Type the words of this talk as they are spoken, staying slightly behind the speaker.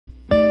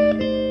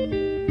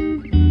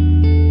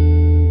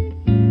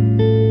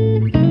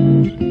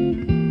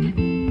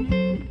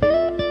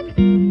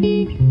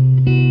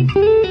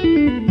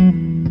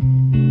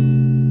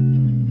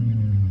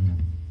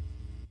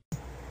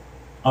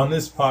On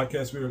this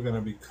podcast, we are going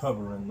to be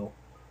covering the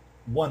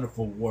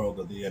wonderful world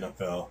of the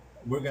NFL.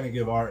 We're going to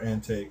give our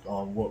intake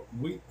on what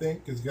we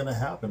think is going to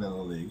happen in the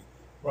league.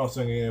 We're also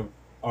going to give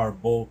our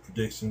bold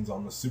predictions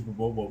on the Super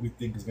Bowl, what we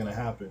think is going to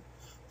happen.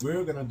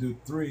 We're going to do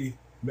three,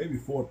 maybe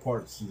four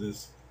parts to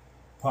this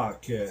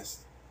podcast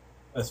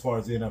as far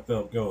as the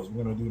NFL goes.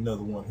 We're going to do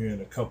another one here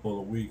in a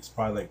couple of weeks,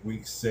 probably like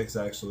week 6,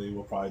 actually.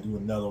 We'll probably do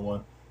another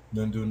one,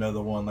 then do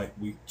another one like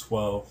week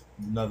 12,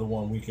 another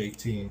one week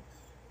 18,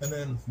 and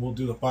then we'll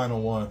do the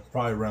final one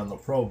probably around the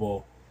Pro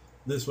Bowl.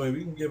 This way we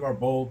can give our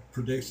bold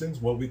predictions,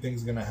 what we think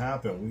is going to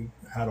happen.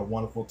 We had a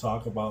wonderful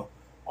talk about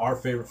our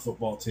favorite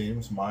football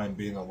teams, mine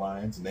being the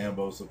Lions,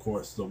 Nambo's, of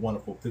course, the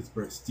wonderful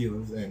Pittsburgh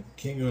Steelers, and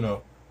King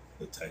Uno,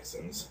 the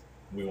Texans.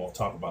 We won't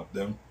talk about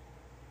them.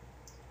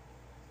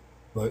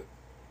 But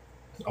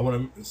I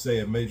want to say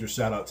a major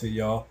shout out to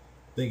y'all.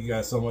 Thank you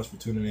guys so much for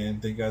tuning in.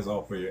 Thank you guys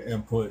all for your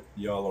input.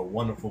 Y'all are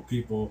wonderful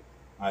people.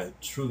 I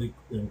truly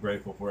am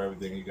grateful for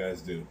everything you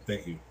guys do.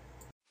 Thank you.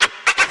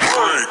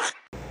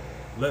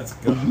 Let's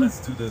go.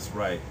 Let's do this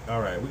right. All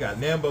right. We got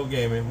Nambo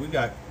Gaming. We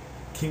got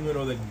King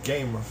Uno the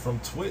Gamer from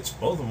Twitch.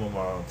 Both of them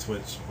are on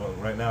Twitch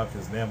right now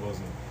because Nambo's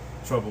in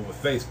trouble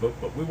with Facebook,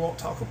 but we won't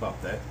talk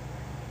about that.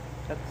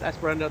 That's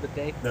for another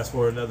day. That's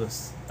for another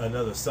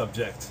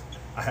subject.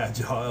 I had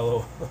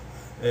y'all.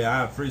 Hey,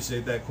 I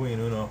appreciate that, Queen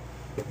Uno.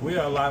 We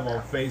are live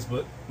on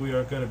Facebook. We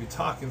are going to be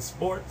talking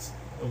sports,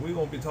 and we're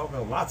going to be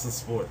talking lots of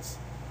sports.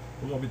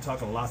 We're going to be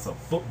talking lots of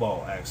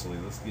football, actually.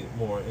 Let's get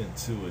more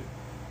into it.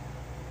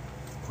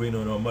 Queen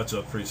Uno, much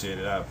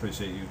appreciated. I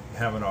appreciate you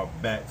having our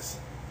backs.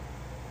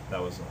 That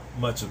was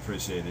much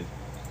appreciated.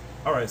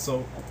 All right,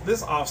 so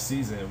this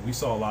offseason, we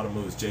saw a lot of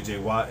moves. J.J.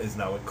 Watt is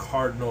now a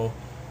Cardinal.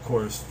 Of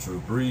course, Drew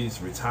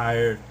Brees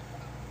retired.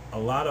 A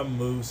lot of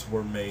moves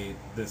were made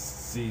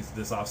this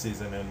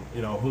offseason, and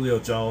Julio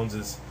Jones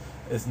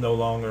is no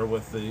longer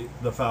with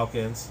the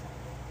Falcons.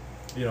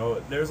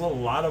 There's a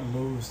lot of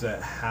moves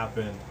that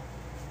happened.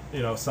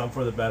 Some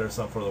for the better,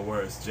 some for the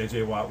worse.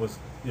 J.J. Watt was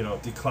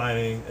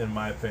declining in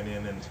my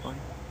opinion, and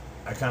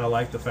I kind of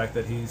like the fact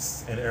that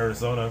he's in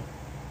Arizona.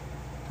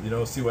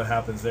 See what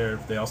happens there.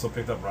 They also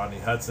picked up Rodney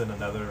Hudson,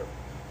 another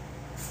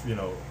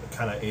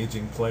kind of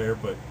aging player,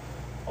 but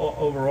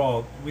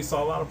overall we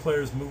saw a lot of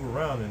players move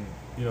around, and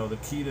the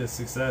key to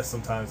success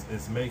sometimes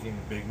is making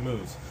big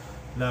moves.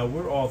 Now we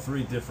all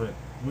three have different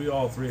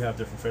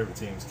favorite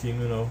teams.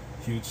 King Uno,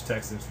 huge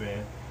Texans fan,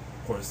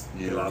 of course.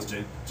 He lost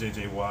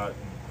J.J. Watt, and,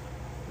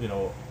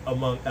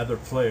 among other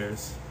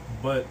players.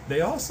 But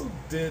they also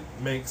did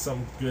make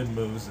some good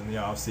moves in the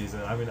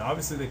offseason. I mean,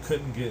 obviously they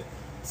couldn't get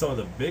some of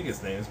the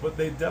biggest names, but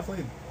they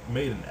definitely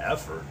made an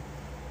effort.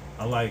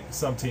 Unlike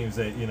some teams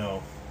that,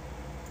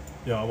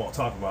 I won't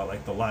talk about,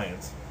 like the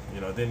Lions.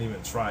 Didn't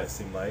even try, it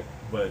seemed like.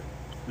 But,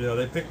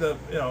 they picked up,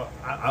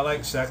 I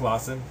like Shaq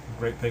Lawson.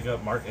 Great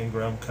pickup. Mark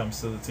Ingram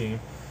comes to the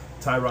team.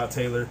 Tyrod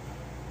Taylor,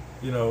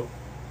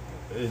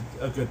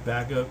 a good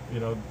backup.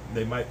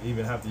 They might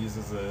even have to use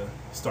as a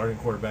starting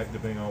quarterback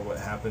depending on what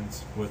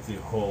happens with the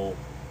whole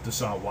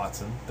Deshaun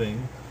Watson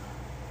thing.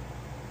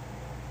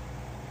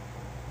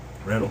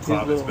 Randall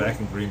Cobb is back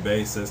in Green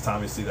Bay, says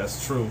Tommy C.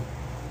 That's true.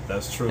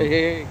 That's true.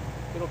 Hey.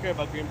 We don't care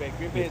about Green Bay.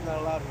 Green Bay is not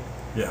allowed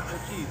here. Yeah.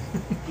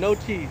 No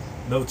cheese.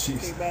 No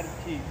cheese.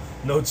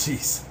 No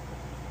cheese.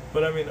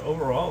 But, I mean,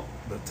 overall,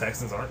 the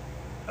Texans aren't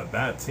a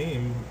bad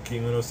team.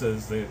 King Uno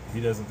says that he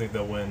doesn't think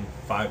they'll win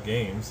 5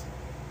 games.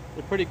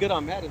 They're pretty good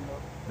on Madden,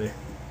 though.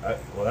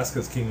 Well, that's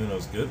because King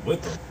Uno's good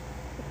with them.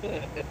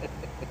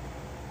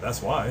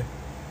 That's why.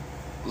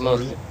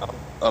 Look,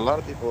 a lot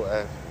of people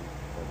ask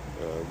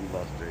me, we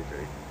lost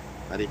JJ.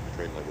 I didn't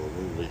portray like, well,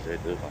 we lose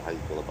JJ, how you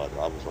feel about it?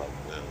 I was like,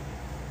 well,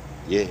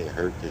 yeah, it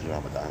hurt because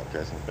I'm a diehard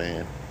Texans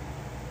fan.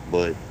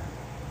 But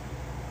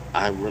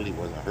I really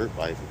wasn't hurt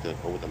by it because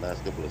over the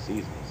last couple of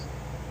seasons,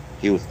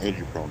 he was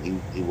injury prone.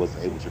 He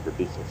wasn't able to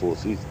produce a full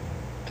season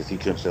because he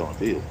couldn't stay on the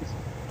field.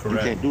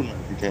 Correct. You can't do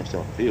nothing if you can't stay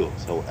on the field.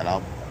 So, and I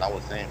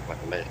was saying for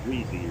like the last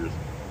 3 years,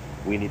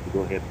 we need to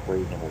go ahead and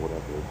trade him or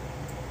whatever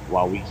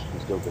while we can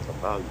still get some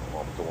value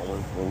for him. So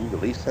when we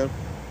released him,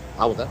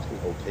 I was actually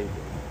okay with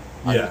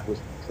it. I just wish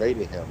we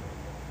traded him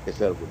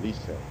instead of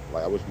released him.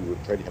 Like I wish we would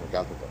have traded him and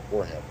got something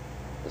for him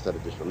instead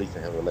of just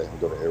releasing him and letting him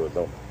go to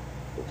Arizona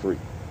for free.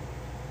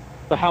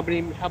 So how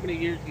many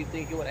years do you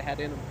think he would have had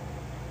in him?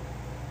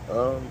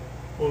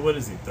 Well, what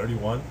is he?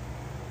 31.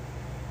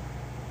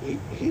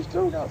 He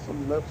still got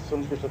some years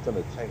left in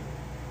the tank.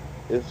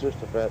 It's just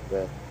the fact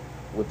that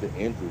with the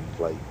injuries,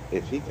 like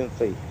if he can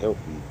stay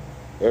healthy,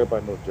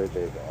 everybody knows JJ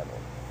is the animal.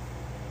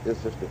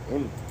 It's just the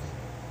injuries.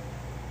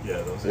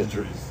 Yeah, those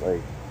injuries. Just,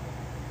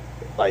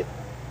 like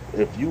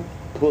if you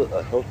put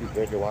a healthy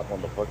JJ Watt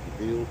on the fucking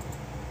field,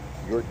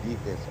 your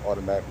defense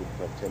automatically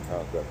becomes 10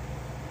 times better.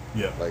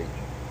 Yeah.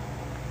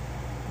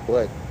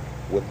 But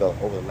with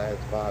over the last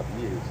 5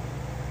 years,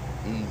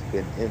 he's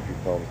been injury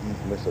prone.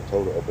 He's missed a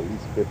total of at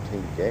least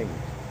 15 games,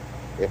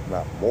 if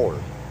not more.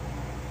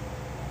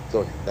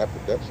 So that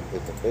production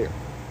isn't there.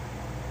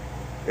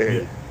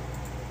 And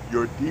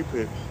your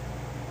defense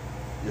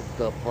is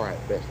subpar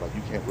at best. Like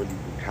you can't really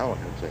count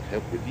on him to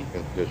help your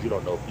defense because you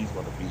don't know if he's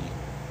going to be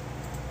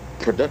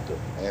productive.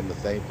 And the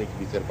same thing can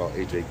be said about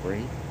AJ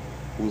Green,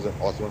 who's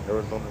also in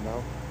Arizona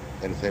now,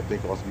 and the same thing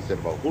can also be said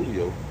about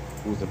Julio,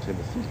 who's in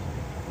Tennessee.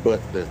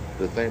 But the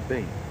same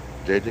thing,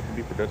 JJ can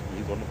be productive when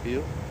he's on the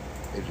field,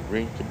 AJ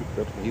Green can be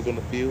productive when he's on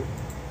the field,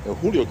 and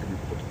Julio can be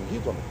productive when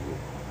he's on the field.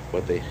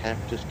 But they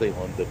have to stay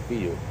on the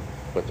field,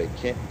 but they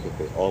can't because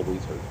they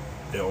always hurt.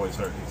 They always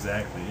hurt,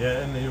 exactly.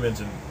 Yeah, and you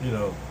mentioned,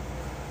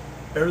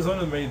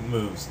 Arizona made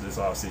moves this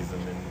offseason,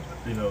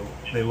 and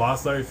they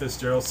lost Larry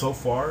Fitzgerald so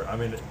far. I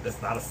mean,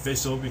 it's not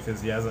official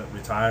because he hasn't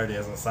retired, he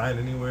hasn't signed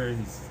anywhere.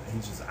 He's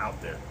just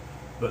out there.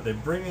 But they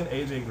bring in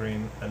AJ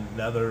Green,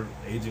 another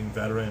aging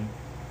veteran,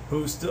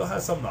 who still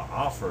has something to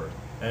offer.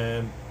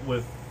 And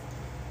with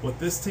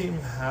this team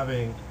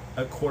having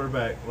a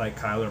quarterback like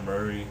Kyler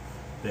Murray,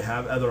 they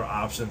have other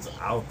options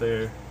out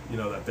there,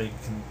 that they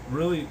can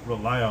really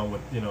rely on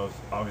with,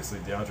 obviously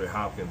DeAndre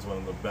Hopkins, one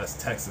of the best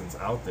Texans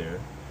out there.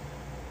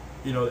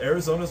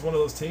 Arizona's one of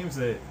those teams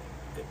that,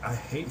 I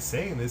hate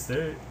saying this,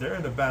 they're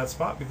in a bad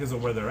spot because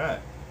of where they're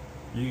at.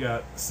 You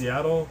got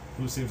Seattle,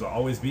 who seems to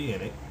always be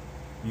in it.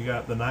 You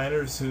got the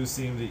Niners, who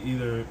seem to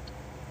either,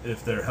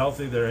 if they're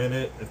healthy, they're in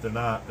it. If they're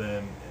not,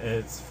 then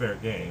it's fair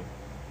game.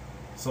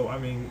 So, I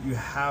mean, you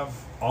have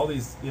all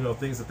these,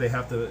 things that they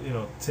have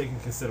to, take in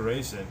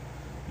consideration.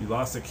 You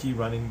lost a key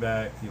running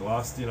back. You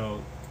lost,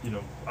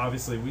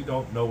 obviously we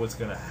don't know what's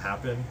going to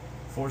happen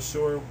for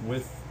sure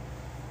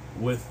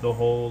with the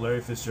whole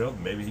Larry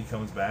Fitzgerald. Maybe he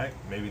comes back,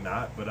 maybe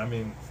not. But, I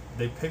mean,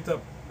 they picked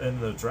up in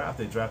the draft,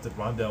 they drafted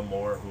Rondale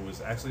Moore, who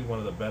was actually one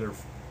of the better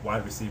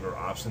wide receiver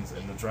options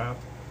in the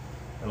draft.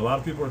 And a lot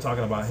of people are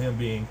talking about him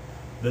being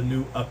the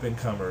new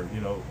up-and-comer,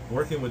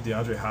 working with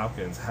DeAndre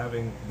Hopkins,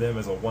 having them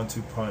as a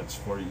 1-2 punch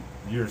for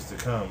years to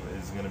come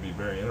is going to be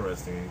very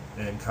interesting.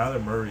 And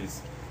Kyler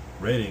Murray's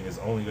rating is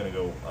only going to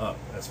go up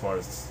as far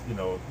as,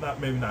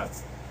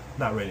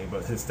 not rating,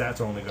 but his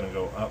stats are only going to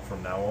go up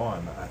from now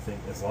on, I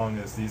think, as long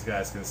as these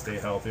guys can stay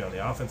healthy on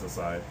the offensive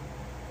side.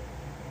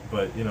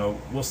 But,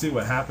 we'll see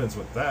what happens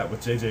with that.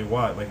 With J.J.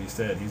 Watt, like you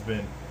said,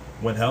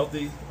 when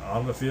healthy,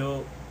 on the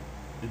field,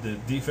 the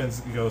defense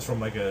goes from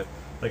like a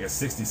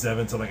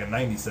 67 to like a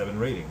 97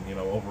 rating,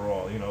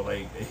 overall.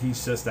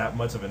 He's just that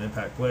much of an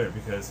impact player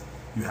because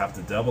you have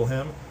to double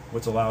him,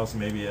 which allows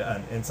maybe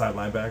an inside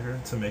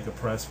linebacker to make a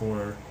press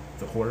for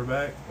the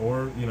quarterback,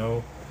 or,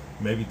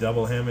 maybe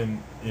double him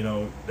and,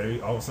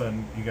 they all of a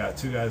sudden you got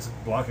two guys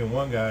blocking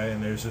one guy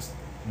and there's just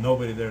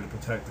nobody there to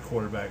protect the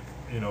quarterback,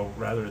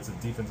 rather it's a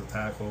defensive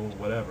tackle,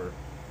 whatever,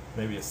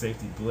 maybe a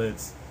safety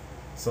blitz.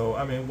 So,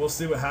 I mean, we'll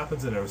see what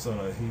happens in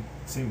Arizona. He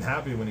seemed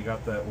happy when he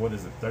got that,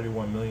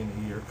 $31 million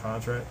a year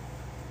contract.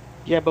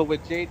 Yeah, but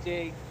with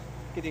JJ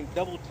getting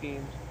double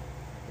teamed,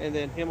 and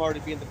then him already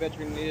being the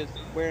veteran, is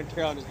wear and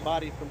tear on his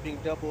body from being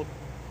doubled,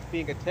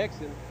 being a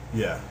Texan.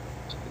 Yeah.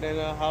 And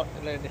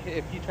then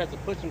if he tries to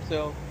push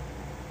himself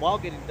while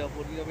getting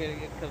doubled,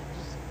 it could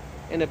just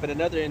end up in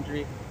another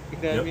injury. You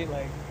know what I mean?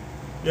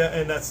 Yeah,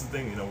 and that's the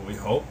thing. We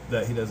hope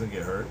that he doesn't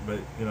get hurt, but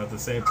at the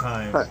same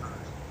time,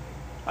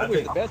 I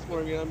wish the best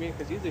for him.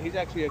 Because he's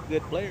actually a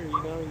good player.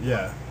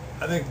 Yeah,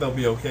 I think they'll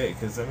be okay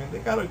because they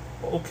got an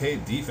okay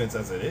defense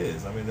as it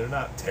is. I mean, they're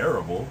not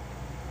terrible.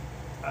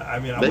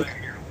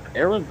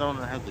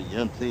 Arizona has a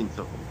young team,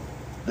 so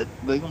they're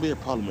gonna be a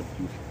problem in the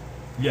future.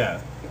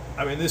 Yeah,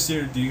 I mean, this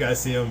year, do you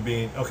guys see them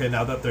being okay?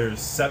 Now that there's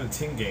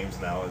 17 games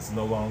now, it's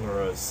no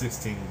longer a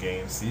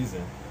 16-game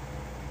season.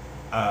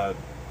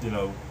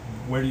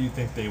 Where do you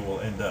think they will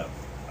end up?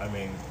 I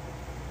mean,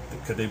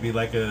 could they be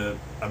like I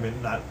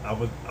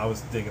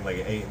was thinking like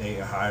an 8-8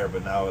 or higher,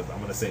 but now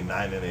I'm gonna say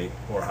 9-8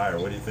 or higher.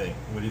 What do you think?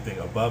 What do you think?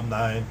 Above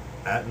 9,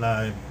 at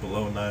 9,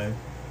 below 9?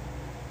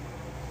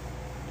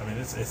 I mean,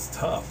 it's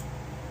tough.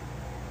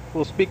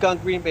 We'll speak on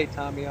Green Bay,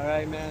 Tommy. All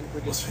right, man.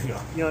 We'll speak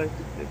on.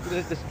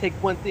 Let's just take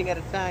one thing at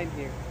a time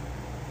here.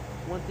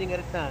 One thing at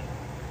a time.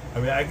 I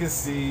mean, I can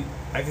see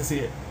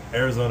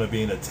Arizona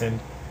being a 10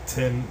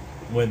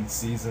 win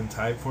season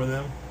type for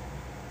them,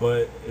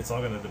 but it's all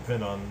going to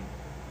depend on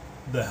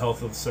the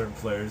health of certain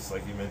players,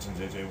 like you mentioned,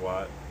 J.J.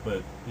 Watt.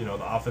 But the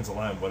offensive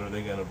line, what are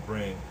they going to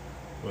bring?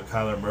 With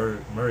Kyler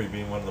Murray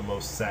being one of the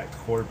most sacked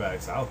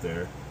quarterbacks out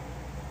there,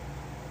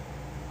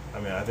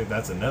 I mean, I think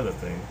that's another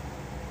thing.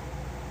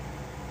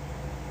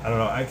 I don't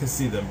know. I can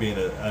see them being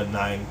a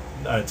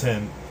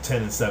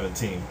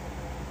 10-17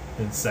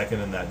 and second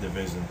in that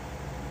division.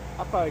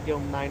 I'll probably give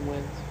them 9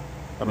 wins.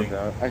 I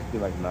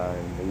feel like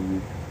 9,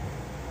 maybe.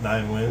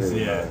 9 wins,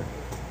 yeah.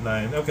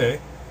 9. Okay.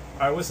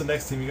 All right. What's the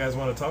next team you guys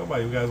want to talk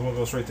about? You guys want to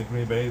go straight to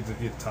Green Bay to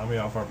get Tommy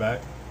off our back?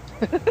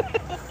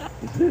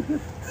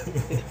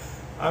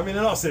 I mean,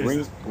 in all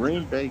seriousness,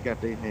 Green Bay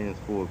got their hands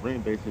full. Green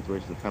Bay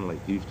situation is kind of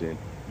like Houston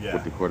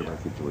with the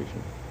quarterback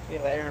situation.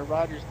 Yeah, the Aaron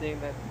Rodgers thing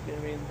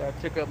that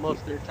took up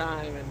most of their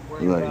time and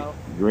worried about.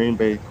 Green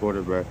Bay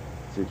quarterback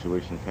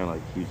situation kind of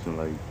like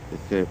Houston,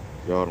 except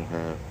y'all don't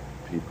have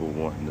people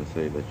wanting to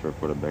say that your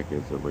quarterback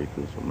is a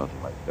racist or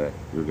nothing like that.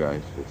 Your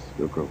guys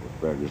your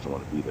quarterback just don't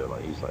want to be there.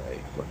 He's like, hey,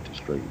 fuck this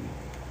straight.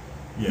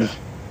 Yeah.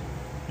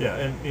 Yeah,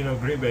 and you know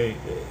Green Bay,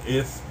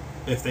 if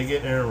they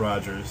get Aaron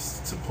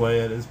Rodgers to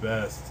play at his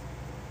best,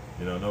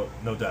 you know,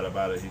 no doubt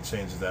about it, he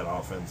changes that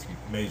offense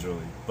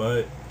majorly.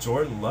 But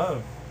Jordan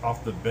Love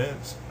off the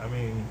bench, I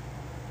mean,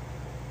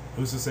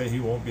 who's to say he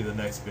won't be the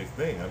next big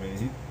thing? I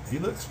mean, he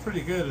looks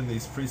pretty good in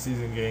these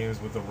preseason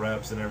games with the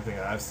reps and everything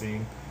I've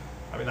seen.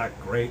 I mean, not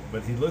great,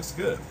 but he looks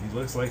good. He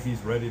looks like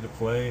he's ready to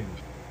play, and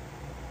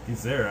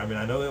he's there. I mean,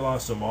 I know they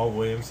lost Jamal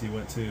Williams. He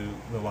went to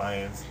the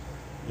Lions.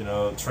 You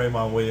know,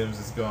 Traymon Williams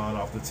is gone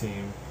off the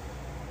team.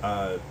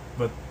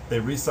 But they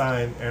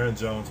re-signed Aaron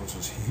Jones, which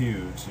was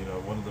huge. You know,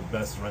 one of the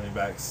best running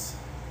backs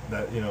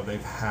that, you know,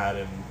 they've had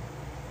in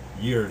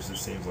years, it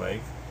seems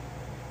like.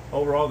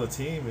 Overall, the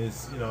team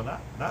is, you know,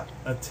 not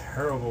a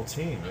terrible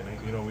team.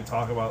 And, you know, we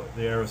talk about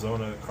the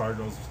Arizona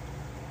Cardinals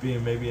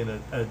being maybe in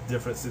a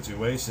different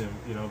situation.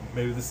 You know,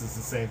 maybe this is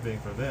the same thing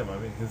for them. I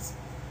mean, because,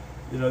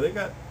 you know,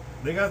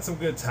 they got some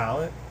good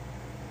talent.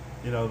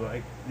 You know,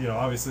 like, you know,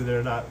 obviously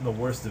they're not in the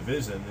worst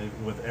division.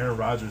 With Aaron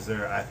Rodgers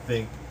there, I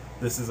think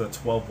this is a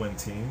 12-win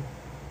team.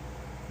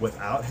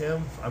 Without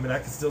him, I mean, I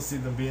could still see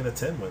them being a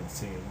 10-win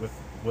team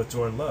with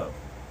Jordan Love.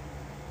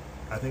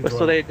 I think.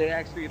 So they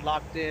actually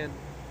locked in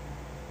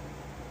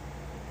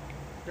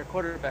their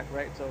quarterback,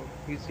 right? So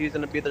he's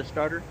going to be their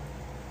starter.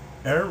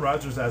 Aaron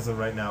Rodgers, as of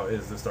right now,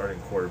 is the starting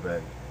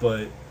quarterback,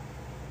 but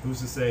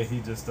who's to say he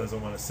just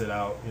doesn't want to sit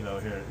out? You know,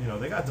 here, you know,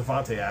 they got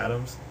Devontae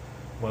Adams,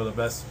 one of the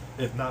best,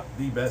 if not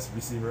the best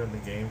receiver in the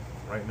game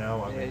right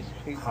now. I mean,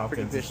 he's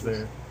Hopkins is vicious.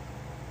 there.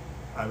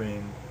 I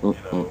mean, you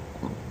know,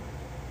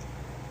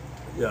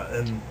 yeah,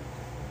 and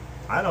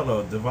I don't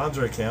know.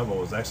 Devondre Campbell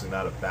was actually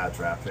not a bad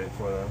draft pick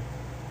for them.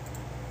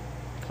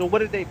 So what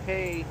did they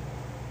pay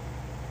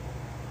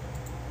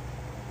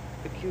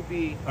the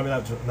QB? I mean,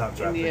 not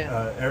draft pick.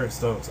 Eric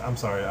Stokes. I'm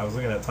sorry, I was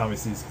looking at Tommy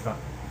C's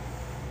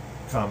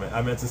comment.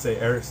 I meant to say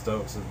Eric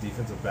Stokes, the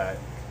defensive back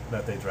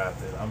that they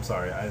drafted. I'm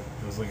sorry, I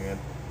was looking at.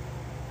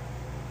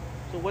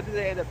 So what did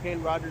they end up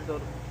paying Rodgers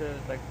though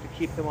to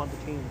keep him on the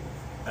team?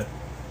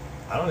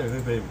 I don't even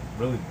think they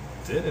really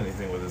did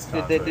anything with his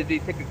contract. Did he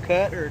take a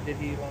cut or did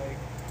he like?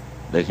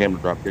 They came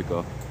to drop dick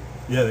off.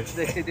 Yeah,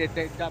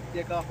 they dropped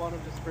dick off on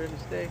him just for him to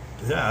stay.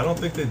 Yeah, I don't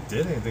think they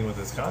did anything with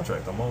his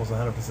contract. I'm almost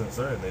 100%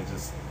 certain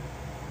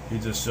he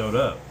just showed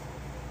up.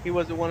 He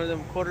wasn't one of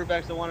them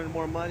quarterbacks that wanted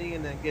more money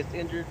and then gets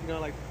injured. You know,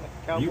 like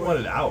Cowboys. He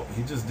wanted out.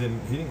 He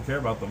didn't care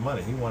about the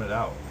money. He wanted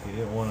out. He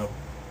didn't want to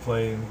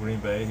play in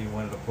Green Bay. He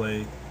wanted to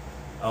play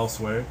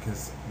elsewhere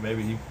because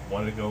maybe he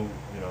wanted to go,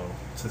 you know,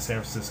 to San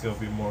Francisco,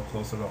 be more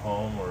closer to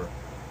home or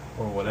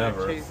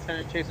whatever.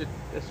 Trying to chase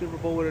a Super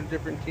Bowl with a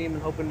different team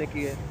and hoping they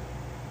could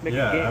make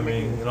yeah, a game, I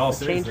mean, in all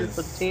seriousness,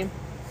 for the team.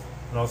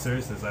 In all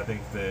seriousness, I think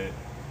that,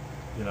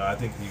 you know, I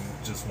think he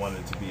just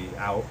wanted to be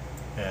out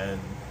and,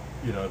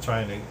 you know,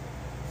 trying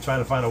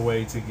to find a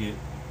way to get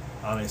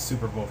on a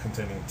Super Bowl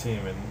contending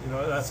team, and you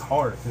know that's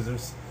hard because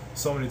there's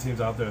so many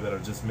teams out there that are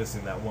just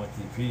missing that one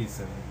key piece.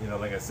 And you know,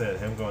 like I said,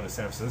 him going to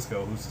San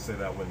Francisco, who's to say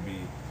that wouldn't be?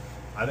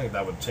 I think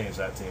that would change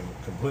that team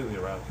completely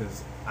around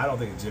because I don't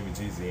think Jimmy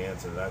G's the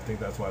answer. I think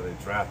that's why they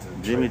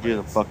drafted Jimmy G is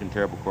a fucking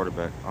terrible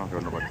quarterback. I don't care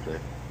what nobody say.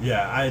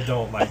 Yeah, I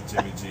don't like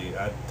Jimmy G.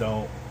 I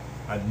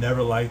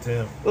never liked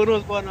him.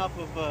 Uno's going off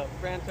of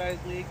franchise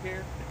league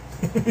here.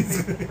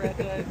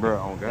 Franchise. Bro,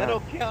 oh God. That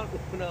don't count,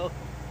 Uno.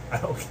 I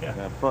don't care.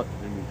 Yeah, fuck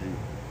Jimmy G.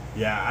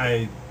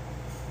 Yeah,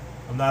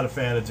 I'm not a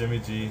fan of Jimmy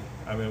G.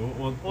 I mean,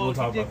 we'll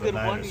talk about the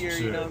Niners. One year,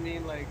 sure. you know what I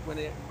mean? Like when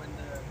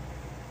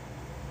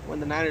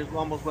the Niners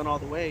almost went all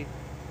the way,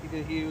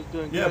 he was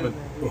doing good. Yeah, but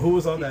who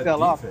was on that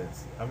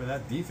defense? Off. I mean,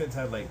 that defense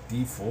had like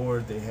D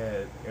Ford. They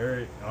had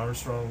Eric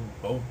Armstrong,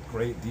 both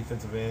great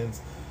defensive ends.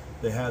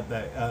 They had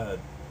that.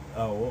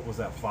 What was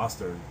that?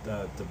 Foster,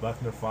 the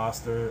Buckner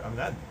Foster. I mean,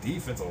 that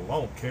defense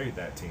alone carried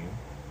that team.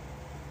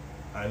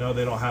 I know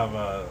they don't have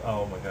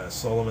oh my gosh,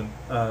 Solomon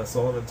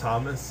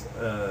Thomas.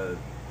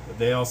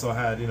 They also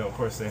had, you know, of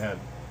course they had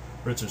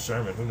Richard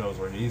Sherman. Who knows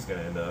where he's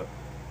gonna end up?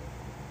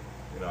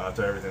 You know,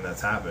 after everything that's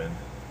happened.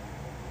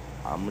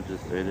 I'm gonna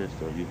just say this,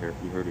 so you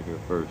heard it here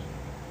first.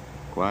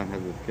 Klein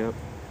has his kept.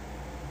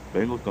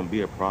 Bengals gonna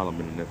be a problem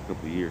in the next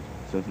couple of years.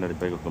 Cincinnati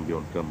Bengals gonna be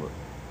on the come up.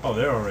 Oh,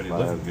 they're already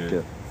looking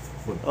good.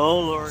 Oh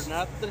Lord,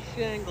 not the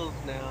shingles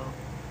now.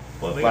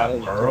 Well, they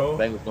got Burrow.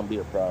 Bengals gonna be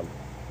a problem.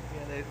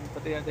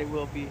 Yeah, they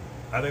will be.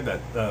 I think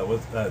that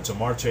with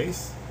Jamar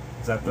Chase,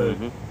 is that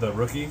the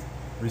rookie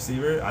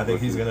receiver? I think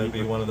he's going to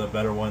be one of the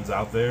better ones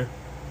out there.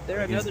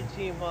 They're another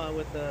team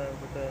with the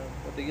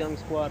young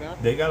squad, huh?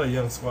 They got a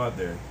young squad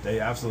there.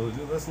 They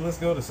absolutely. Let's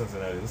go to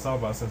Cincinnati. Let's talk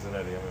about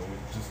Cincinnati. I mean,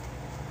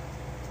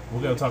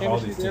 we're going to talk all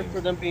these there teams.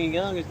 For them being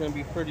young is going to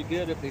be pretty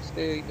good if they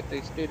stay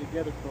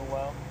together for a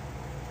while.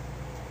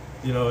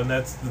 You know, and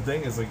that's the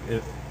thing is like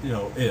if.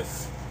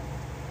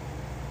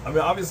 I mean,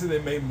 obviously they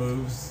made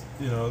moves.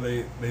 You know,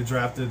 they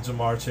drafted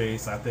Jamar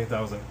Chase. I think that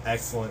was an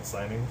excellent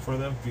signing for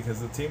them because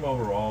the team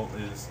overall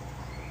is,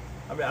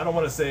 I mean, I don't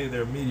want to say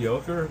they're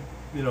mediocre,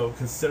 you know,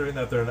 considering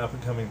that they're an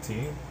up-and-coming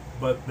team,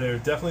 but they're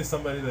definitely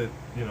somebody that,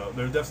 you know,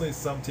 they're definitely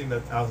some team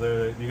that out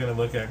there that you're going to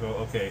look at and go,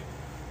 okay,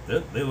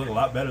 they look a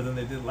lot better than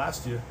they did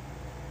last year.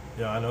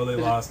 I know they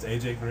lost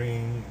AJ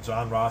Green.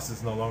 John Ross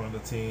is no longer on the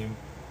team.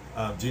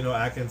 Geno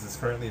Atkins is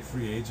currently a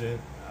free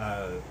agent,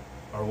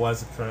 or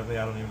was currently.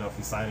 I don't even know if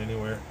he signed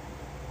anywhere.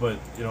 But,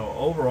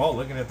 overall,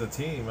 looking at the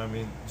team, I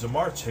mean,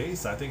 Jamar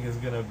Chase, I think, is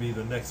going to be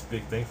the next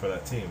big thing for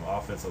that team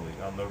offensively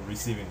on the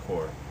receiving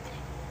core.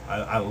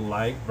 I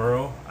like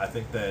Burrow. I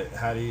think that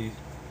had he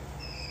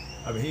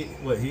 – I mean,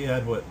 he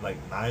had,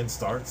 9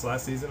 starts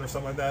last season or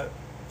something like that?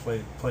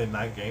 Played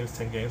 9 games,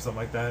 10 games, something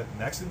like that,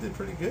 and actually did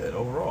pretty good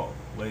overall.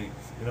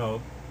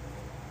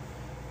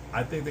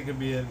 I think they could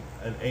be an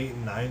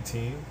 8-9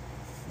 team.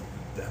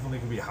 Definitely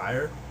could be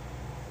higher.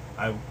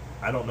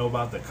 I don't know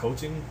about the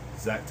coaching.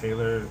 Zach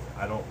Taylor,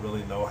 I don't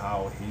really know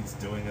how he's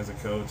doing as a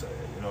coach.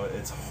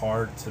 It's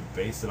hard to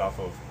base it off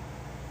of,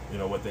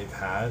 what they've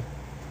had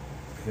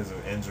because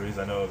of injuries.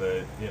 I know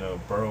that,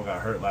 Burrow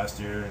got hurt last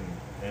year and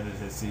ended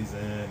his season,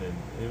 and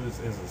it was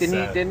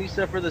sad. Didn't he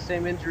suffer the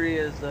same injury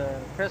as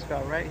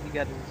Prescott, right? He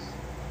got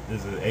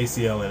his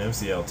ACL and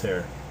MCL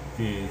tear.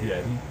 He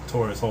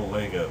tore his whole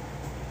leg up.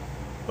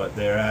 But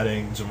they're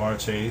adding Jamar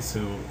Chase,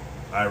 who,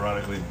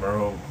 ironically,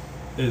 Burrow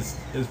is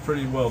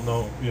pretty well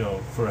known,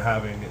 for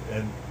having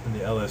in the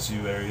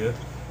LSU area.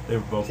 They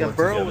were both working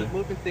Burrow together. was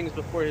moving things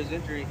before his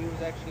injury. He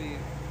was actually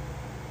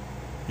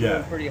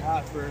doing pretty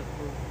hot for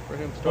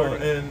him starting.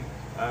 Well, and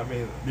I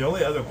mean, the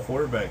only other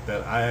quarterback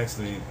that I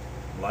actually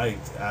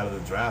liked out of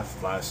the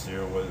draft last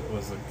year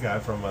was a guy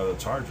from the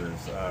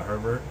Chargers,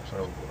 Herbert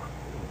or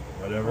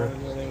whatever.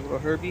 Or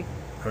Herbie.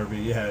 Herbie,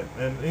 yeah,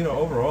 and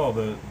overall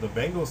the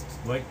Bengals,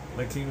 like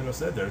Kingman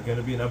said, they're going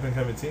to be an up and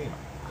coming team.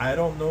 I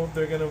don't know if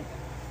they're going to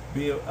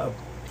be a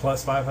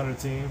plus 500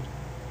 team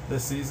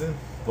this season,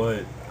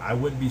 but I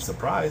wouldn't be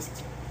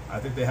surprised. I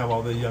think they have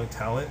all the young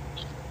talent.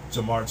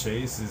 Jamar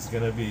Chase is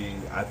going to be,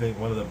 I think,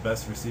 one of the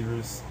best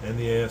receivers in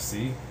the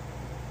AFC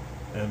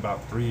in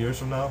about 3 years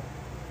from now.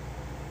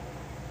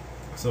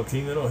 So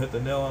Kingman will hit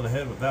the nail on the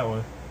head with that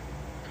one.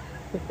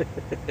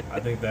 I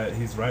think that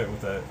he's right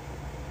with that.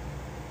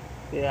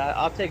 Yeah,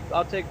 I'll take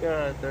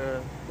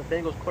the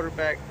Bengals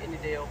quarterback any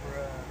day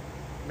over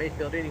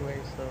Mayfield anyway.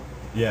 So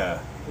yeah,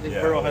 I think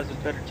Burrow has a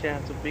better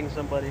chance of being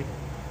somebody.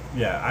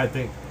 Yeah, I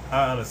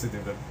honestly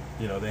think that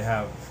they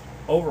have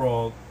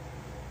overall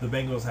the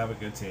Bengals have a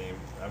good team.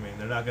 I mean,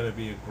 they're not going to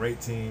be a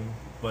great team,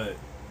 but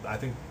I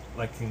think,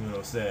 like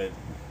Kingman said,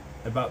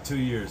 about 2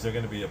 years they're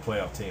going to be a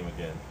playoff team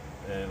again,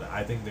 and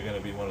I think they're going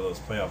to be one of those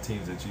playoff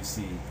teams that you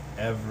see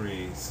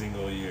every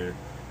single year.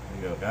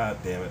 And you go, God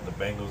damn it, the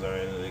Bengals are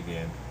in it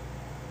again.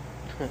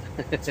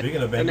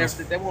 Speaking of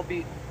Bengals,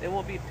 they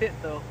won't be Pitt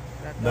though.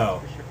 No,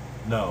 for sure.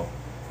 No,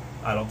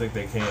 I don't think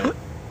they can.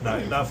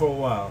 not for a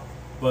while.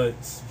 But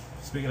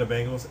speaking of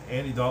Bengals,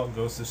 Andy Dalton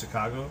goes to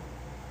Chicago.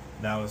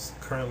 Now is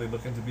currently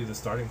looking to be the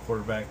starting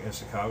quarterback in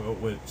Chicago,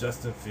 with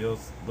Justin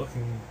Fields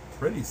looking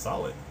pretty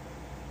solid.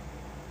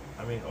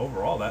 I mean,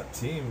 overall, that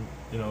team,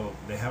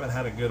 they haven't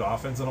had a good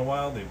offense in a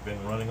while. They've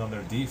been running on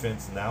their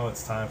defense. Now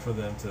it's time for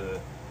them to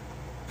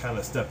kind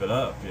of step it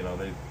up.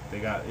 They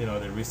got,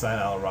 they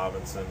re-signed Allen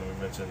Robinson.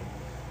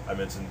 I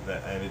mentioned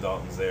that Andy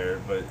Dalton's there,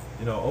 but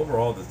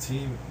overall the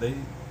team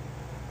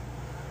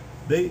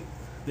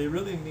they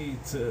really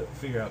need to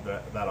figure out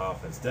that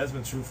offense.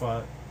 Desmond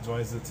Trufant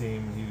joins the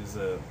team. He was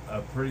a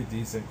pretty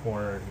decent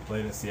corner. He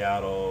played in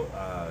Seattle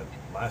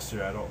last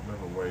year. I don't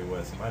remember where he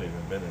was. He might have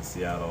even been in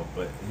Seattle,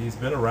 but he's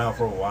been around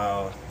for a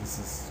while. This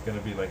is going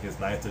to be like his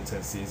 9th or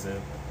 10th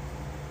season.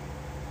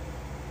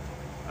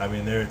 I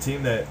mean, they're a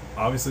team that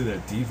obviously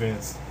their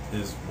defense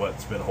is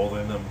what's been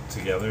holding them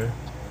together,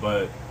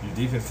 but your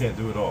defense can't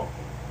do it all.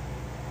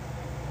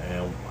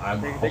 And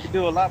they can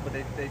do a lot, but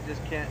they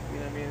just can't. You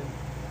know what I mean?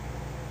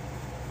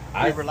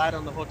 They relied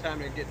on the whole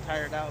time and get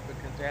tired out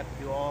because they have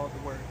to do all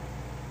the work.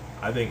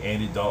 I think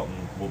Andy Dalton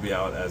will be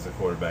out as a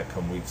quarterback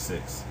come week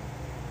 6.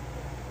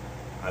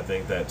 I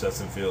think that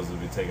Justin Fields will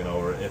be taking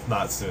over, if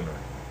not sooner.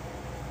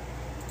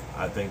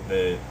 I think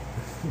that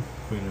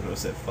Queen Udo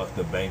said, "Fuck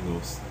the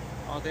Bengals."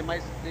 Oh, they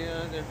might.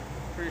 Yeah, they're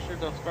pretty sure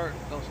they'll start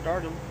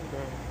him.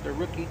 They're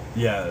rookie.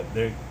 Yeah,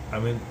 I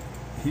mean,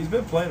 he's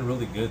been playing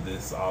really good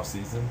this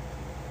offseason.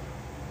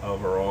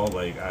 Overall,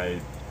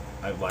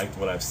 I've liked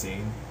what I've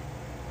seen.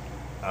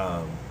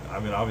 I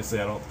mean, obviously,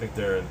 I don't think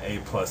they're an A+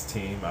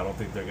 team. I don't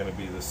think they're going to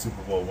be the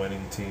Super Bowl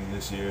winning team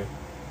this year.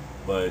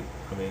 But,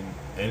 I mean,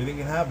 anything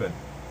can happen.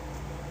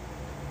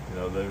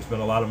 There's been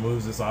a lot of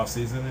moves this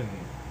offseason, and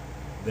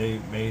they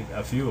made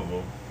a few of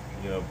them.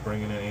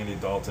 Bringing in Andy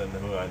Dalton,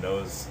 who I know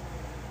is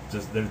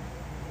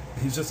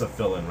he's just a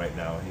fill-in right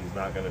now. He's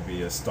not going to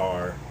be a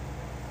star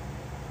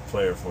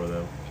player for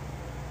them.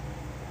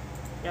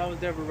 Yeah, I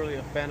was never really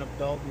a fan of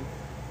Dalton.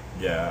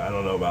 Yeah, I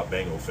don't know about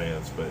Bengal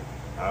fans, but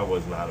I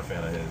was not a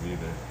fan of his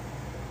either.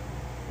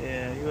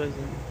 Yeah,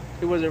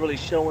 he wasn't really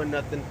showing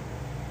nothing.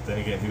 Then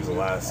again, he was the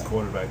last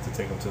quarterback to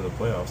take them to the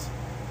playoffs.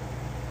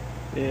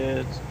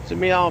 Yeah, to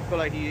me, I don't feel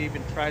like he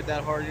even tried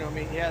that hard. You know what I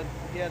mean? He had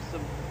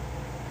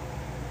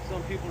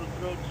some people to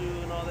throw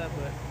to and all that,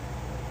 but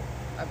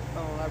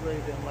I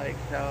really didn't like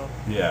how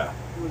he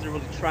wasn't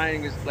really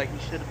trying as like he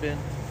should have been.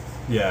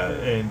 Yeah,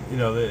 and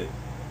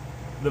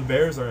the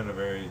Bears are in a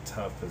very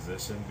tough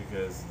position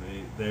because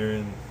they're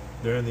in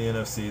the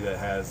NFC that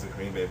has the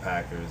Green Bay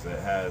Packers,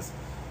 that has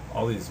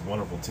all these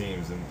wonderful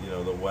teams, and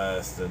the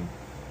West, and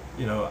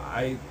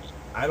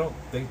I don't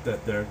think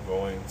that they're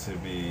going to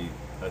be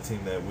a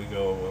team that we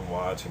go and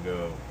watch and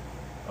go,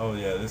 oh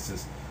yeah, this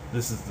is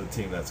the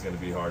team that's going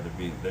to be hard to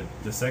beat.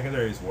 The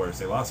secondary is worse.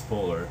 They lost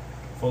Fuller.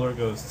 Fuller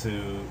goes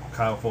to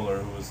Kyle Fuller,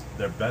 who was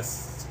their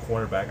best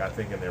cornerback, I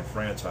think, in their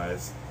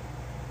franchise.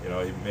 He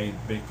made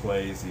big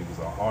plays. He was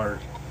a hard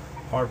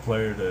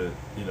player to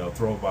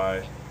throw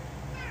by,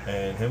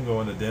 and him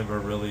going to Denver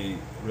really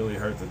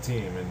hurt the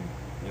team.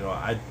 And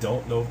I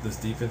don't know if this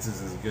defense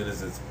is as good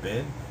as it's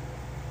been,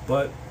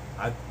 but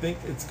I think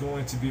it's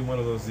going to be one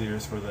of those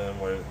years for them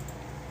where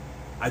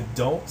I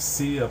don't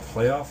see a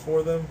playoff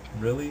for them,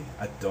 really.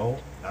 I don't.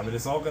 I mean,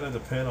 it's all going to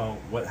depend on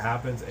what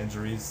happens,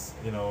 injuries,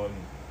 and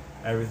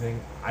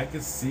everything. I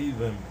could see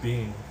them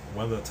being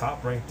one of the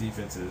top-ranked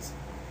defenses,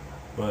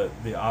 but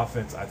the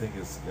offense, I think,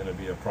 is going to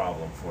be a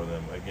problem for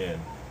them again.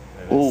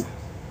 And it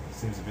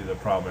seems to be the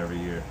problem every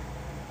year.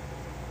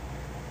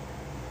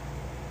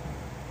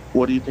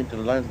 What do you think the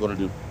Lions going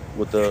to do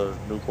with the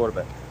new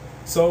quarterback?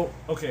 So,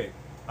 okay,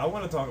 I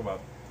want to talk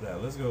about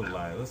that. Let's go to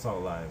Lions. Let's talk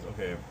Lions.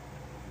 Okay.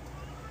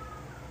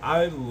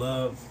 I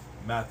love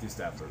Matthew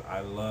Stafford.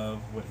 I love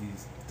what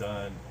he's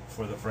done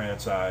for the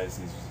franchise.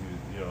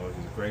 He's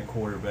a great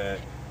quarterback.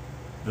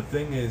 The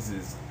thing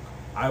is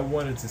I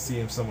wanted to see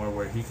him somewhere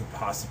where he could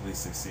possibly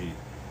succeed.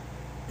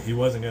 He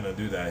wasn't going to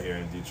do that here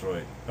in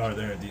Detroit, or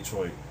there in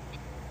Detroit.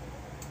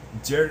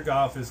 Jared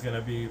Goff is going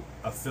to be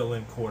a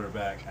fill-in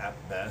quarterback at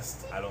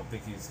best. I don't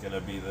think he's going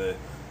to be the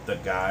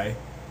guy.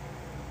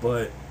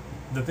 But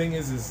the thing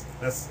is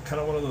that's kind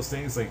of one of those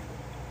things, like,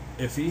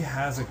 if he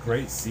has a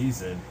great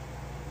season,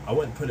 I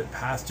wouldn't put it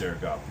past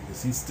Jared Goff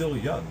because he's still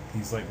young.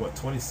 He's like,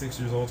 26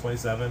 years old,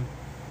 27.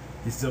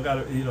 He's still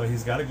got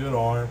he's got a good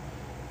arm.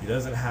 He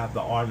doesn't have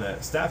the arm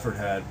that Stafford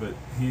had, but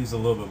he's a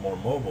little bit more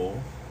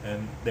mobile.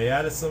 And they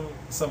added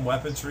some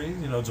weaponry.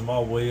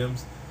 Jamal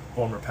Williams,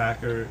 former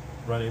Packer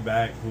running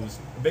back, who's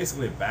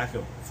basically a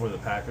backup for the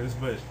Packers,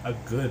 but a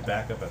good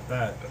backup at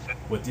that.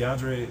 With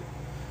DeAndre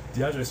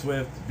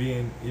Swift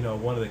being,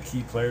 one of the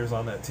key players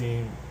on that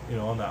team,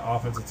 on that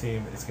offensive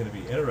team, it's going to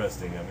be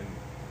interesting. I mean,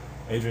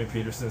 Adrian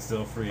Peterson's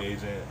still a free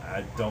agent.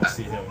 I don't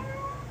see him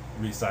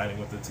re-signing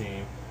with the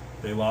team.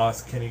 They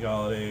lost Kenny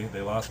Golladay.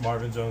 They lost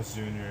Marvin Jones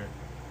Jr.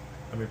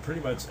 I mean,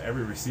 pretty much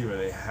every receiver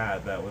they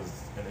had that was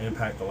an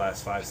impact the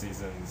last 5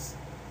 seasons,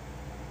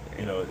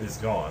 is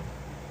gone.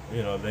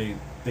 They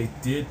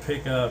did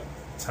pick up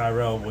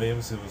Tyrell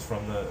Williams, who was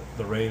from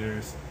the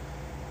Raiders,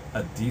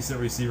 a decent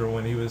receiver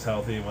when he was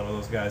healthy. One of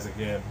those guys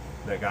again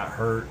that got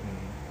hurt and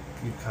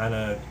he kind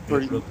of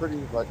pretty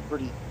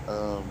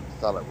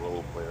solid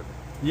role player.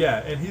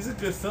 Yeah, and he's a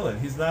good fill-in.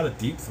 He's not a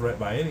deep threat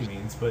by any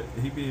means, but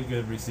he'd be a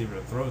good receiver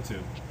to throw to.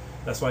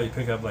 That's why you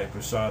pick up like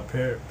Rashad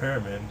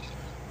Perriman,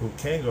 who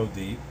can go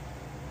deep.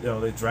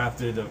 They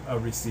drafted a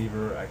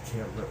receiver. I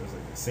can't remember. It was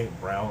like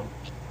St. Brown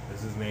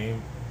is his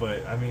name.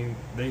 But, I mean,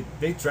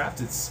 they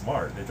drafted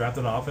smart. They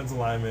drafted an offensive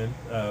lineman,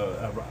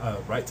 a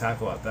right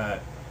tackle at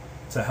that,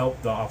 to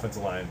help the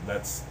offensive line.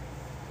 That's,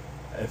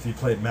 if you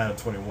played Madden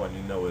 21,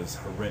 is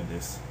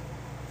horrendous.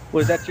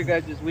 Was that your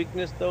guys'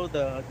 weakness, though,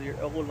 your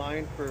O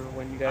line for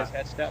when you guys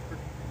had Stafford?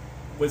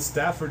 With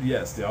Stafford,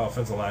 yes, the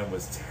offensive line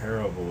was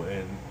terrible.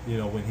 And,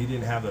 when he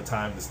didn't have the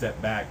time to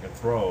step back and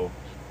throw,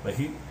 like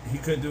he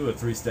couldn't do a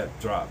 3-step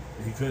drop.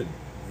 He couldn't.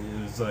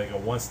 It was like a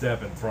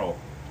 1-step and throw.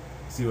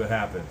 See what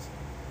happens.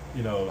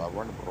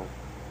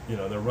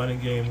 The running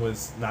game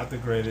was not the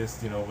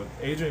greatest. With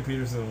Adrian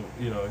Peterson,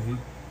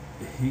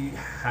 he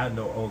had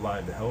no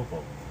O-line to help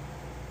him.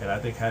 And I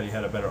think had he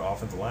had a better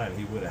offensive line,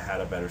 he would have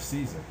had a better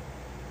season.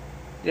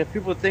 Yeah,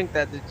 people think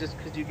that just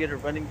because you get a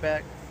running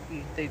back,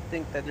 they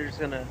think that they're just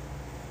going to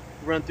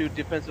run through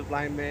defensive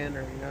linemen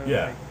or,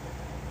 yeah.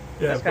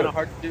 That's kind of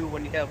hard to do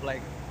when you have,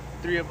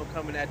 3 of them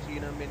coming at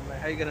you, Like,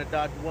 how are you going to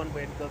dodge one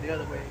way and go the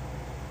other way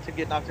to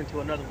get knocked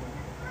into another one?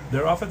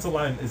 Their offensive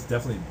line is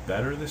definitely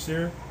better this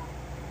year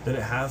than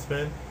it has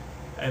been,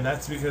 and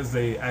that's because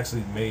they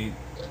actually made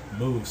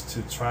moves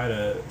to try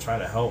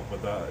to help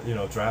with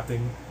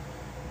drafting.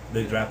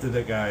 They drafted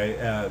a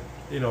guy.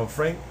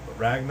 Frank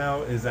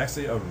Ragnow is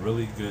actually a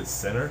really good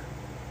center.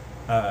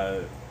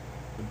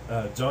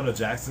 Jonah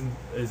Jackson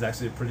is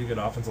actually a pretty good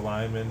offensive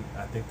lineman.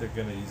 I think they're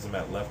going to use him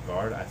at left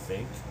guard, I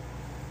think,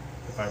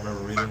 if I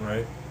remember reading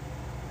right.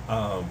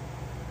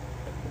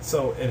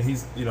 So, and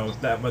he's,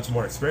 that much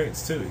more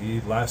experienced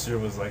too. Last year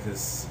was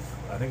his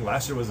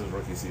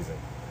rookie season.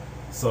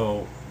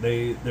 So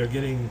they're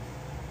getting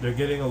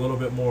a little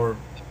bit more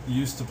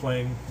used to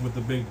playing with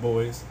the big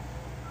boys.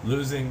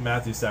 Losing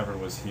Matthew Stafford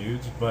was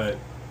huge, but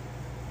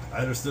I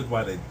understood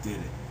why they did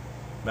it.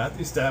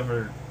 Matthew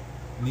Stafford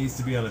needs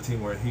to be on a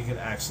team where he can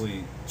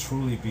actually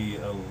truly be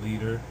a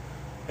leader.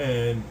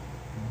 And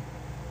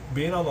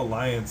being on the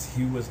Lions,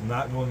 he was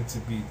not going to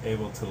be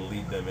able to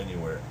lead them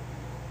anywhere.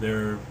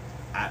 They're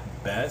at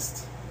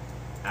best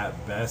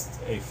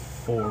a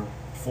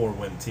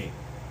 4-win team.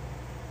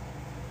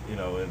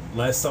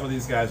 unless some of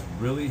these guys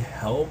really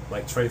help,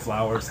 like Trey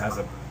Flowers has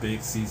a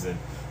big season,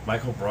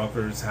 Michael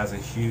Brockers has a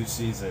huge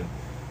season.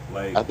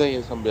 Like I think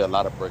it's gonna be a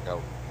lot of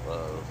breakout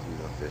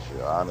seasons this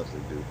year. I honestly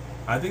do.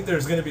 I think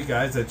there's going to be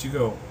guys that you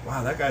go,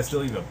 wow, that guy's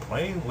still even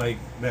playing, like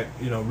that,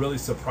 really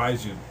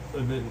surprise you.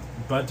 And then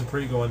Bud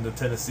Dupree going to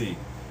Tennessee.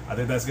 I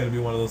think that's going to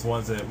be one of those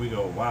ones that we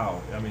go,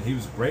 wow. I mean, he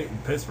was great in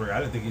Pittsburgh.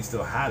 I didn't think he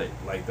still had it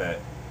like that.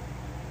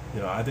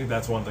 I think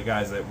that's one of the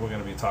guys that we're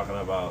going to be talking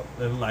about.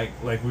 And like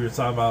we were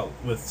talking about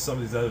with some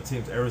of these other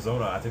teams,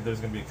 Arizona, I think there's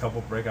going to be a couple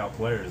breakout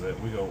players that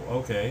we go,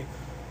 okay,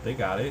 they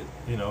got it.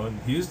 And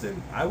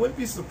Houston, I wouldn't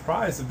be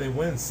surprised if they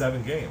win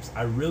 7 games.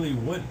 I really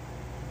wouldn't.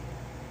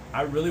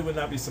 I really would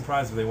not be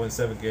surprised if they win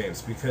 7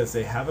 games because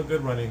they have a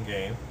good running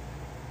game.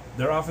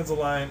 Their offensive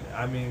line,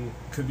 I mean,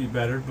 could be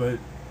better, but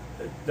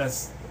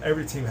that's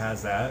every team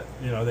has that.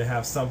 They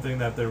have something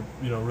that they're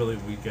really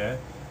weak at.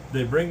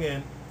 They bring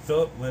in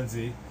Philip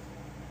Lindsay.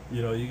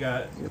 You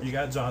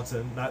got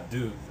Johnson, not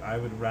Duke. I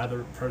would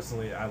rather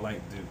personally, I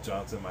like Duke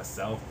Johnson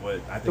myself,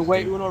 but I think the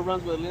way Duke, Uno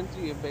runs with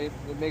Lindsay,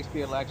 it makes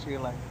me actually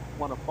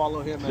want to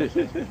follow him.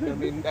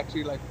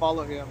 Actually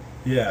follow him.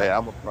 Yeah. Hey,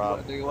 I'm a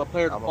problem. A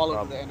player to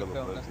follow to the Philip NFL.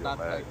 That's Lindsay, not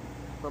man. like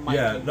for my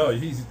Yeah, team. no,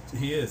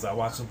 he is. I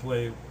watched him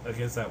play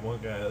against that one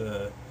guy,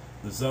 the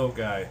Zoe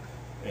guy,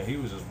 and he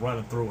was just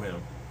running through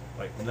him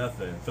like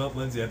nothing. Philip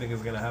Lindsay, I think,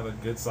 is going to have a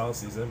good solid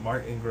season.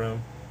 Mark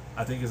Ingram,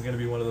 I think, is going to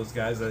be one of those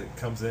guys that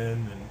comes in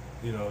and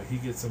he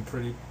gets some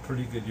pretty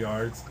good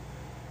yards.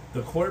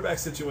 The quarterback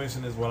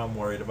situation is what I'm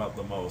worried about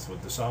the most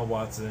with Deshaun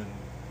Watson,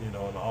 and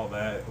all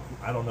that.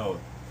 I don't know.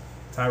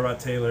 Tyrod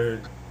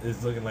Taylor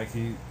is looking like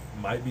he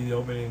might be the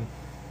opening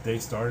day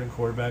starting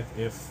quarterback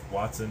if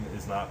Watson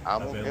is not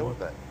I'm available. okay with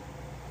that.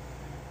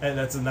 And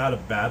that's not a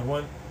bad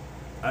one.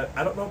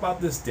 I don't know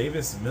about this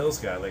Davis Mills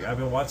guy. Like, I've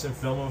been watching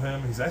film of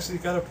him. He's actually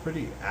got a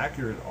pretty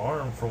accurate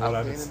arm from what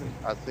I've been seeing.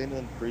 I've seen him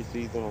in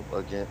preseason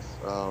against,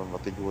 I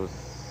think it was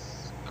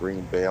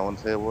Green Bay, I want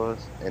to say it was.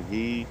 And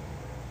he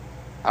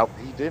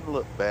didn't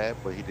look bad,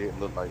 but he didn't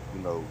look like,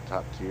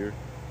 top tier.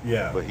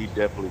 Yeah. But he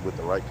definitely, with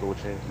the right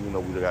coaching,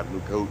 we got a new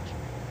coach.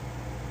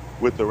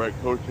 With the right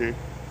coaching,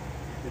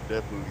 he could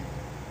definitely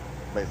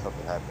make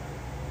something happen.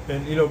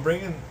 And,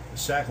 bringing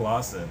Shaq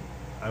Lawson,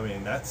 I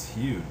mean, that's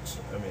huge.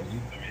 I mean,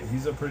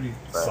 he's a pretty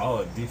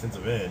solid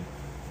defensive end.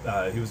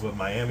 He was with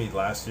Miami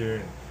last year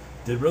and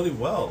did really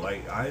well.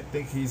 Like, I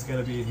think he's going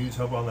to be a huge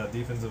help on that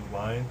defensive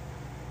line.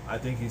 I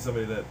think he's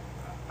somebody that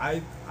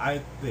I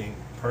think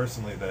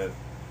personally that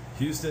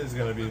Houston is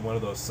going to be one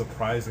of those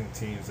surprising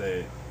teams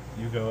that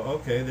you go,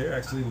 okay, they're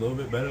actually a little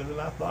bit better than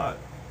I thought.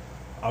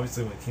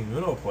 Obviously, when King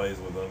Uno plays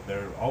with them,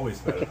 they're always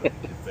better than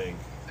you think.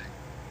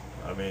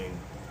 I mean,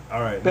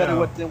 all right,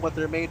 Better than what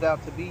they're made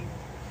out to be.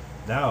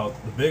 now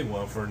the big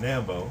one for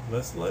Nambo.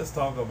 Let's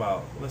talk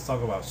about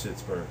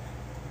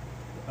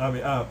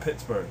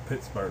Pittsburgh.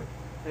 Pittsburgh.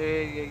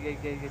 Hey.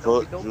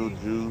 Fuck Don't be-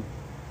 Juju.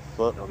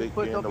 Fuck don't be Big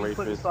put- Ben, don't the be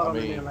putting rapist. salt I on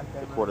the mean, man like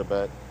that, the man.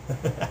 quarterback.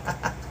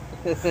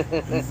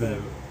 He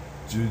said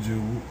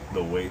Juju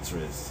the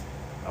waitress.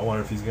 I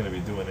wonder if he's going to be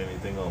doing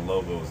anything on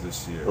logos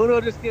this year.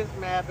 Uno just gets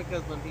mad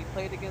because when he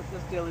played against the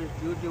Steelers,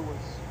 Juju was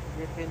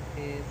ripping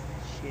his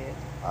shit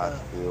I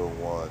up. still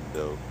won,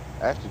 though.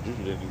 Actually,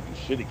 Juju didn't even do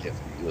shit against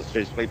me. It was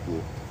Chase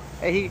Claypool.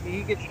 Hey,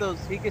 he gets those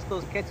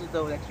catches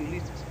though that you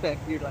least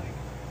expect. You're like,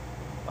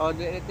 oh,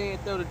 they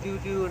throw to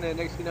Juju, and then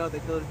next you know they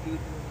throw to Juju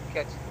and he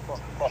catches the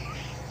ball.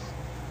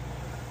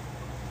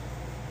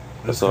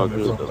 This That's all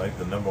coming good, from though. like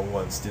the number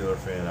one Steeler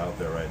fan out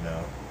there right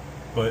now.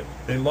 But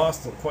they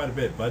lost quite a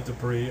bit. Bud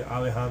Dupree,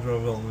 Alejandro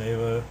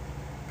Villanueva,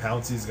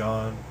 Pouncey's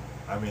gone.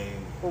 I mean,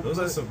 those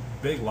are some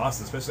big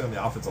losses, especially on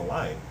the offensive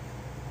line.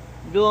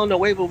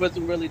 Villanueva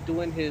wasn't really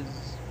doing his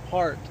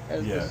part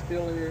as Yeah. a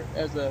Steeler,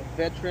 as a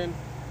veteran,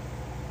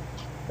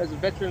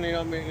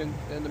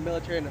 in the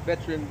military and a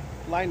veteran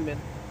lineman.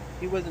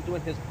 He wasn't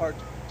doing his part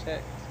to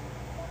protect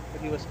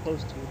what he was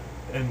supposed to.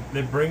 And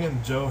they bring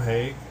in Joe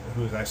Haig,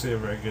 who's actually a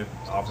very good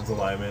offensive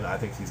lineman. I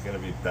think he's going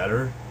to be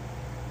better.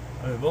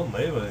 I mean,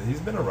 Villanueva, he's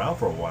been around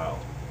for a while.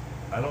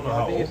 I don't know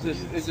how I think old he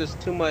is. it's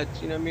just too much.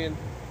 You know what I mean?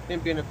 Him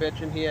being a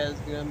veteran, he has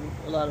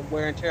a lot of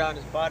wear and tear on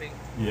his body.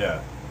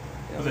 Yeah.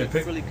 They He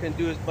really couldn't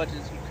do as much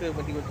as he could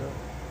when he was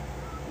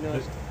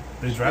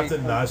They drafted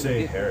straight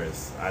Najee up.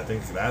 Harris. I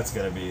think that's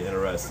going to be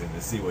interesting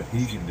to see what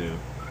he can do.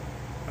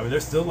 I mean,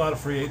 there's still a lot of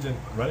free agent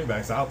running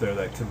backs out there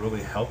that could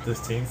really help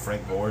this team.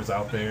 Frank Gore's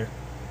out there.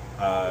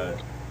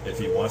 If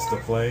he wants to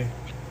play,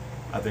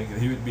 I think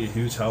he would be a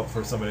huge help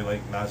for somebody like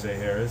Najee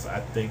Harris. I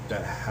think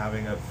that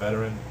having a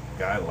veteran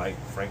guy like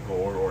Frank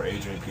Gore or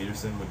Adrian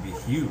Peterson would be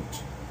huge.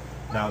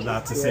 Now,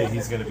 not to say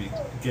he's going to be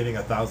getting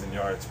 1,000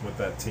 yards with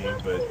that team,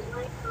 but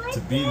to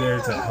be there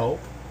to help,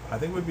 I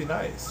think would be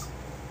nice.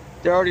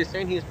 They're already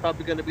saying he's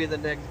probably going to be the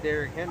next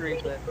Derrick Henry,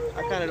 but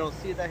I kind of don't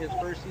see that his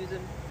first season.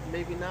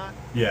 Maybe not.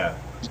 Yeah.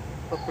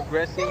 But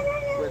progressing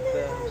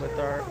with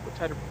our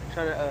trying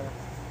to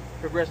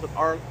progress with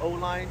our O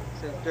line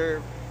since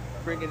they're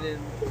bringing in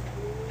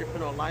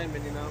different O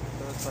linemen,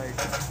 So it's like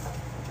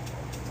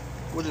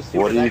we'll just see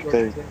What where do that you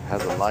goes. think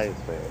as a Lions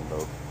fan,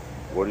 though?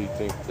 What do you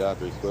think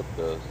DeAndre Swift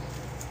does?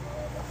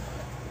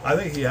 I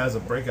think he has a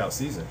breakout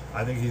season.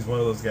 I think he's one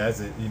of those guys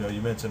that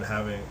you mentioned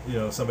having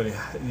somebody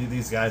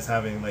these guys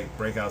having like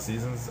breakout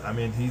seasons. I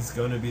mean, he's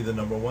going to be the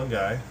number one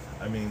guy.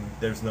 I mean,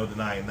 there's no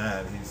denying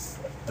that he's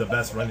the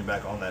best running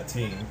back on that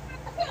team,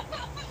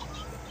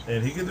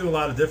 and he can do a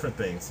lot of different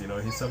things.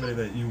 He's somebody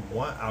that you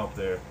want out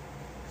there.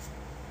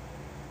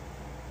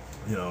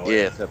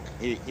 Yeah, except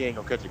he ain't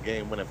gonna catch a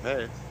game-winning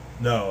pass.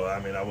 No, I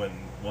mean, I wouldn't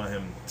want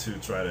him to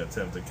try to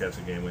attempt to catch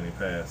a game-winning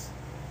pass.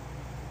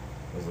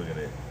 I was looking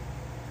at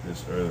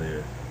this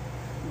earlier.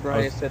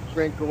 Brian said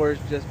Frank Gore is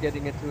just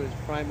getting into his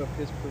prime of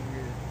his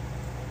career.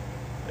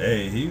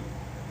 Hey,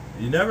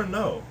 you never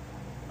know.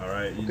 All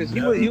right, because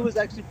he was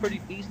actually pretty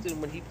decent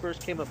when he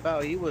first came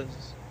about. He was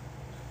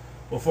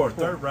for a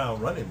third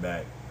round running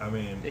back. I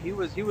mean, he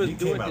was doing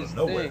his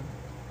thing.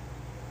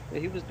 Yeah,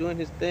 he was doing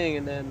his thing,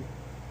 and then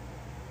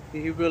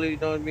he really,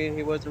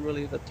 he wasn't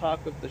really the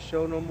talk of the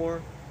show no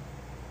more.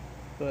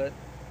 But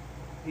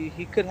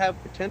he could have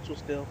potential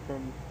still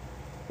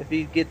if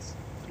he gets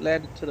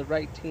landed to the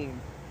right team.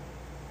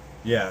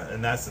 Yeah,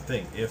 and that's the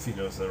thing. If he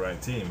goes to the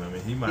right team, I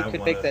mean, he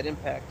could make that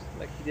impact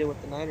like he did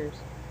with the Niners.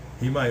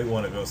 He might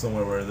want to go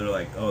somewhere where they're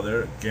like, oh,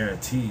 they're a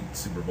guaranteed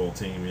Super Bowl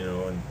team,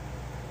 and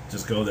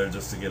just go there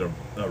just to get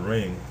a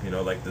ring,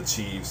 like the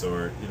Chiefs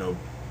or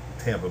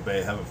Tampa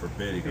Bay. Heaven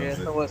forbid he goes.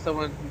 Yeah,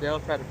 someone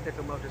they'll try to pick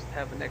him up just to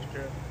have an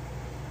extra.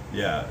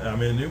 Yeah, I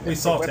mean, we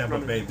saw Tampa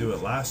Bay do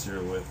it last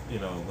year with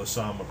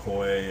LaShawn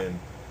McCoy and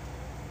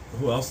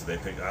who else did they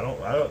pick?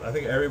 I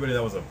think everybody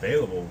that was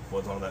available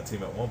was on that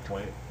team at one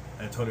point.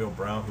 Antonio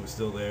Brown, who's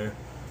still there.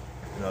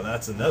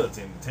 That's another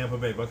team. The Tampa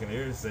Bay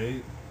Buccaneers,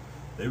 they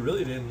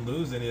really didn't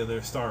lose any of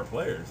their star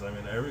players. I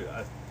mean,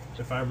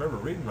 if I remember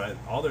reading right,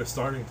 all their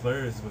starting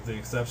players, with the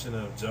exception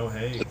of Joe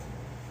Haig,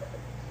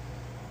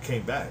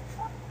 came back.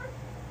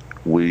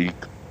 Weak.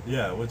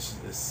 Yeah, which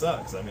it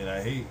sucks. I mean,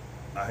 I hate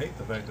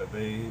the fact that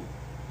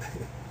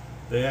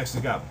they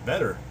actually got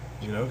better.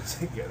 Because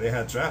they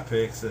had draft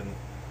picks and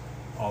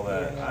all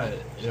that.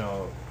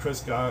 Yeah.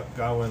 Chris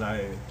Godwin,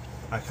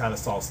 I kind of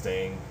saw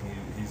staying.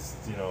 He's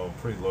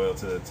pretty loyal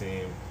to the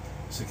team.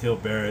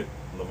 Shaquille Barrett,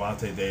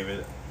 Levante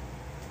David,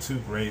 two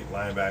great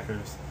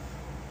linebackers.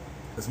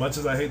 As much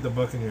as I hate the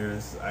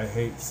Buccaneers, I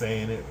hate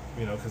saying it,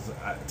 because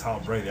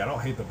Tom Brady. I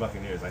don't hate the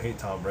Buccaneers. I hate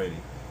Tom Brady.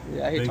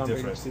 Yeah, I hate Tom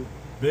Brady too.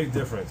 Big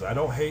difference. I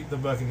don't hate the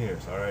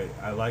Buccaneers. All right,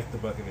 I like the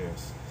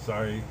Buccaneers.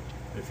 Sorry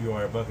if you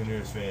are a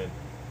Buccaneers fan,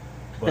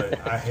 but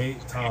I hate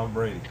Tom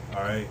Brady.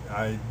 All right,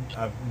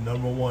 I'm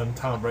number one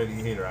Tom Brady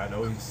hater. I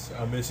know he's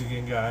a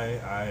Michigan guy.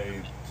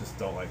 I just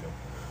don't like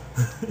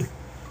him.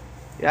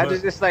 Yeah, I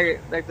just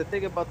like the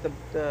thing about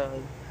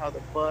the how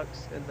the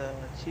Bucks and the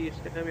Chiefs.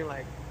 I mean,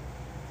 like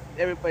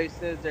everybody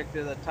says they're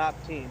the top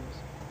teams,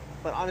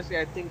 but honestly,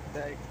 I think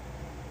that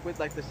with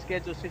like the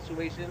schedule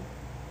situation,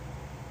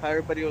 how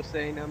everybody was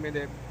saying, I mean,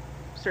 that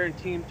certain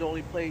teams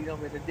only played.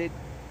 They did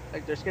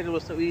like their schedule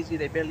was so easy,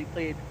 they barely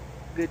played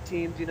good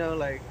teams.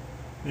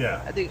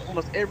 Yeah. I think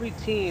almost every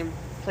team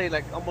played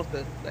like almost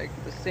the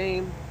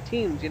same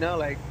teams.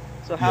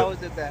 So how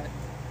is it that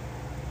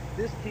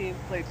this team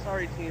played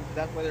sorry teams, and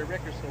that's why their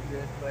record's so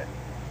good, but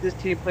this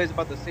team plays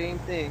about the same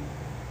thing,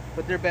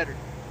 but they're better?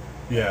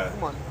 Yeah.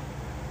 Come on.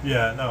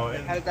 Yeah, no.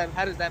 And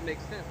how does that make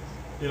sense?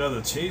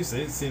 The Chiefs,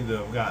 they seem to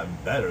have gotten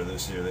better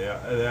this year. They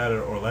added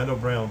Orlando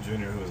Brown Jr.,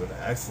 who was an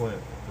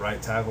excellent right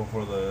tackle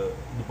for the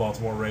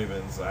Baltimore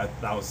Ravens. That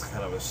was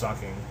kind of a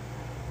shocking.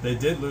 They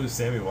did lose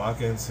Sammy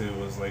Watkins, who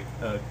was like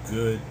a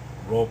good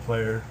role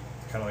player,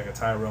 kind of like a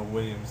Tyrell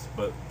Williams,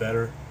 but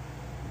better.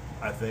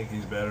 I think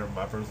he's better, in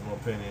my personal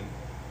opinion.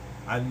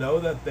 I know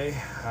that they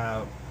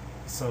have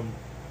some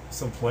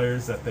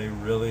players that they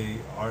really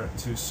aren't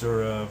too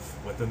sure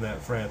of within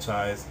that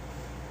franchise.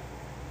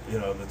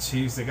 The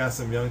Chiefs, they got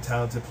some young,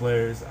 talented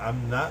players.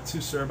 I'm not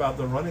too sure about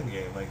the running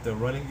game. Like, the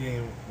running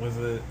game was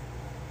a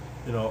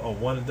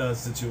one-and-done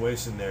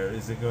situation there.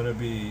 Is it going to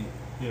be,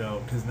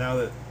 because now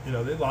that,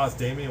 they lost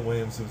Damian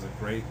Williams, who was a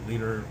great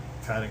leader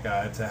kind of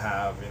guy to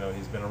have.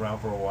 He's been around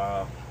for a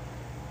while.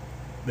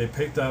 They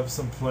picked up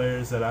some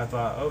players that I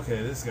thought,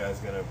 okay, this guy's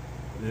going to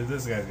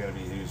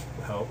be a huge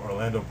help.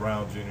 Orlando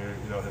Brown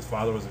Jr., his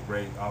father was a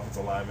great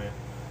offensive lineman.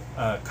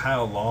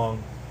 Kyle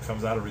Long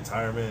comes out of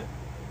retirement.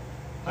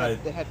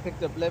 They had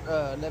picked up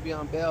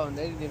Le'Veon Bell, and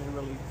they didn't even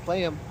really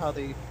play him how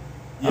he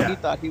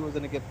thought he was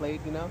going to get played,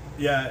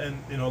 Yeah,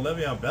 and,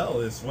 Le'Veon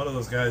Bell is one of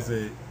those guys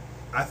that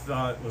I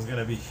thought was going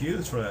to be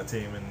huge for that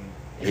team. And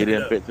he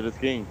didn't fit to the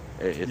scheme.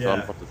 It's all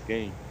about the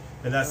scheme.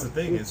 And that's the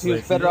thing. He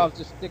was better off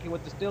just sticking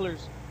with the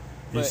Steelers.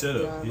 He should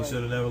have. He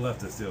should have never left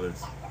the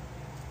Steelers.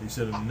 He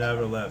should have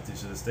never left. He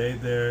should have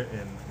stayed there,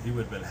 and he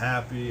would have been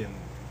happy, and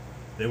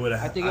they would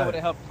have. I think it would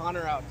have helped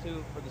Connor out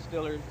too for the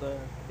Steelers,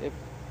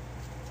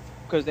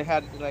 because they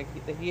had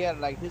he had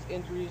his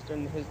injuries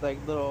and his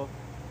little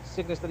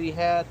sickness that he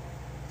had,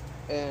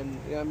 and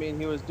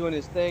he was doing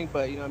his thing,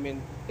 but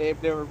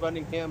they were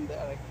running him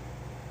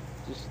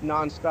just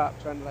nonstop,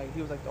 trying to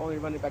he was the only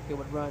running back they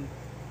would run.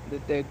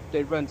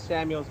 They'd run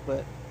Samuels,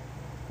 but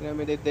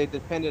they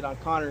depended on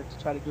Connor to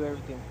try to do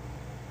everything.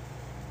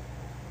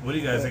 What do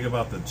you guys think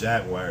about the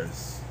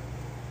Jaguars?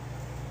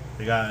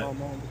 They got Oh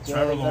man, the Trevor Jags.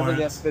 I really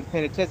Lawrence. haven't been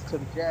paying attention to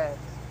the Jags.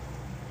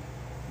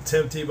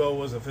 Tim Tebow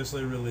was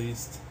officially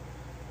released.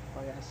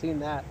 Oh yeah, I seen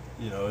that.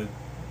 You know,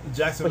 But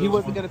Jacksonville he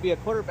was wasn't going to be a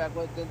quarterback.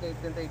 What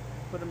didn't they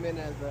put him in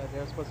as they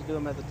were supposed to do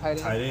him as a tight end?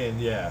 tight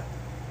end, yeah.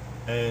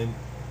 And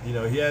you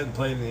know, he hadn't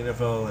played in the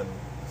NFL in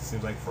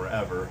seems like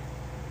forever.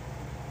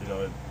 You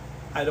know,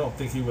 I don't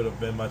think he would have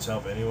been much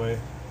help anyway.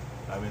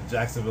 I mean,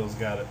 Jacksonville's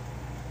got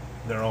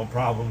their own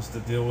problems to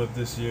deal with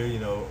this year. You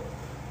know,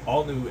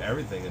 all new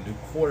everything, a new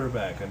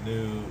quarterback, a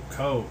new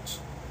coach.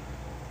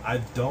 I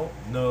don't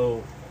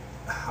know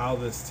how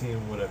this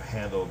team would have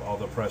handled all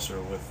the pressure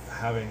with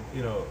having,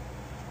 you know,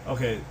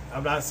 okay,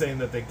 I'm not saying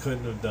that they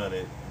couldn't have done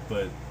it,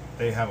 but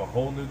they have a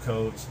whole new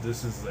coach.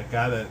 This is a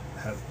guy that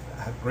has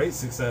had great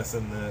success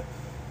in the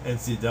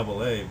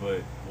NCAA,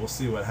 but we'll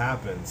see what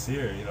happens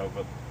here, you know.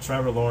 But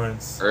Trevor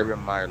Lawrence, Urban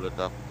Meyer looked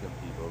up to Tim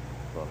Tebow,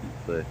 so he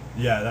said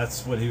yeah,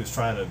 that's what he was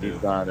trying to do.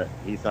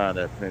 he signed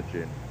that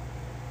pension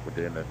with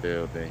the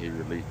NFL, then he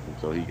released him,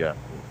 so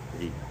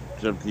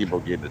Tim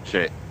Tebow getting the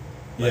check,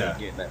 Yeah,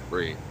 getting that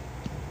bread.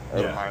 Yeah.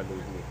 Urban Meyer losing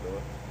it,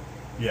 though.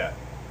 yeah.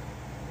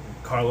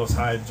 Carlos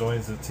Hyde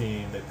joins the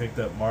team. They picked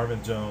up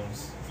Marvin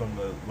Jones from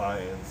the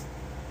Lions.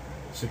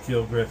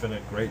 Shaquille Griffin, a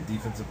great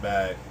defensive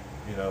back.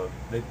 You know,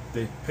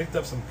 they picked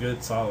up some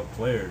good, solid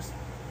players.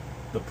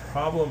 The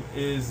problem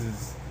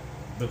is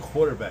the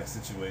quarterback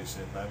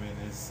situation. I mean,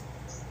 is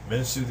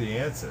Minshew the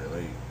answer?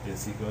 Like,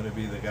 is he going to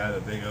be the guy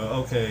that they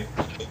go, okay,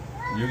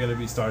 you're going to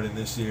be starting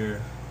this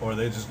year, or are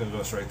they just going to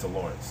go straight to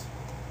Lawrence?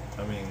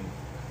 I mean,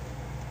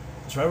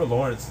 Trevor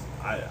Lawrence,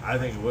 I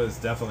think it was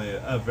definitely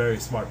a very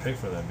smart pick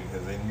for them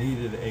because they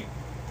needed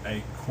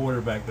a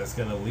quarterback that's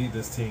going to lead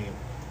this team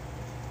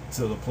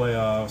to the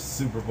playoffs,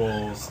 Super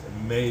Bowls,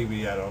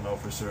 maybe, I don't know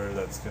for sure,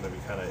 that's going to be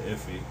kind of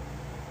iffy.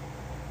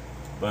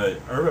 But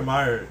Urban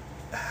Meyer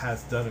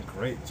has done a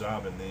great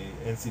job in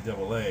the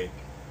NCAA.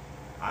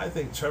 I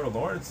think Trevor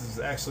Lawrence is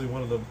actually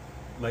one of the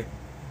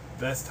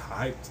best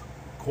hyped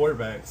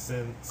quarterbacks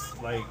since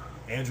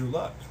Andrew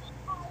Luck.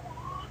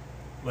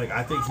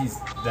 I think he's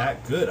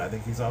that good. I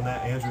think he's on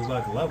that Andrew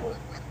Luck level.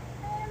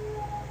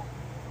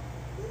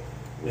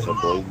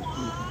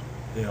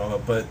 You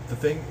know, but the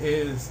thing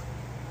is,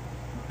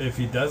 if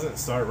he doesn't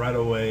start right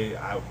away,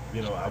 I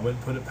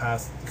wouldn't put it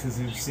past, because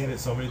you've seen it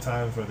so many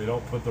times where they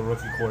don't put the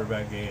rookie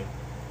quarterback in.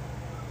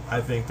 I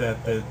think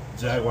that the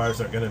Jaguars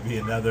are going to be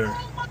another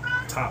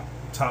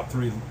top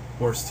three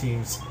worst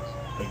teams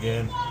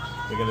again.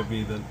 They're going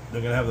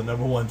to have the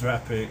number one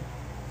draft pick.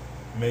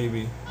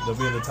 Maybe they'll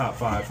be in the top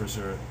 5 for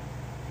sure.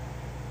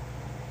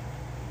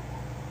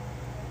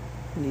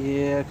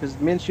 Yeah, because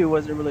Minshew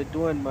wasn't really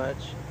doing much.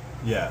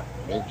 Yeah.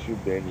 Minshew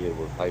Daniel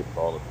was hyped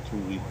all of 2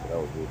 weeks. That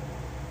was it.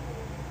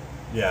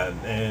 Yeah,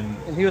 and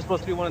he was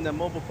supposed to be one of the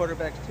mobile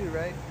quarterbacks too,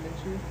 right?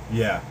 Minshew?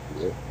 Yeah.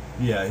 Yeah.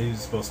 Yeah, he was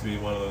supposed to be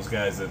one of those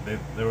guys that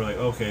they were like,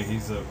 okay,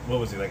 he's a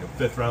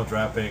 5th round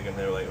draft pick, and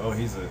they were like, oh,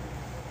 he's a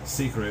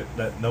secret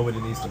that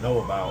nobody needs to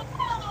know about.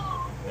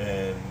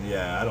 And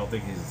yeah, I don't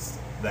think he's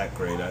that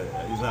great.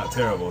 He's not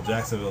terrible.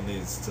 Jacksonville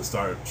needs to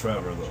start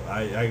Trevor, though.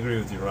 I agree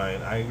with you,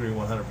 Ryan. I agree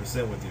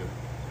 100% with you.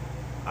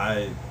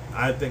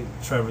 I think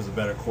Trevor's a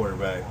better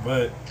quarterback,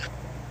 but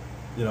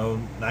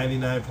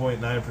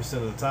 99.9%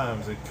 of the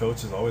times the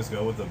coaches always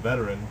go with the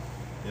veteran,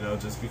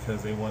 just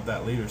because they want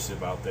that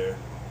leadership out there.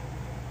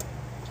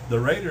 The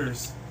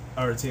Raiders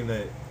are a team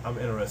that I'm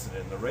interested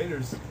in. The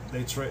Raiders,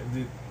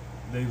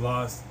 they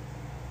lost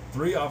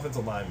 3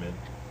 offensive linemen.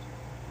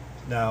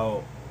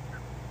 Now,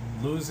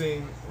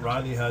 losing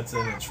Rodney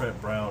Hudson and Trent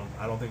Brown,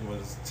 I don't think it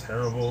was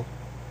terrible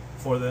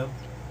for them,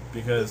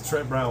 because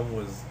Trent Brown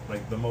was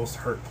the most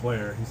hurt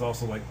player. He's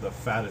also the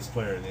fattest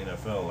player in the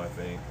NFL, I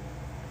think.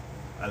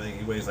 I think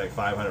he weighs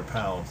 500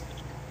 pounds.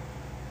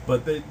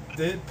 But they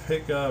did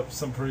pick up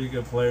some pretty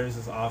good players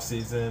this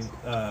offseason.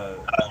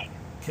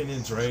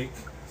 Kenyon Drake.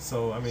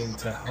 So, I mean,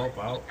 to help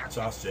out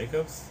Josh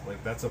Jacobs,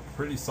 that's a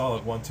pretty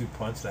solid 1-2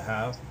 punch to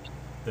have.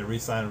 They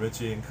re-signed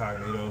Richie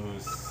Incognito,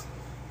 who's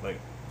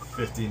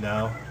 50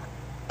 now.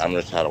 I'm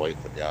just trying to wait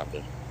for the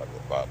album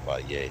by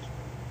Ye.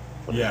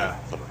 For the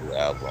new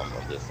album,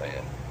 I'm just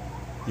saying.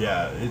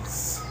 Yeah,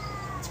 it's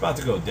about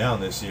to go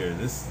down this year.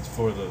 This is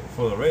for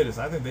the Raiders.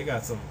 I think they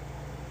got some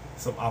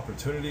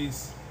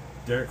opportunities.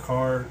 Derek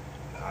Carr.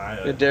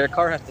 Derek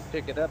Carr has to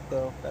pick it up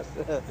though. That's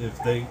it.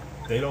 If they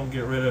don't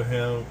get rid of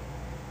him,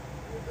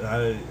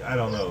 I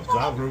don't know.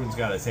 John Gruden's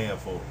got his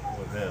handful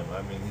with him.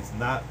 I mean, he's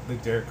not the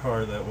Derek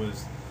Carr that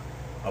was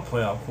a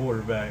playoff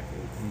quarterback.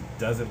 He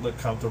doesn't look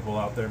comfortable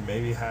out there.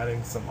 Maybe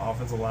having some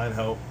offensive line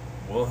help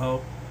will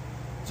help.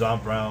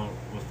 John Brown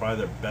was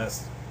probably their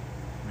best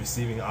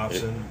receiving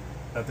option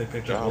that they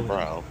picked up. John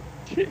Brown.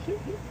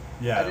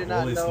 Yeah, I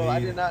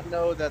did not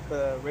know that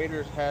the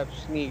Raiders have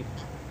Snead.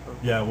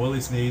 Yeah,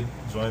 Willie Snead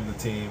joined the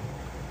team.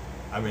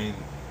 I mean,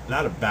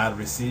 not a bad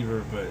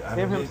receiver, but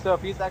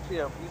himself, he's actually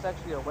a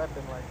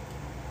weapon.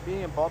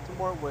 Being in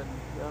Baltimore, when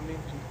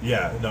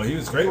yeah, no, he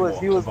was great.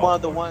 He was one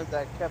of the ones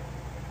that kept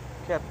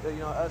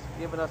us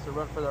giving us a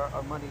run for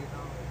our money.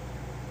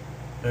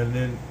 And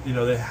then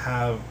they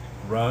have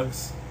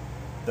Ruggs,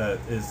 that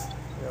is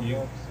Yeah, you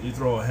Ruggs. you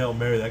throw a Hail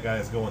Mary, that guy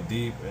is going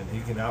deep, and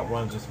he can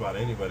outrun just about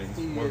anybody. He's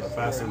He one of the is,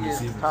 fastest he is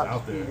receivers top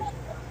out there. speed.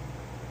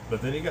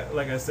 But then you got,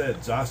 like I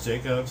said, Josh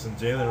Jacobs and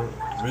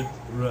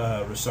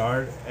Jalen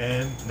Richard,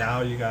 and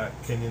now you got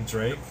Kenyon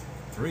Drake,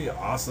 3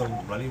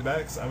 awesome running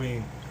backs. I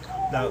mean,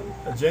 now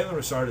Jalen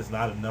Richard is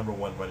not a number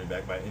 1 running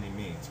back by any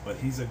means, but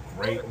he's a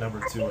great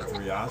number 2 or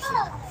 3 option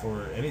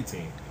for any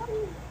team.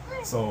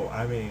 So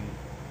I mean,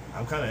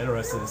 I'm kind of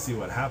interested to see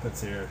what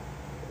happens here.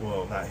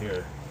 Well, not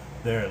here,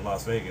 there in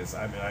Las Vegas.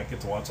 I mean, I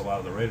get to watch a lot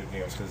of the Raider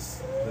games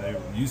because they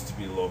used to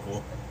be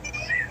local.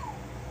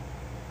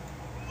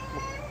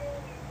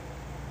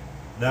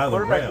 Now the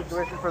Quarterback Rams.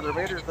 situation for the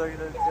Raiders, though,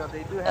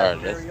 they do All have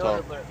right, let's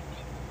Mariota, talk. but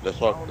Let's I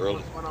talk don't know early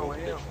what's Super going on Bowl with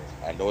him.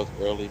 predictions. I know it's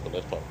early, but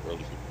let's talk early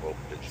Super Bowl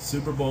predictions.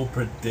 Super Bowl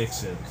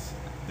predictions.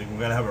 Think we're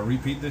gonna have a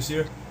repeat this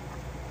year?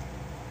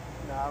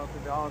 No, I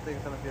don't think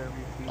it's gonna be a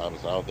repeat.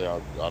 Honestly, I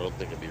don't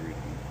think it'll be repeat.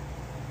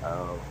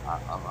 I'm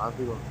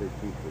honestly going to say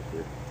Chiefs this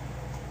year.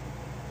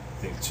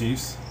 Think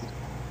Chiefs?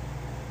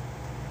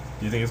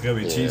 Do you think it's gonna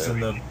be Yeah. Chiefs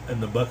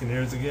and the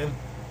Buccaneers again?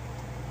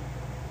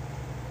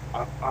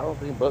 I don't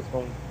think Bucks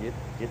going to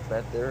get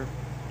that there.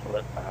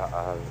 But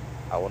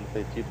I want to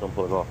say Chiefs going to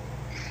pull it off.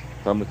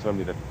 Someone tell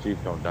me that the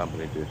Chiefs don't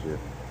dominate this year.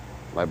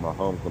 Like my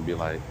home's going to be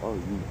like, oh,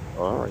 you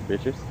all right,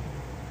 bitches.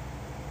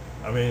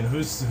 I mean,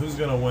 who's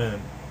gonna win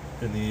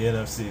in the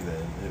NFC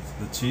then? If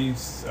the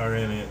Chiefs are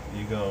in it,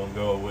 you gonna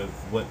go with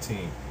what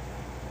team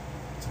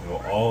to go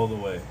all the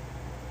way?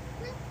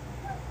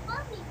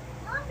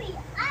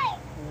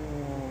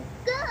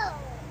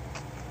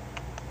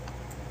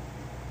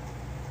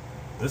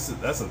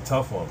 That's a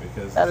tough one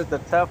because That is the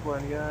tough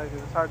one, because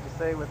it's hard to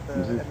say with the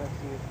Mhm.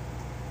 NFC.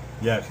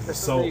 yeah, because it's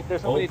so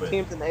There's so many open.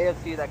 teams in the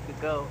AFC that could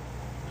go.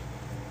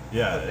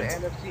 Yeah, But the it's-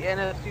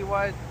 NFC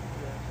wise,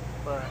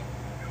 yeah. But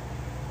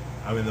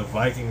I mean the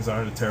Vikings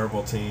aren't a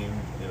terrible team.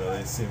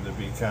 They seem to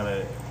be kind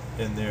of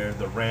in there.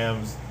 The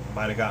Rams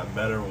might have gotten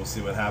better. We'll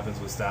see what happens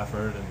with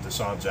Stafford and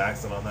Deshaun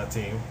Jackson on that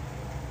team.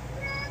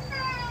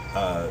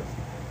 I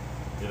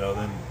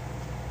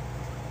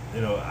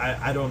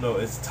don't know.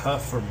 It's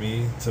tough for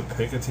me to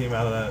pick a team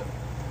out of that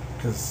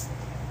because,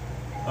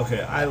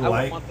 okay, I would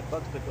like want the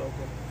Bucks to go,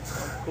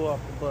 but I'm cool off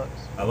the Bucks.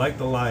 I like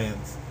the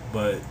Lions,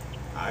 but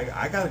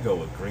I gotta go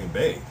with Green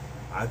Bay.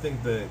 I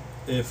think that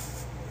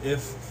if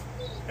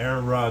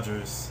Aaron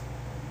Rodgers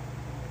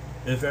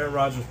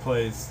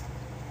plays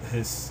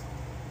his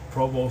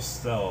Pro Bowl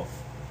self,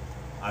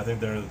 I think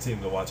they're the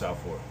team to watch out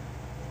for.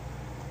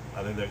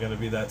 I think they're going to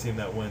be that team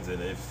that wins it.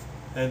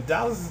 And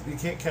Dallas, you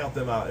can't count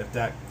them out if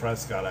Dak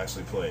Prescott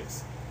actually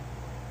plays.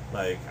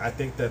 Like, I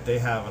think that they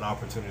have an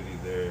opportunity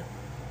there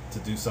to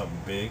do something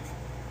big,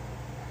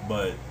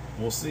 but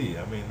we'll see.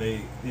 I mean,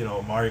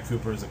 Amari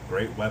Cooper is a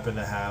great weapon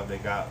to have. They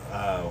got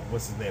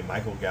what's his name,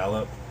 Michael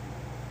Gallup,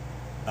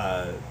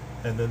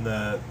 and then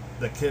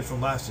the kid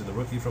from last year, the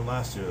rookie from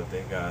last year that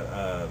they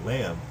got,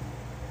 Lamb.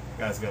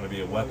 Guy's going to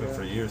be a weapon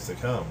for years to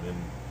come, and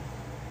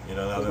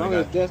now As that long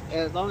they got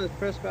as long as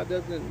Prescott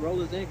doesn't roll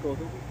his ankle,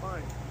 he'll be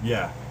fine.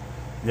 yeah,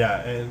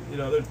 and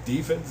their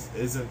defense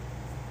isn't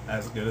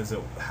as good as it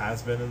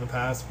has been in the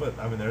past, but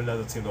I mean they're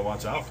another team to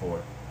watch out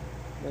for.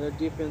 Yeah, their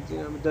defense,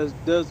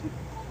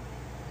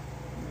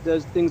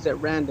 does things at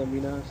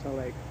random, So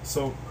like,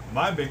 So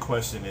my big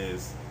question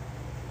is,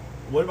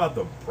 what about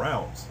the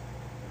Browns?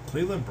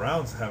 Cleveland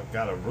Browns have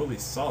got a really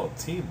solid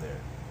team there.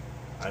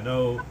 I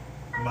know,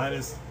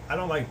 I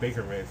don't like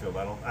Baker Mayfield.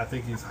 I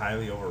think he's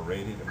highly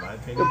overrated in my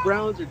opinion. the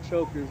Browns are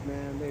chokers,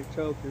 man. They're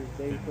chokers.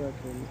 They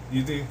fucking.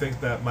 You think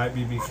that might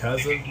be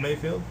because of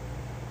Mayfield?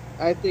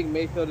 I think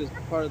Mayfield is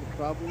part of the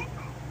problem.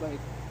 Like,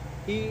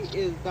 he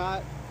is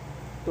not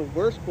the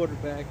worst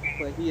quarterback,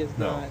 but he is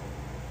No. not.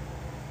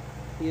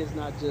 He is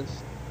not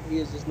just. He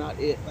is just not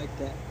it like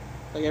that.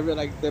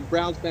 Like the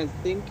Browns fans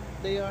think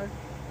they are,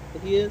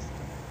 but he is.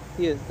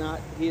 He is not.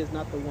 He is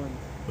not the one.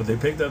 But they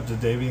picked up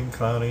Jadeveon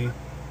Clowney,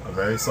 a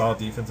very solid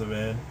defensive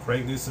end.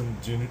 Craig Newsome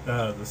Jr.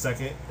 The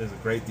second is a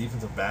great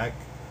defensive back.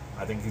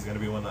 I think he's going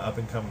to be one of the up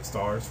and coming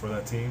stars for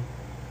that team.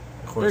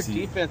 Of Their course,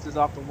 defense is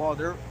off the wall.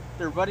 Their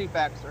running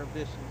backs are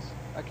vicious.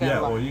 I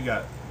can't lie. well, you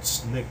got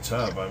Nick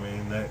Chubb. I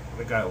mean, that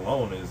guy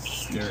alone is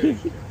scary.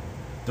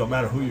 Don't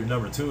matter who your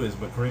number 2 is,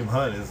 but Kareem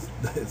Hunt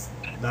is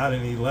not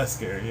any less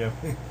scary.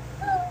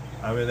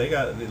 I mean, they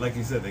got, like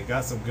you said, they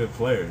got some good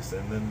players,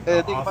 and then And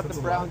the thing about the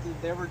offensive Browns line.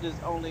 is they were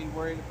just only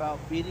worried about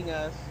beating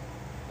us,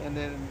 and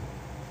then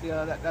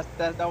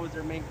that was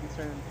their main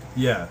concern.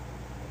 Yeah,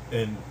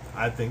 and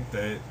I think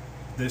that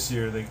this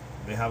year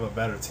they have a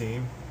better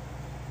team.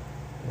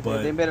 And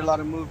But they made a lot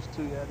of moves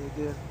too. Yeah,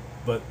 they did.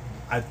 but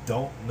I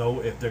don't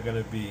know if they're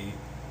going to be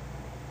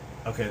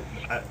okay.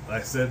 Like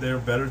I said, they're a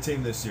better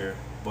team this year,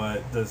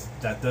 but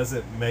that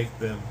doesn't make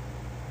them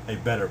a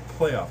better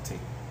playoff team.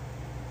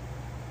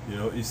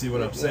 You see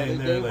what I'm saying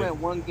They there? went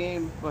one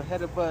game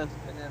ahead of us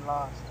and then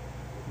lost.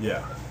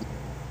 Yeah,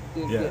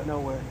 Didn't Yeah. get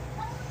nowhere.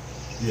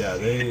 yeah,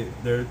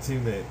 they're a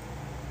team that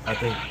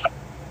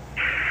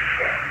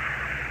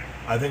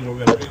I think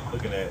we're going to be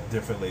looking at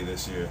differently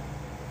this year.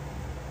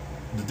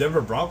 the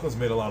Denver Broncos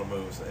made a lot of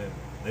moves, and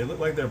they look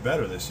like they're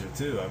better this year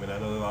too. I mean, I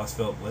know they lost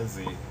Philip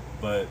Lindsay,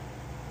 but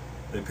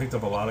they picked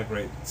up a lot of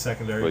great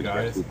secondary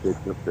guys. Yeah,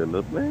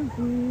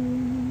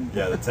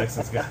 the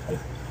Texans got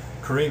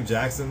Kareem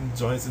Jackson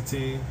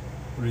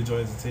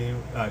rejoins the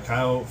team.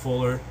 Kyle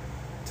Fuller,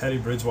 Teddy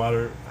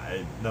Bridgewater.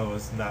 I know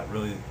it's not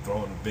really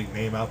throwing a big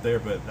name out there,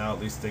 but now at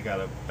least they got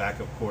a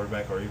backup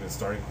quarterback or even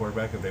starting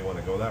quarterback if they want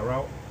to go that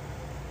route.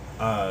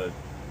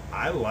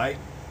 I like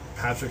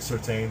Patrick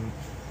Surtain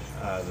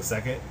the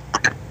second.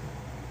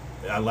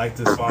 I liked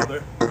his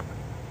father.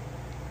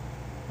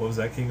 What was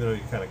that, King? You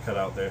kind of cut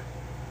out there.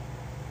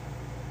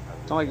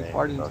 It's like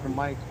parties from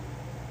Mike.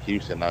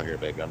 Houston out here,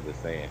 baby. I'm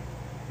just saying.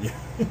 Yeah.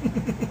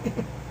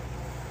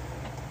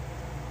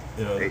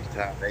 You know,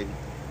 H-Time, baby.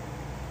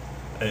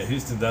 Hey,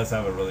 Houston does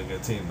have a really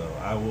good team, though.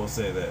 I will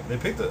say that. They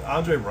picked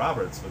Andre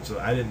Roberts, which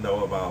I didn't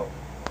know about.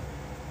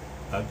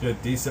 A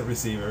good, decent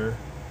receiver.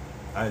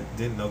 I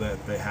didn't know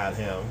that they had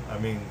him. I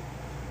mean,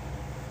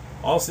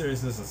 all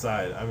seriousness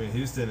aside, I mean,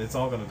 Houston, it's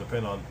all going to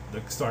depend on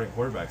the starting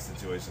quarterback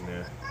situation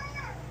there.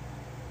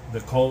 The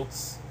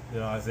Colts, you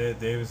know, Isaiah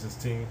Davis's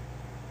team,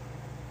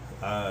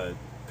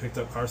 picked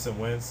up Carson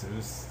Wentz,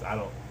 who's, I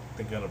don't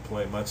think, going to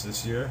play much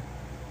this year.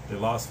 They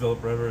lost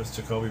Phillip Rivers,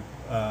 Jacoby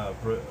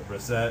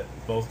Brissett.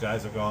 Both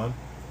guys are gone.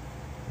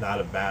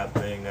 Not a bad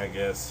thing, I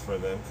guess, for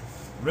them.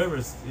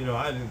 Rivers, you know,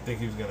 I didn't think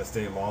he was going to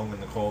stay long in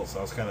the Colts, so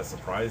I was kind of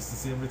surprised to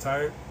see him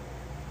retired.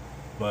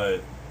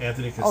 But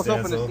Anthony Costanzo,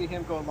 I was hoping to see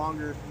him go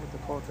longer with the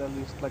Colts, at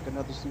least like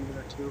another season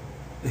or two.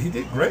 He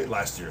did great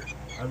last year.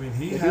 I mean,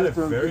 he had a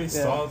very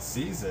solid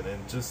season,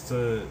 and just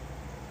to,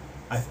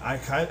 I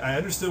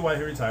understood why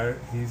he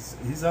retired.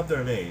 He's up there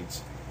in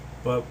age,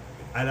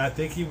 and I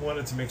think he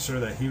wanted to make sure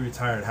that he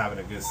retired having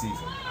a good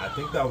season. I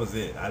think that was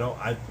it.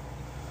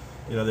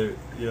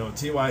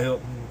 T.Y.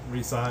 Hilton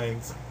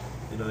re-signs.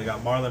 You know, they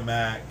got Marlon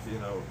Mack. You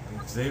know,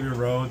 Xavier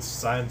Rhodes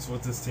signs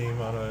with this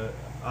team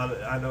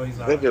I know he's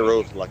not. Xavier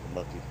Rhodes is like a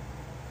monkey.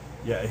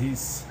 Yeah,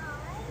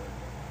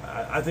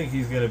 I think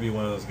he's going to be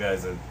one of those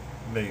guys that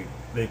they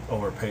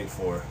overpaid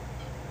for.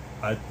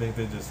 I think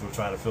they just were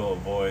trying to fill a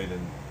void,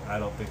 and I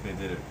don't think they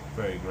did it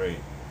very great.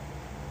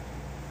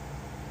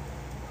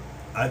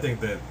 I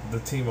think that the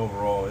team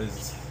overall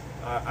is.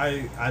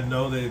 I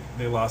know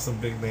they lost some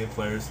big name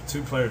players.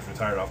 2 players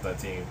retired off that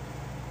team,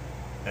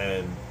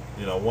 and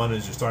you know, one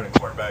is your starting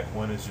quarterback,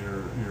 one is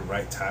your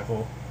right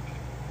tackle.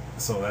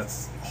 So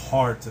that's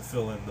hard to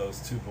fill in those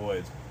 2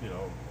 voids, you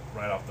know,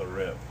 right off the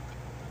rip.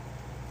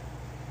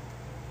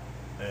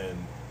 And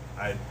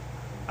I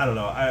don't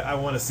know. I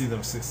want to see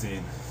them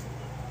succeed.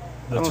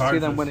 I don't see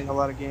them winning a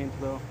lot of games,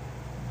 though.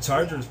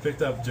 Chargers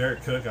picked up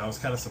Jared Cook. I was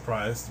kind of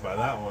surprised by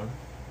that one.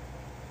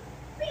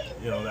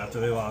 You know, after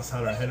they lost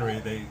Hunter Henry,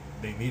 they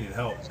needed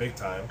help big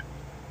time.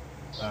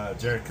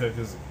 Jared Cook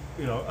is,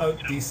 you know, a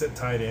decent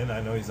tight end.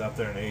 I know he's up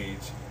there in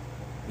age.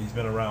 He's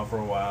been around for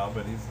a while,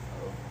 but he's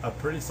a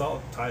pretty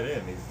solid tight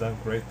end. He's done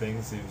great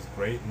things. He was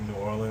great in New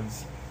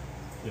Orleans.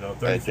 You know,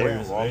 34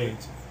 years of age.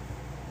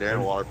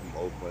 Darren Waller from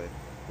Oakland.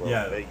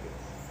 Vegas.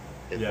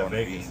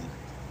 Vegas.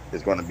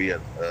 It's going to be a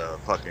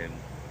fucking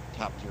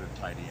top tier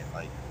tight end.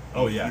 Like,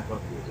 oh yeah,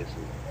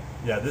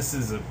 yeah. This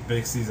is a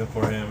big season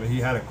for him. He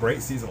had a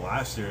great season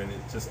last year, and it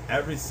just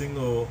every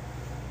single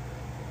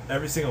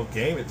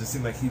game, it just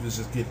seemed like he was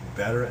just getting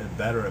better and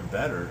better and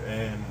better.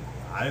 And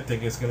I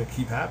think it's going to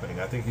keep happening.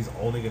 I think he's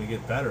only going to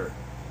get better.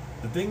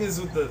 The thing is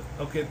with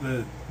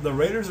the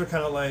Raiders are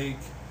kind of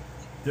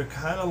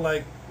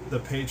like the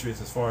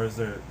Patriots as far as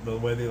the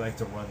way they like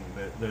to run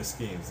their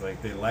schemes.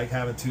 Like, they like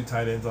having 2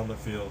 tight ends on the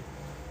field.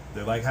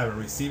 They like having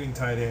receiving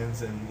tight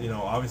ends, and you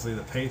know, obviously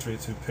the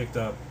Patriots, who picked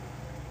up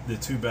the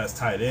 2 best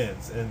tight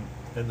ends in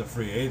the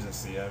free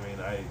agency. I mean,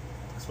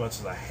 as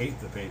much as I hate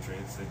the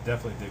Patriots, they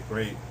definitely did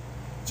great.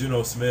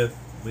 Juno Smith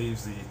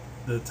leaves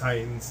the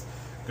Titans,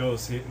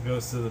 goes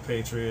to the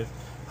Patriots.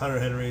 Hunter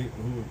Henry,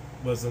 who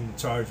was in the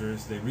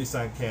Chargers, they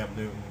re-signed Cam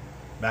Newton.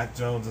 Mac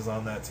Jones is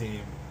on that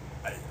team.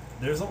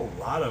 There's a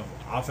lot of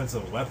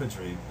offensive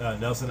weaponry.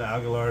 Nelson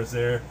Aguilar is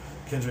there.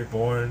 Kendrick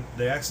Bourne.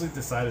 They actually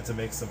decided to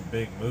make some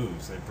big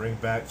moves. They bring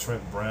back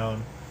Trent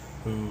Brown,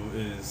 who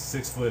is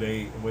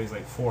 6'8" and weighs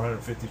like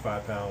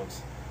 455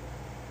 pounds.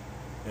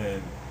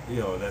 And you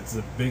know, that's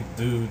a big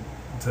dude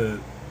to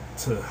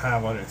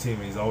have on your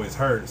team. He's always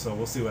hurt, so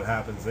we'll see what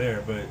happens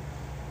there. But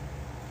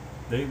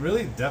they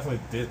really definitely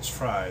did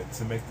try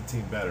to make the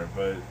team better,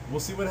 but we'll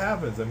see what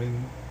happens. I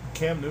mean,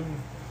 Cam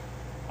Newton,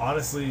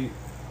 honestly,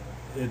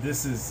 I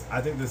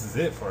think this is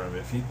it for him.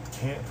 If he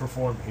can't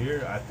perform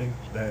here, I think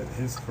that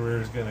his career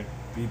is going to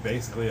be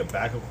basically a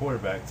backup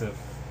quarterback to,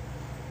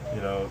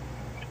 you know,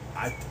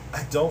 I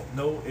don't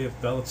know if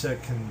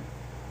Belichick can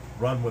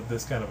run with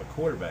this kind of a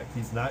quarterback.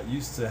 He's not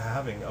used to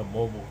having a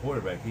mobile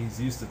quarterback.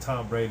 He's used to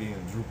Tom Brady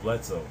and Drew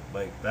Bledsoe.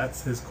 Like,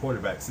 that's his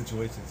quarterback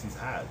situations he's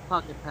had.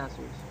 Pocket passers.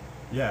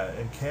 Yeah,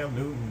 and Cam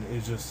Newton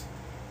is just,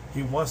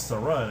 he wants to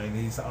run, and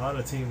he's on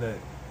a team that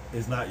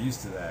is not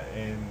used to that.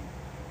 And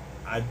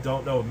I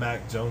don't know if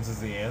Mac Jones is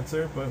the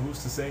answer, but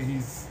who's to say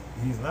he's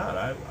not?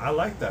 I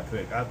like that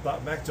pick. I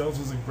thought Mac Jones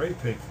was a great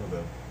pick for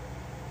them.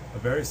 a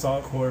very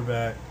solid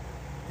quarterback.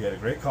 He had a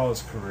great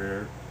college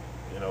career.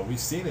 You know, we've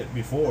seen it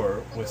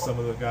before with some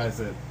of the guys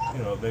that,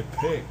 you know, they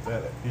picked.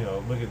 That, you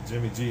know, look at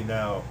Jimmy G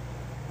now,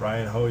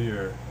 Brian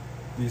Hoyer.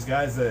 These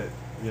guys that,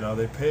 you know,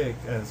 they pick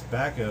as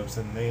backups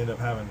and they end up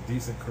having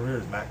decent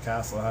careers. Matt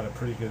Castle had a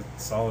pretty good,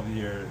 solid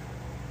year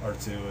or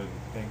two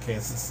in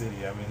Kansas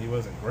City. I mean, he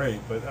wasn't great,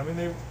 but, I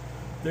mean,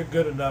 they're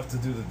good enough to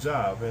do the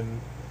job. And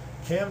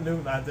Cam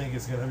Newton, I think,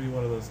 is going to be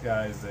one of those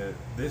guys that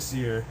this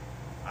year,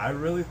 I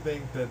really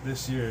think that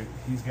this year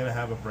he's going to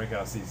have a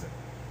breakout season.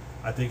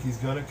 I think he's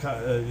going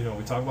to, you know,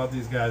 we talk about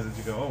these guys that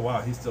you go, oh,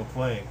 wow, he's still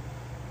playing.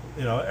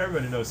 You know,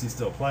 everybody knows he's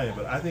still playing,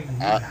 but I think he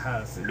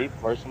has it. Me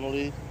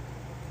personally,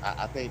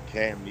 I think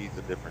Cam needs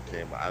a different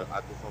Cam. I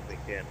just don't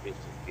think Cam fits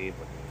his game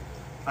with him.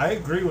 I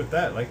agree with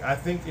that. Like, I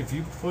think if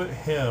you put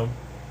him,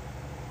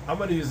 I'm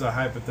going to use a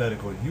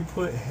hypothetical. You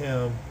put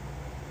him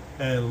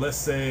and let's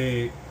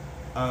say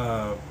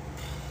a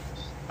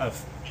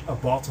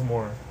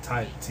Baltimore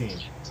type team.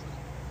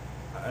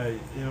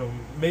 You know,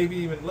 maybe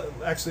even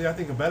actually, I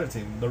think a better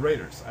team, the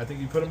Raiders. I think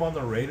you put him on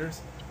the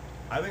Raiders.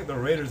 I think the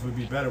Raiders would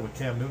be better with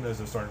Cam Newton as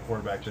their starting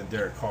quarterback than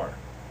Derek Carr.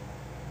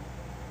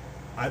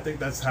 I think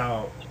that's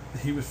how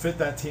he would fit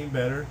that team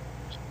better.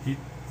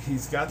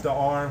 He's got the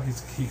arm.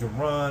 He can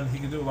run. He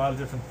can do a lot of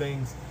different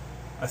things.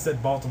 I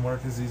said Baltimore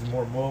because he's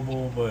more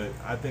mobile, but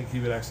I think he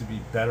would actually be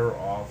better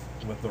off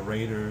with the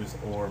Raiders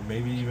or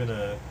maybe even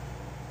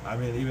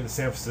even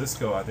San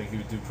Francisco. I think he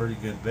would do pretty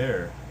good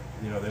there.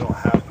 You know, they don't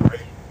have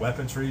great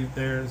weaponry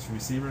there as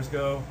receivers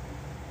go,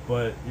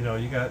 but, you know,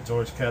 you got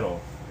George Kittle.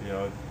 You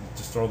know,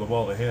 just throw the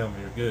ball to him,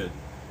 you're good.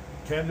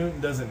 Cam Newton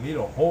doesn't need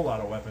a whole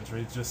lot of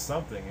weaponry, just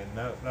something, and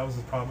that was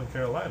his problem in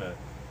Carolina.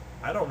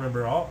 I don't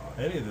remember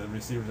any of the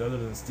receivers other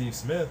than Steve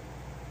Smith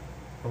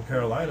from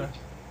Carolina.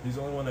 He's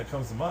the only one that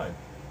comes to mind.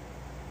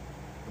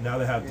 Now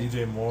they have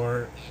DJ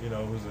Moore, you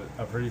know, who's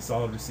a pretty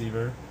solid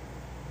receiver.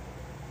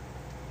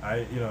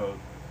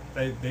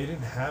 They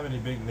didn't have any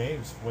big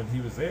names when he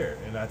was there,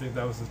 and I think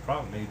that was his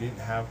problem. They didn't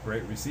have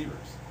great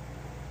receivers.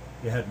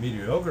 You had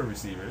mediocre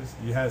receivers.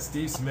 You had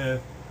Steve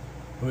Smith,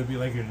 who would be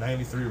like your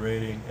 93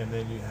 rating, and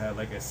then you had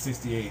like a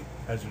 68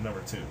 as your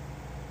number 2.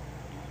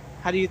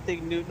 How do you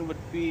think Newton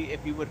would be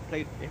if he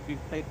played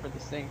for the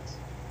Saints?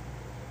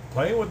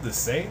 Playing with the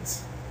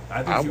Saints,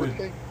 I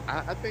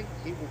think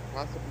he would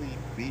possibly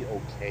be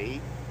okay.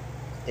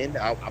 I'm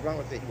not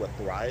gonna say he would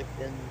thrive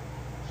in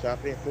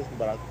Champagne system,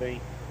 but I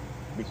think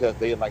because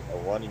they like a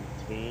running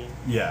team.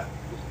 Yeah.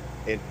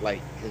 And like,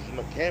 because you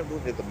know Cam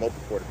Newton is a mobile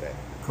quarterback.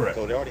 Correct.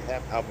 So they already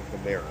have Alvin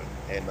Kamara,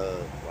 and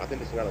I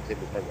think they should have Taylor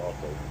Murray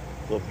also.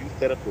 So if you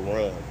set up the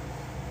run,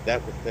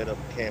 that would set up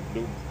Cam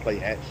Newton's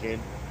play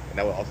action, and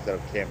that would also set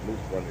up Cam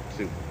Newton's runner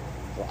too.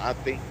 So I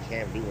think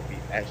Cam Newton would be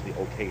actually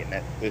okay in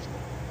that system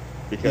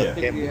because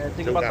Cam Newton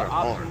think still about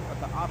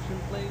got the option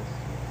plays.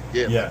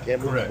 Yeah,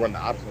 Cam Newton run the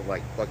options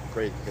like fucking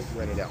crazy because he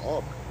ran in that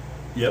arm.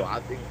 Yep. So I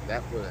think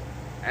that would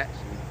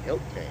actually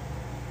help Cam.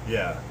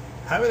 Yeah,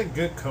 having a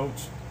good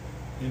coach,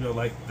 you know,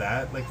 like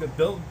that, like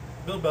Bill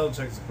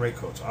Belichick is a great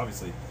coach,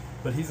 obviously,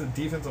 but he's a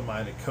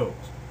defensive-minded coach.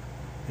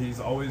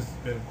 He's always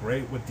been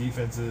great with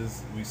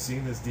defenses. We've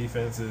seen his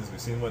defenses. We've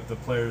seen what the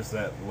players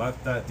that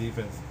left that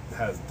defense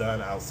has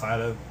done outside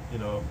of, you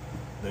know,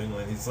 New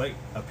England. He's like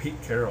a Pete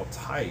Carroll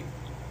type.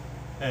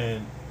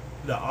 And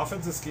the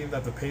offensive scheme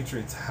that the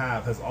Patriots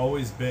have has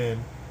always been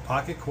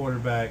pocket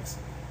quarterbacks,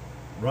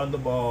 run the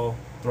ball,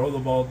 throw the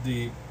ball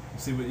deep,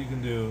 see what you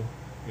can do.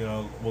 You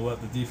know, we'll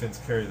let the defense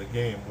carry the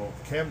game. Well,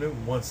 Cam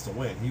Newton wants to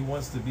win. He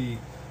wants to be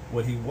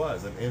what he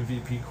was, an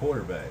MVP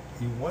quarterback.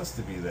 He wants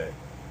to be that.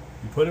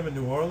 You put him in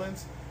New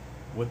Orleans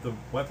with the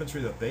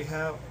weaponry that they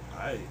have,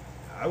 I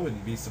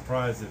wouldn't be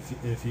surprised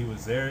if he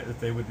was there, if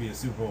they would be a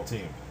Super Bowl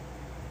team.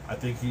 I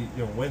think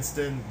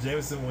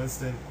Jameson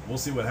Winston, we'll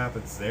see what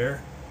happens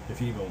there. If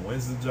he even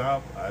wins the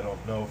job, I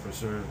don't know for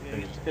sure.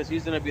 Because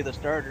he's going to be the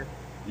starter.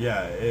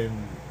 Yeah,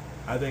 and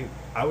I think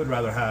I would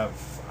rather have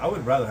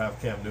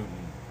Cam Newton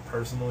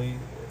personally.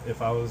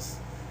 If I was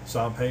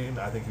Sean Payton,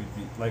 I think he'd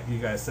be, like you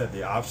guys said,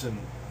 the option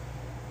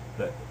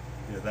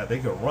that they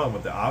could run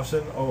with the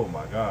option. Oh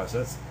my gosh,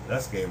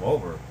 that's game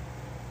over.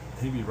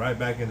 He'd be right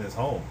back in his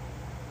home.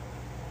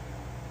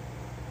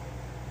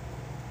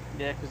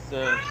 Yeah,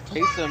 because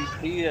Taysom,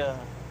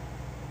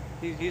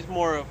 he's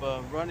more of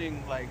a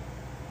running, like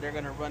they're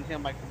gonna run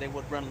him like they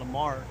would run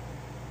Lamar.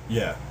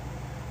 Yeah.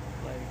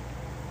 Like,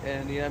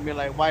 and you know what I mean,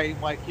 like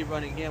why keep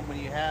running him when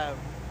you have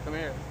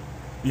Kamara?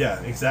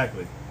 Yeah,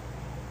 exactly.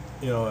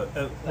 You know,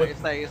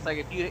 it's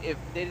like if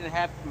they didn't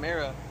have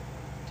Kamara,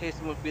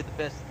 Taysom would be the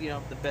best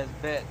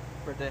bet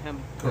for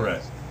him.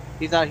 Correct.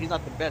 He's not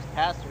the best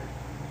passer.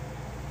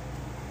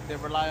 They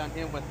rely on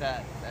him with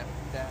that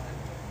kind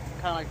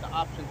of like the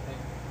option thing.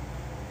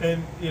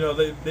 And you know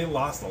they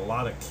lost a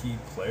lot of key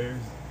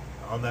players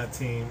on that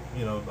team.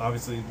 You know,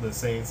 obviously the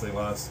Saints, they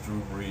lost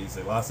Drew Brees,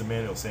 they lost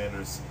Emmanuel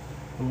Sanders,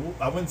 who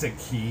I wouldn't say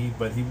key,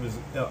 but he was.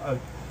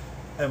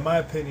 In my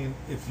opinion,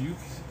 if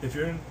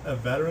you're a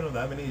veteran of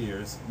that many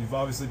years, you've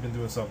obviously been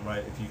doing something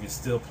right. If you can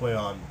still play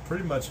on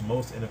pretty much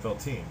most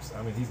NFL teams,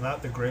 I mean, he's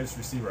not the greatest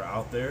receiver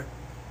out there,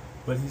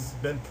 but he's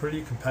been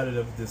pretty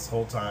competitive this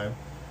whole time.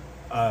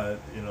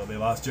 They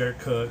lost Jared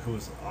Cook, who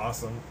was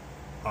awesome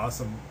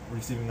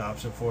receiving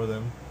option for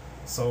them.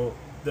 So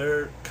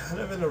they're kind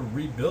of in a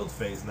rebuild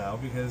phase now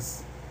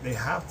because they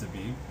have to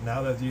be.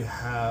 Now that you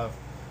have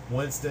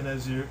Winston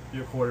as your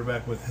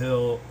quarterback with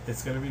Hill,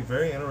 it's going to be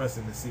very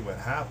interesting to see what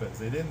happens.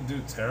 They didn't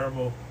do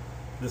terrible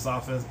this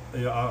off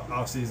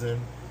season.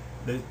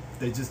 They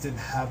just didn't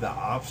have the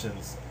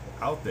options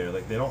out there.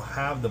 Like, they don't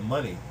have the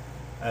money.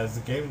 As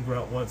the Gaming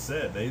Grunt once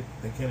said, they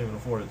can't even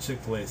afford a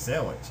Chick-fil-A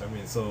sandwich. I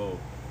mean, so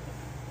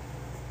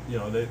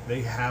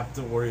they have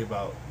to worry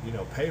about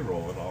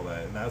payroll and all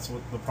that, and that's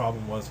what the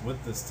problem was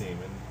with this team.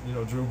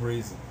 And Drew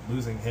Brees,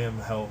 losing him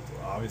helped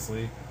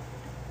obviously,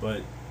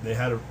 but they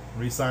had to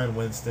re-sign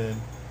Winston.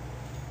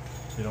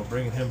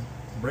 Bringing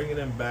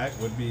him back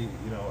would be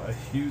a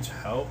huge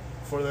help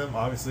for them,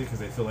 obviously, because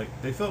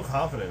they feel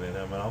confident in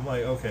him. And I'm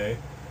like, okay,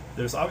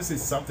 there's obviously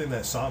something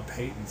that Sean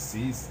Payton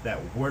sees that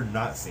we're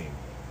not seeing.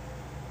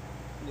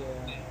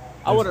 Yeah,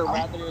 I would have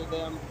rather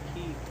them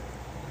keep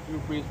Drew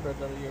Brees for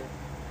another year.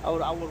 I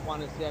would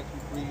want to see actually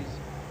Brees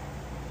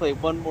play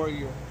one more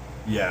year.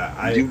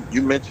 Yeah,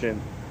 you mentioned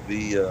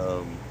the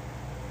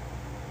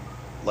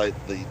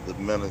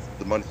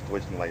the money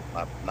situation, like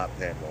not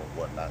paying or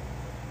whatnot.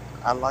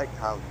 I like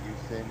how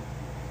Houston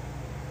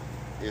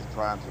is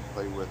trying to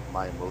play with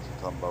my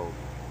emotions on both.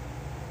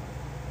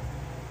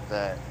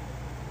 That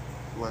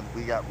when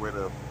we got rid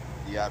of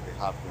DeAndre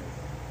Hopkins,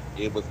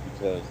 it was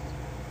because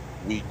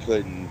we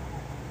couldn't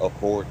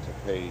afford to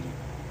pay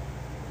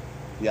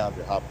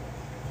DeAndre Hopkins.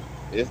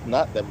 It's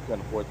not that we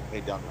couldn't afford to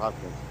pay DeAndre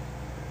Hopkins,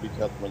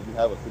 because when you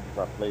have a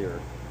superstar player,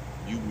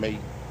 you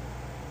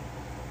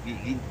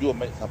do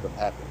make something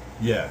happen.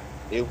 Yeah.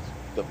 It was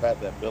the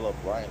fact that Bill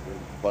O'Brien really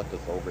fucked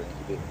us over, and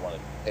he didn't want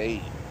to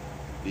pay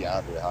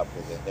DeAndre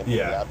Hopkins, and then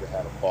DeAndre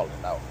had him falling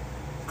out.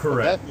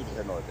 Correct. That's neither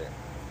here nor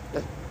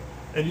there.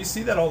 And you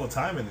see that all the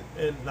time,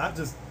 and not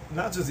just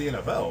the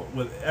NFL,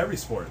 with every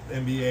sport.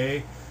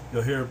 NBA,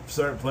 you'll hear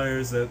certain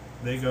players that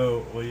they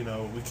go,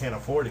 well, we can't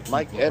afford to keep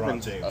Mike LeBron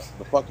Evans, James.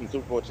 the fucking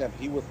Super Bowl champ,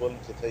 he was willing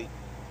to take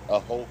a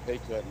whole pay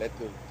cut, let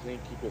the team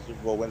keep his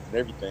Super Bowl wins and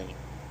everything,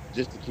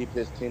 just to keep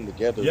his team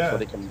together so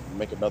they can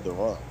make another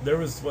run. There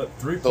was,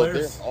 three so players?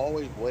 There's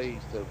always ways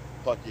to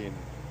fucking,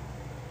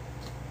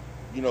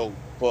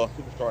 for a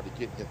superstar to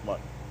get his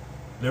money.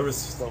 There was...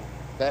 So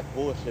that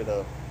bullshit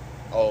of,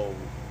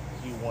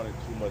 he wanted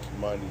too much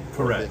money.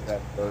 Correct. Or this,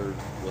 that, third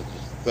was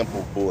just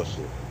simple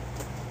bullshit.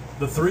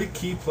 The three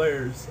key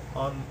players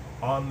on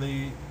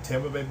the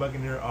Tampa Bay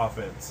Buccaneer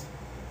offense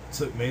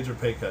took major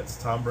pay cuts.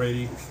 Tom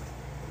Brady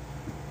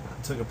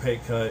took a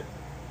pay cut.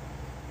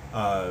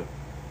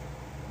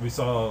 We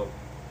saw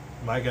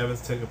Mike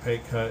Evans take a pay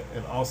cut,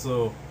 and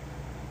also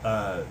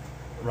Rob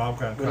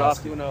Gronkowski. We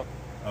lost Uno.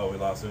 Oh, we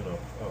lost Uno.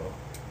 Uh-oh.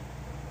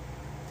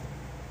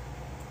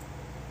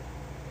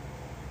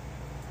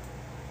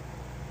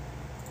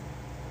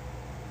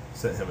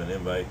 Sent him an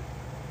invite.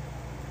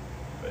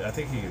 But I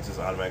think he could just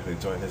automatically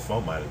join. His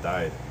phone might have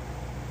died.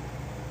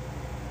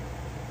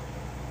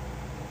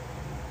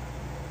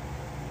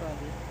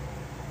 Probably.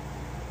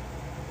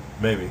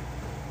 Maybe.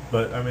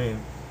 But, I mean,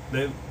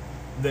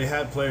 they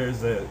had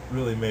players that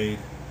really made...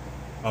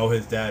 Oh,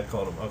 his dad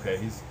called him. Okay,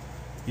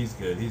 he's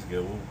good. He's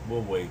good.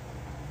 We'll wait.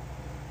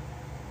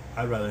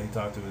 I'd rather he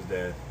talk to his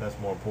dad. That's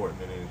more important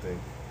than anything.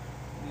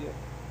 Yeah.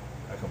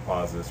 I can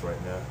pause this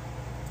right now.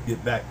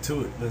 Get back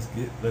to it. Let's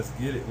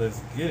get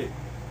it.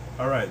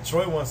 All right,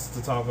 Troy wants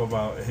to talk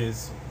about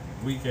his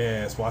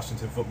weak-ass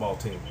Washington football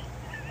team.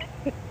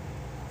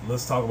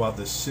 Let's talk about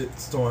the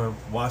shitstorm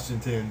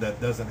Washington that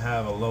doesn't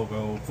have a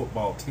logo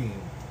football team.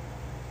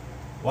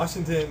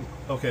 Washington,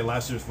 okay,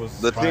 last year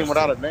was the team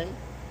without a name?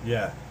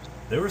 Yeah.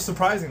 They were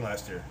surprising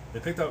last year. They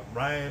picked up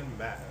Ryan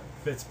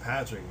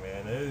Fitzpatrick,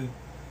 man.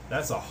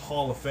 That's a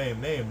Hall of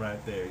Fame name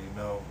right there,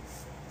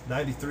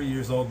 93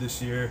 years old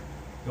this year.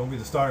 Going to be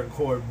the starting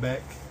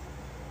quarterback.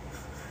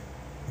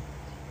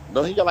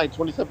 No, he got like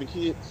 27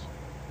 kids.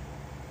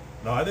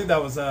 No, I think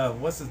that was,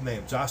 what's his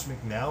name? Josh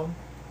McNown?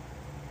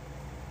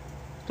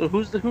 So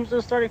who's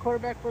the starting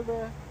quarterback for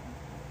the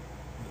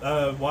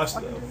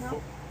Washington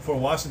for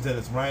Washington,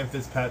 it's Ryan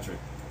Fitzpatrick.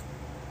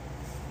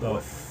 So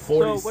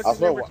 40. So what's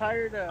his name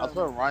retired? I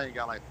swear Ryan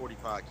got like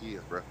 45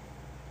 kids, bro.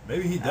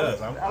 Maybe he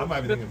does. I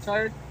might be thinking.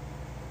 Retired?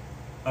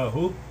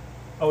 Who?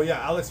 Oh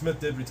yeah, Alex Smith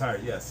did retire.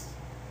 Yes.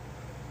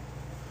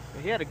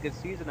 He had a good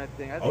season, I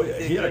think.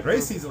 He had a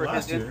great season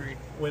last year injury.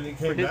 when he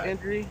came back.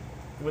 Injury.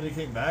 When he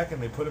came back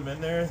and they put him in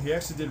there, he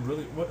actually did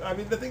really. I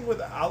mean, the thing with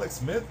Alex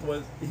Smith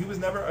was he was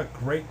never a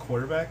great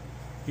quarterback.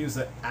 He was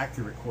an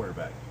accurate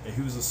quarterback. And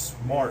he was a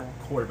smart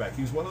quarterback.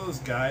 He was one of those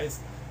guys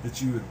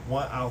that you would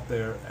want out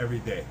there every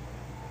day.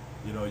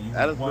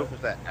 Alex Smith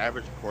was that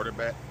average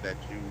quarterback that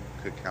you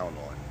could count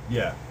on.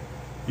 Yeah,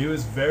 he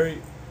was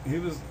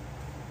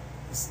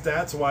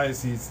stats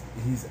wise he's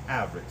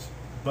average,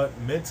 but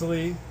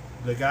mentally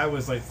the guy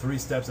was like 3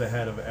 steps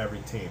ahead of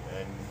every team,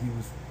 and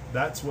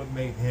that's what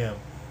made him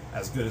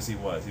as good as he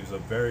was. He was a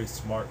very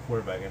smart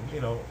quarterback,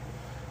 and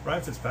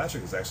Ryan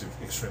Fitzpatrick is actually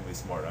extremely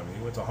smart. I mean,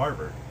 he went to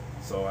Harvard.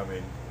 So I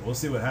mean, we'll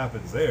see what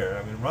happens there.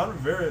 I mean, Ron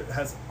Rivera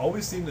has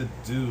always seemed to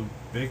do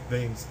big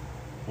things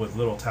with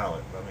little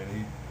talent. I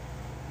mean,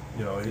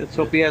 Let's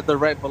hope he has the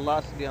right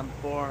velocity on the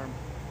forearm.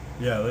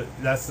 yeah,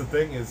 that's the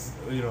thing is,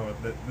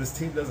 this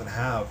team doesn't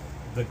have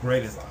the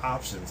greatest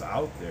options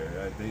out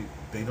there.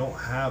 They don't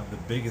have the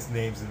biggest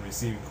names in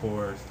receiving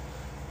corps,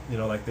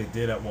 like they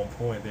did at one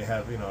point. They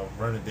have,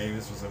 Vernon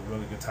Davis was a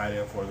really good tight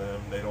end for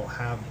them. They don't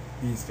have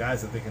these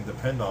guys that they can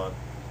depend on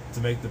to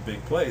make the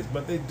big plays,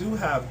 but they do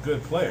have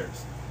good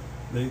players.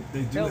 They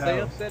do Hell,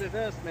 have. they upsetted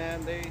us,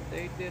 man.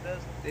 They did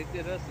us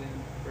in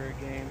for a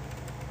game.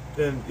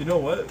 And you know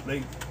what?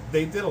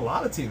 They did a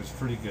lot of teams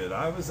pretty good.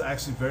 I was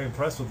actually very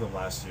impressed with them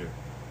last year.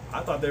 I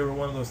thought they were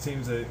one of those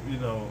teams that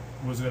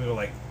was going to go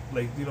like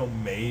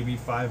maybe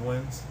 5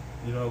 wins,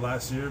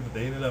 last year, but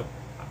they ended up.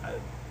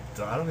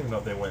 I don't even know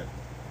if they went.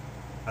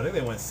 I think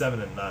they went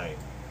 7-9.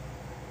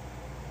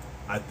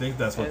 I think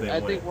that's what And they I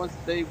went.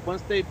 think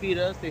once they beat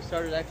us, they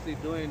started actually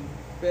doing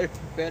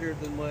better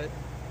than what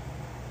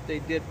they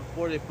did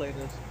before they played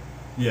us.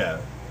 Yeah,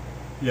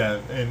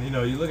 and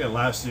you look at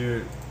last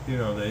year.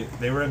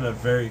 They were in a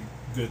very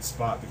good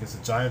spot because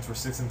the Giants were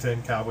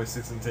 6-10, Cowboys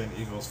 6-10,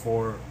 Eagles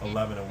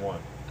 4-11-1.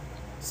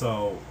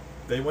 So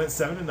they went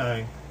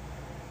 7-9,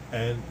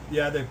 and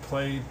yeah, they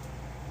played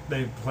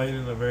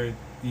in a very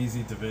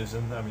easy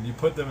division. I mean, you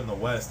put them in the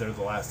West, they're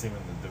the last team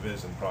in the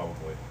division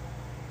probably.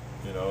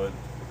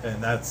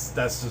 And that's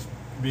just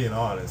being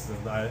honest.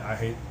 And I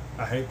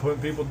hate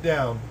putting people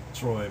down,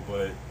 Troy,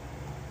 but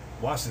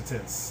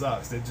Washington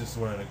sucks. They just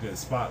were in a good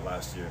spot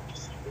last year.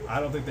 I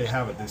don't think they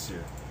have it this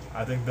year.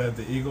 I think that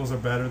the Eagles are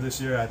better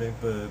this year. I think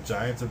the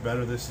Giants are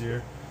better this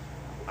year.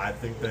 I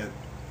think that,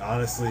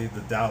 honestly, the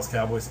Dallas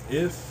Cowboys,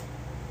 if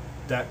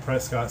Dak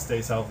Prescott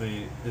stays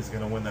healthy, is going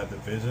to win that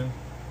division.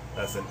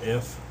 That's an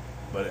if.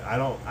 But I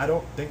don't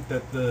think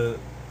that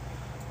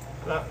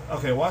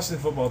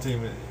Washington football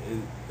team,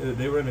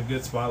 they were in a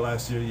good spot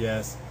last year,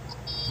 yes.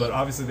 But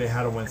obviously they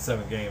had to win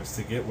 7 games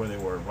to get where they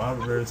were. Ron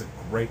Rivera is a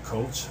great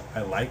coach.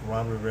 I like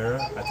Ron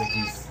Rivera. I think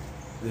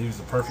he was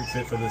the perfect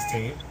fit for this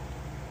team.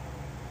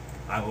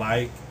 I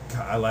like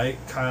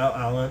Kyle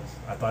Allen.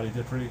 I thought he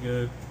did pretty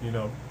good,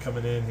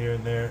 coming in here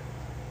and there.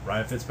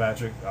 Ryan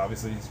Fitzpatrick,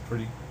 obviously he's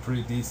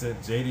pretty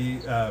decent.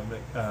 JD,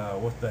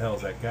 what the hell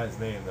is that guy's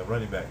name? The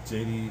running back,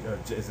 JD, or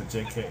is it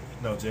JK?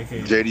 No,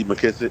 JK. JD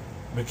McKissick.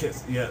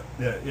 McKissick,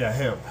 yeah,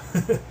 him.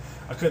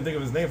 I couldn't think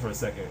of his name for a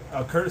second.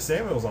 Curtis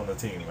Samuel's on the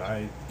team.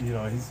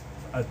 He's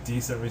a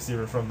decent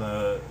receiver from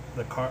the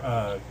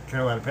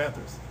Carolina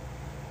Panthers.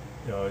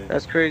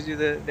 That's crazy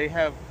that they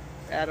have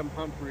Adam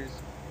Humphries.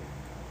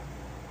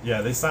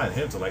 Yeah, they signed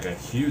him to like a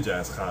huge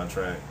ass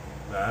contract.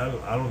 I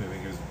don't even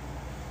think he was.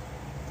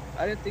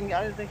 I didn't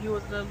think he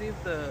was gonna leave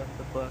the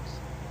Bucks.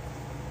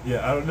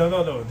 Yeah,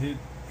 no.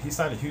 He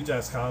signed a huge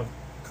ass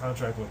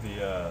contract with it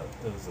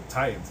was the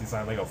Titans. He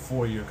signed like a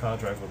 4-year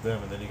contract with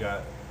them, and then he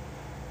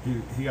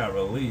got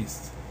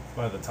released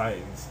by the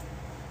Titans.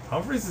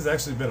 Humphries has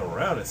actually been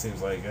around. It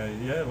seems like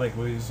like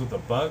he was with the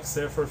Bucks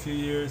there for a few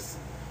years,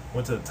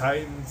 went to the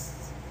Titans.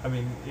 I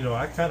mean,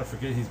 I kind of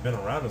forget he's been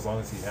around as long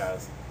as he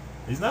has.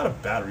 He's not a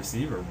bad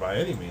receiver by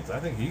any means. I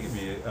think he could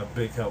be a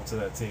big help to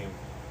that team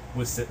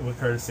with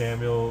Curtis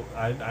Samuel.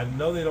 I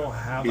know they don't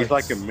have. He's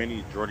like a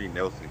mini Jordy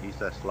Nelson. He's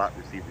that slot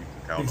receiver you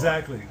can count on.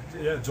 Exactly.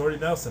 Yeah, Jordy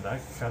Nelson. I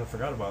kind of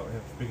forgot about him.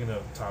 Speaking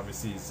of Tommy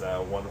C's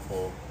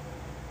wonderful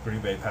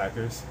Green Bay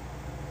Packers,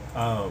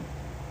 all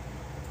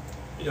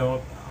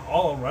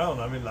around.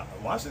 I mean,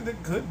 Washington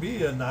could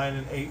be a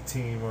 9-8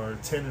 team or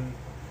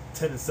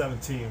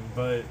 10-7 team,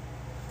 but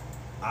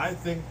I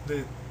think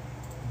that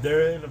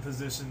they're in a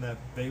position that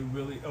they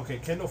really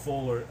Kendall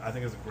Fuller, I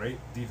think, is a great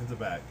defensive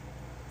back.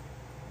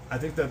 I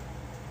think that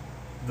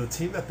the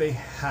team that they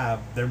have,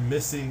 they're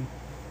missing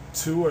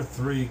 2 or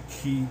 3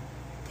 key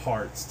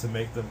parts to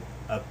make them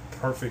a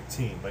perfect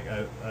team, like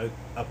a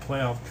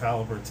playoff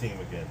caliber team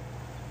again.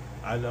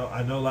 I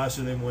know last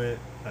year they went.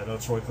 I know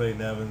Troy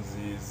Clayton Evans,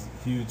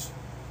 he's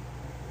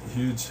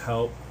huge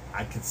help.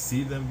 I could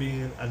see them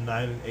being a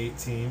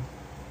 9-8 team.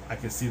 I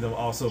could see them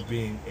also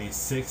being a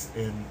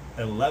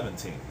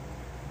 6-11 team,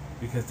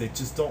 because they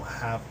just don't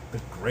have the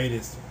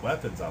greatest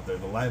weapons out there.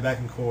 The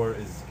linebacking core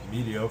is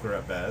mediocre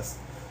at best.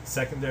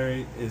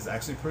 Secondary is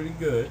actually pretty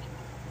good.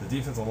 The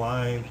defensive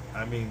line,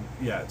 I mean,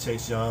 yeah,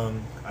 Chase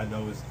Young, I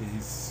know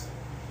he's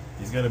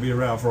going to be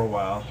around for a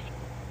while.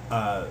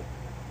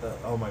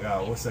 Oh my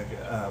God, what's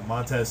that?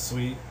 Montez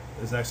Sweet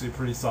is actually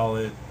pretty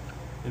solid.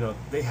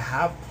 They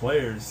have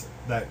players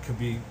that could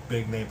be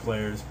big name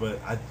players, but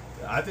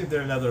I think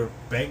they're another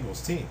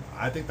Bengals team.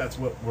 I think that's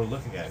what we're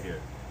looking at here.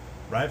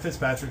 Ryan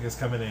Fitzpatrick is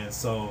coming in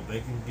so they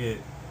can get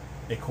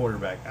a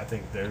quarterback. I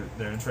think they're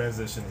in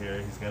transition here.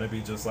 He's going to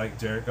be just like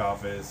Jared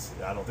Goff is.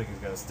 I don't think he's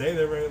going to stay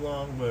there very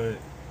long, but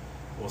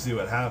we'll see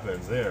what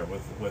happens there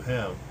with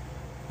him.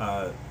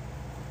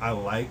 I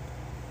like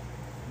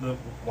the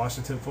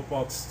Washington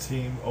football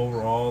team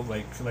overall.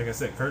 Like I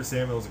said, Curtis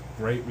Samuel is a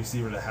great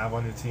receiver to have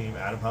on your team.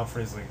 Adam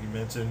Humphries, like you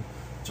mentioned,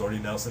 Jordy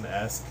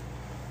Nelson-esque.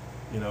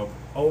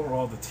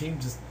 Overall the team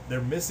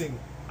they're missing,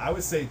 I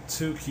would say,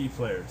 2 key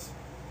players.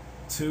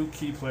 two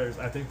key players.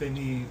 I think they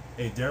need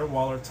a Darren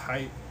Waller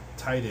tight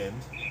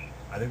end.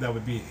 I think that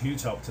would be a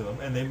huge help to them,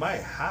 and they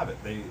might have it.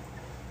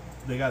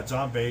 They got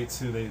John Bates,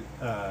 who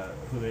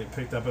they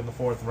picked up in the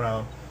 4th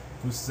round,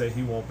 who say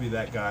he won't be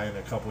that guy in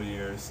a couple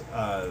years.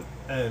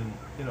 And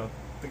you know,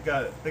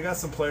 they got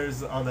some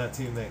players on that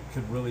team that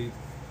could really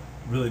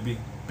be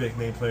big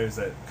name players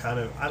that kind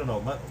of, I don't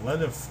know.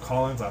 Landon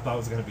Collins, I thought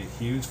was going to be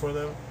huge for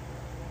them.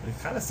 He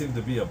kind of seemed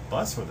to be a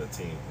bust for the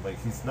team.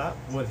 Like, he's not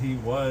what he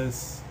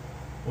was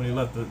when he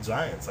left the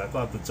Giants. I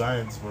thought the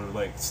Giants were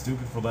like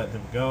stupid for letting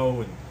him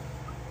go, and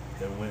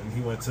when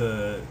he went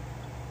to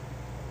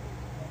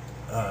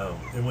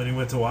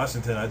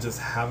Washington, I just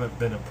haven't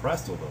been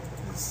impressed with him.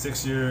 His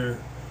 6-year,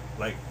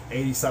 like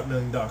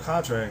 $80-something million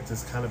contract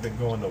has kind of been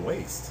going to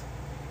waste,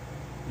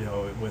 you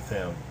know, with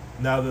him.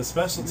 Now the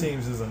special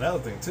teams is another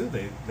thing too.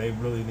 They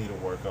really need to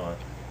work on,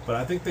 but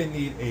I think they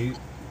need a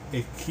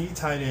key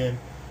tight end,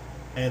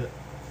 and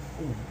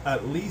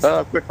at least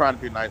Quit trying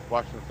to be nice.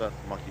 Washington Suns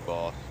monkey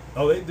balls.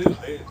 Oh, they do.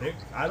 They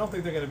I don't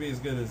think they're going to be as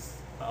good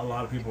as a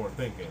lot of people are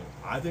thinking.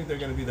 I think they're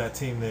going to be that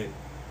team that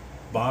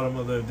bottom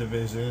of the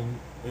division.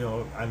 You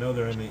know, I know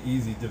they're in the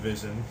easy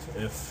division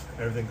if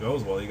everything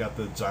goes well. You got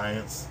the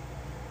Giants.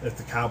 If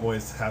the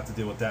Cowboys have to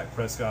deal with Dak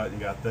Prescott, you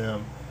got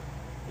them.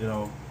 You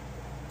know,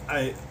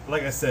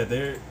 like I said,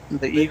 they're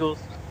the Eagles.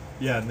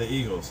 Yeah, and the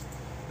Eagles.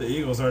 The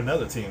Eagles are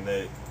another team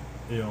that,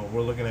 you know,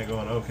 we're looking at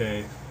going,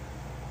 okay,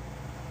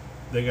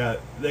 they got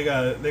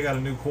a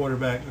new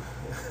quarterback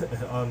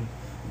on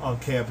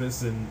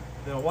campus, and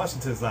you know,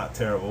 Washington's not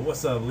terrible.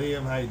 What's up,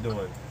 Liam? How you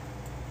doing?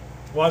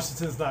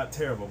 Washington's not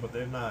terrible, but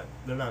they're not.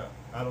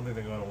 I don't think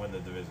they're going to win the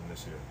division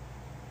this year.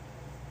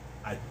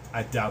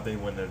 I doubt they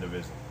win their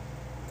division.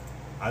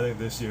 I think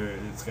this year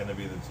it's going to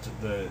be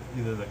the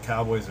either the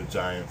Cowboys or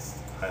Giants.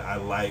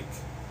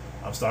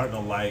 I'm starting to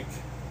like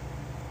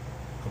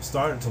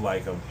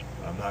them.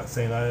 I'm not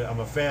saying I'm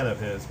a fan of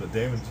his, but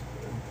Damon,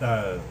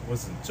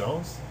 what's it,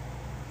 Jones?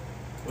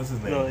 What's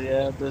his name? Oh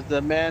yeah,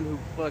 the man who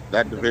fucked.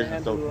 That division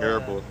is so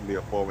terrible. It's gonna be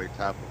a 4-way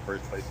tie for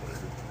first place on the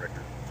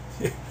record.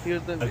 He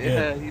was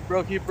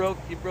he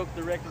broke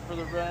the record for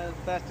the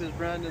fastest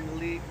run in the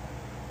league.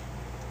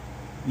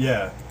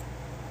 Yeah.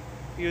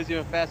 He was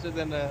even faster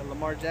than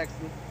Lamar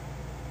Jackson.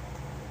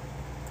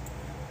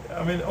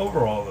 I mean,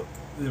 overall,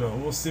 you know,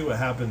 we'll see what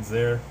happens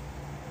there.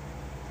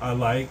 I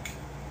like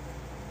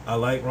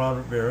Ron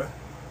Rivera.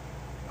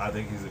 I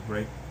think he's a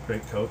great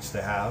coach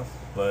to have,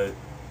 but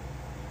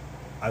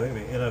I think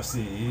the NFC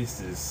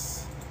East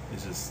is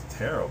just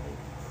terrible.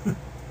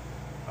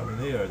 I mean,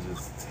 they are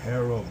just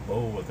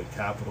terrible with a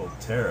capital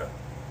Terra.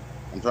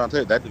 I'm trying to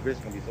tell you, that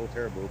division gonna be so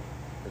terrible.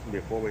 It's gonna be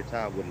a 4-way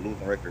tie with a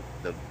losing record.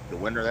 The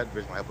winner of that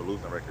division will have a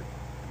losing record.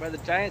 But the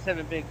Giants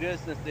haven't been good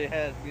since they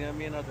had, you know what I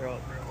mean, their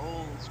old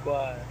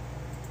squad.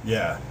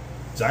 Yeah,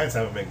 Giants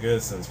haven't been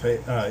good since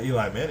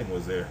Eli Manning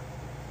was there.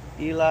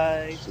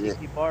 Eli,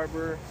 Tiki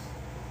Barber,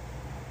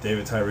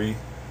 David Tyree.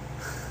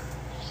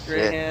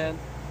 Strahan.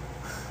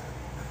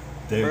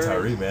 David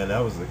Tyree, man, that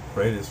was the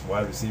greatest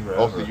wide receiver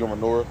also ever.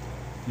 Umanora.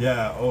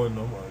 Yeah,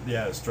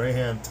 yeah,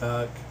 Strahan,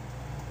 Tuck.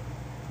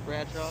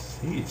 Bradshaw.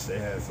 Sheesh, they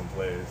had some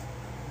players.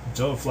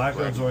 Joe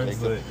Flacco joins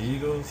the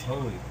Eagles.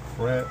 Holy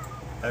crap,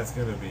 that's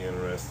gonna be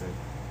interesting.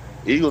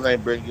 Eagles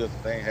ain't bring us.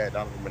 They ain't had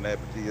Donovan McNabb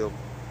until.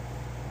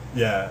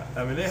 Yeah,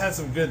 I mean, they had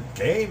some good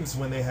games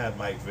when they had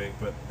Mike Vick,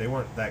 but they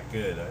weren't that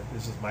good.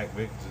 It's just Mike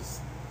Vick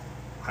just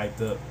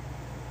hyped up.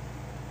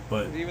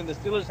 But even the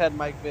Steelers had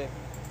Mike Vick.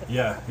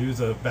 Yeah, he was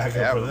a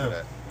backup for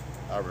them.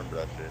 I remember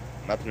that shit.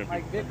 Not too many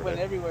Mike people Vick went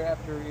that. everywhere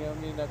after, you know what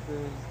I mean, after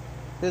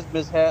his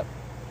mishap.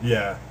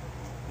 Yeah,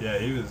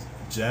 he was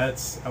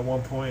Jets at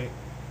one point.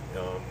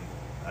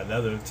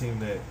 Another team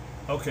that.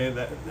 Okay,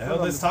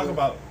 let's talk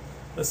about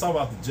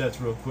the Jets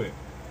real quick.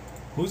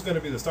 Who's going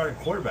to be the starting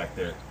quarterback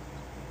there?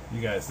 You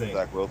guys think?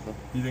 Zach Wilson.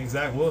 You think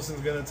Zach Wilson's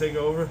going to take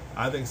over?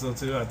 I think so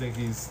too. I think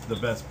he's the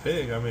best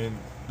pick. I mean,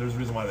 there's a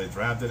reason why they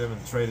drafted him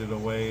and traded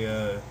away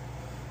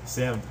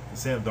Sam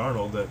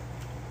Darnold that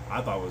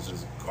I thought was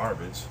just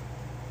garbage.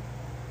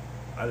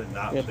 I did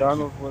not. Yeah,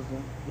 Darnold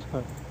wasn't.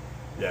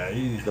 Yeah,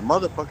 the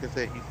motherfucker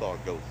said he saw a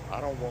ghost. I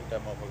don't want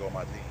that motherfucker on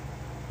my team.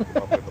 The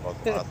motherfucker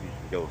about I see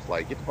ghosts.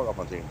 Like, get the fuck off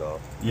my team,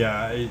 dog.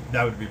 Yeah,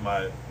 that would be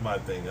my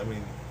thing. I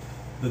mean,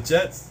 the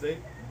Jets they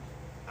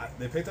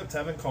picked up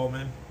Tevin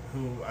Coleman,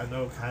 who I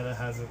know kind of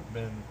hasn't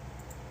been.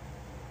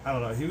 I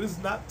don't know. He was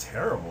not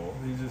terrible.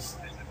 He just.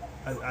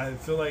 I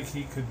feel like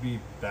he could be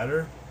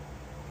better.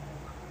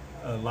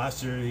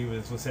 Last year he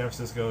was with San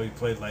Francisco. He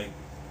played like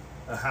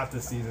half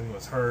the season,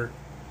 was hurt.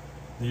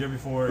 The year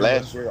before,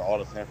 last year all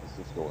of San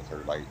Francisco was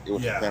hurt. Like, it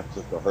was San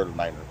Francisco hurt of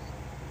Niners.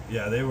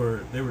 Yeah, they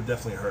were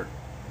definitely hurt.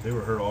 They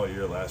were hurt all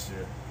year last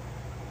year.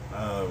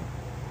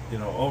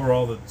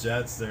 Overall the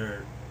Jets,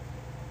 they're,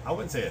 I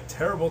wouldn't say a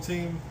terrible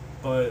team,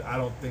 but I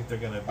don't think they're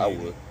gonna be. I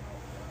would.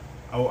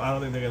 I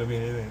don't think they're gonna be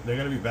anything. They're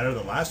gonna be better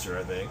than last year,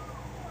 I think.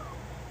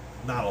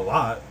 Not a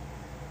lot.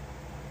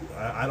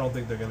 I don't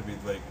think they're gonna be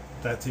like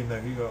that team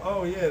that you go,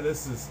 oh yeah,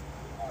 this is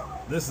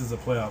a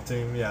playoff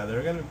team. Yeah,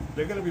 they're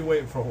gonna be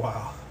waiting for a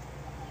while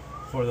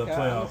for the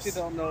I honestly playoffs.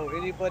 don't know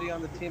anybody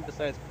on the team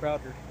besides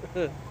Crowder.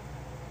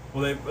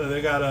 Well,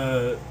 they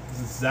got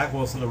Zach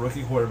Wilson, the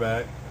rookie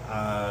quarterback.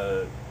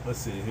 Let's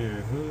see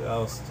here. Who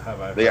else have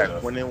I They heard got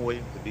of? Quentin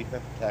Williams, the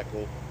defensive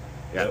tackle.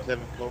 They got Yep.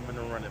 Tevin Coleman,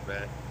 the running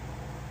back.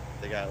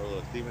 They got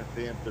Steven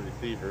Sims, the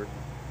receiver.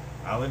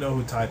 I only know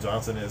who Ty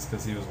Johnson is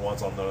because he was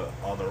once on the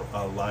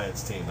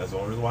Lions team. That's the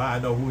only reason why I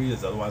know who he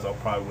is. Otherwise, I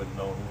probably wouldn't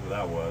know who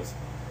that was.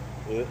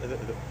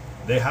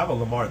 They have a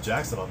Lamar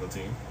Jackson on the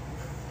team.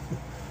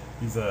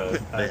 He's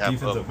a They have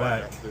defensive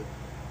back. Jackson.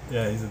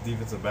 Yeah, he's a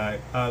defensive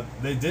back.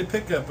 They did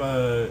pick up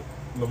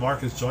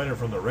LaMarcus Joyner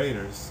from the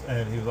Raiders,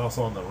 and he was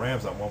also on the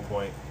Rams at one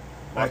point.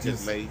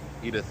 Marcus May,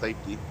 either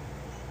safety.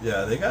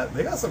 Yeah, they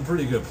got some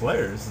pretty good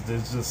players. They're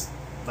just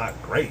not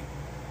great.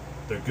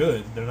 They're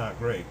good. They're not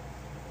great.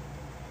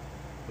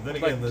 But then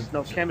again, There's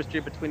no chemistry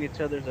between each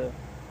other to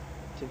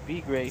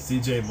be great.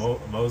 C.J.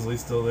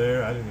 Mosley's still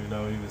there. I didn't even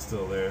know he was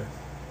still there.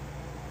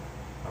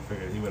 I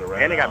figured he would have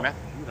ran And they got out.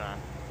 Matthew Judon.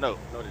 No,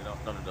 they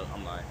don't. No,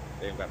 I'm lying.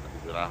 They ain't got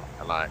Matthew Judon.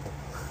 I'm lying.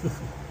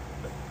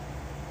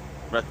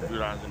 Matthew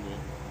Judon's in there.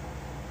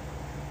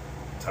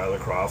 Tyler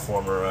Croft,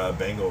 former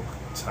Bengal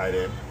tight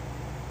end.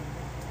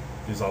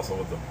 He was also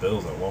with the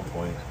Bills at one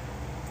point.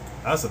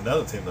 That's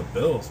another team, the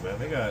Bills, man.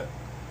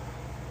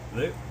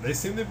 They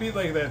seem to be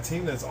like that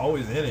team that's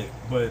always in it,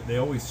 but they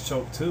always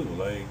choke too.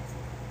 Like,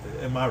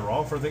 am I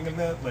wrong for thinking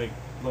that? Like,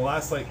 the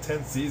last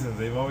 10 seasons,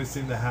 they've always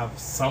seemed to have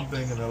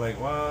something, and they're like,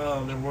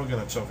 well, then we're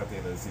gonna choke at the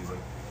end of the season.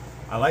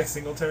 I like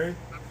Singletary,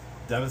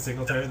 Devin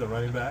Singletary, the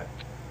running back.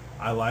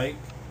 I like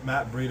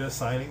Matt Breida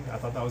signing. I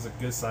thought that was a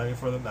good signing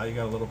for them. Now you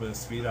got a little bit of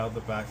speed out of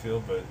the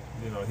backfield, but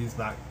he's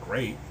not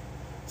great.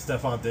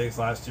 Stephon Diggs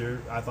last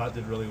year, I thought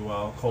did really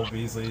well. Cole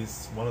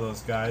Beasley's one of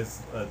those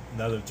guys,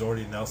 another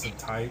Jordy Nelson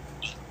type.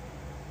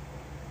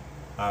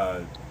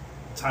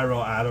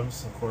 Tyrell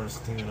Adams, of course,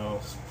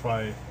 is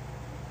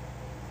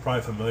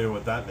probably familiar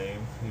with that name.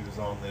 He was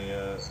on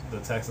the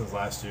Texans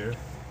last year,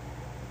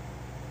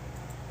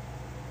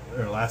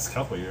 or last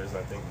couple of years,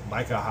 I think.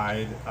 Micah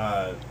Hyde,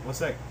 what's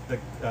that?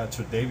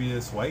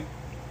 Tre'Davious White.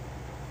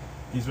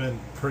 He's been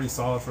pretty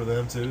solid for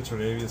them too.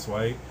 Tre'Davious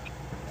White.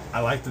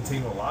 I like the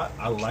team a lot.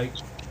 I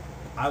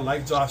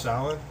like Josh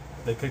Allen.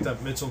 They picked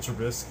up Mitchell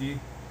Trubisky,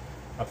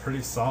 a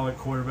pretty solid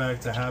quarterback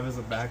to have as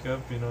a backup.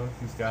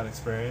 He's got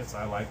experience.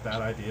 I like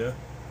that idea.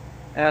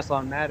 Ass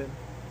on Madden.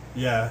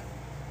 Yeah,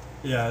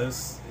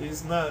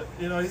 he's not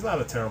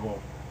a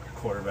terrible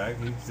quarterback.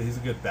 He's a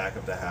good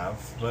backup to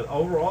have. But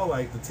overall,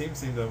 the team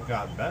seemed to have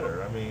gotten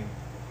better. I mean,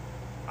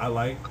 I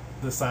like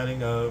the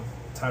signing of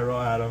Tyrell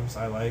Adams.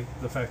 I like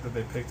the fact that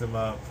they picked him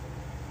up.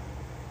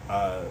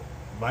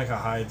 Micah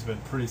Hyde's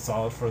been pretty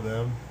solid for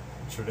them.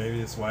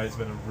 Tre'Davious White's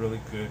been a really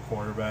good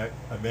cornerback.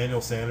 Emmanuel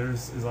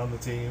Sanders is on the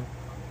team.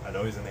 I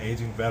know he's an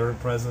aging veteran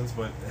presence,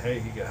 but hey,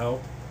 he could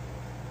help.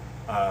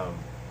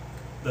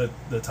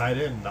 The tight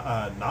end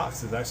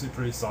Knox is actually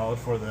pretty solid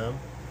for them,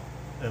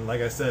 and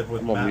like I said,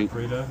 with Matt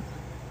Breida,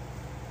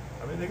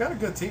 I mean they got a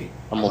good team.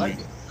 I like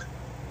it.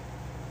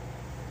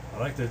 I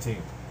like their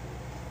team.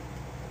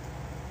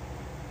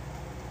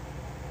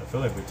 I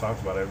feel like we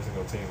talked about every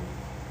single team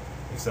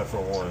except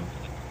for one,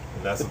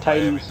 and that's the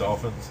Miami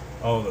Dolphins.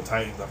 Oh, the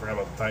Titans! I forgot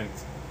about the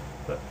Titans.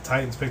 The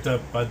Titans picked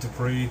up Bud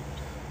Dupree,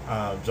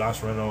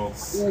 Josh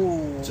Reynolds,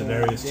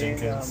 Janarius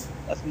Jenkins.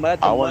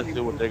 I want to see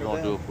what they're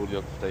gonna do if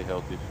Julio can stay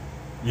healthy.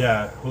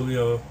 Yeah,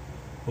 Julio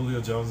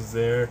Jones is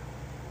there.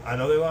 I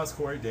know they lost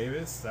Corey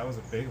Davis. That was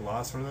a big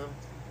loss for them.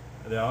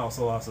 They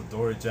also lost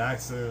Adoree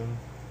Jackson,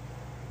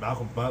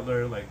 Malcolm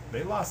Butler.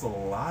 They lost a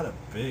lot of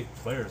big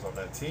players on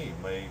that team.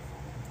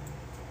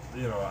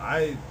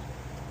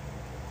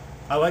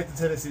 I like the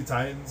Tennessee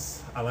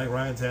Titans. I like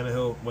Ryan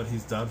Tannehill, what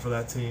he's done for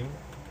that team.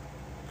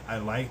 I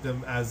like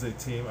them as a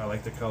team. I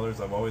like the colors.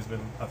 I've always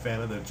been a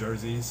fan of their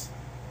jerseys.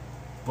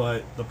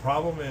 But the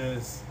problem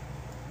is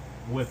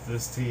with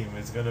this team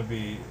is going to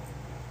be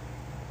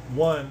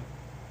one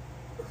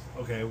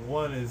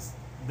is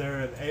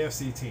they're an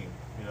AFC team.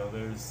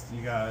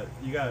 You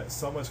got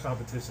so much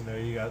competition there.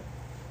 You got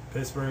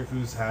Pittsburgh,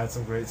 who's had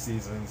some great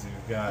seasons.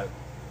 You've got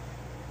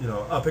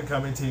up and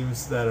coming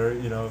teams that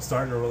are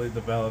starting to really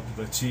develop.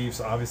 The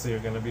Chiefs obviously are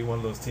going to be one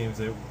of those teams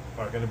that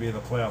are going to be in the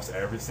playoffs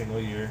every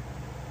single year.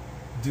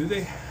 Do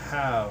they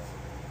have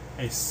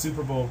a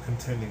Super Bowl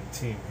contending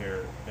team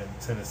here in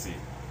Tennessee?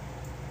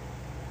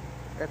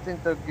 I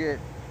think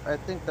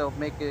they'll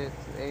make it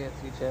to the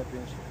AFC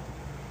Championship.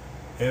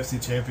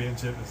 AFC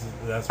Championship,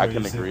 that's I where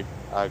can you agree.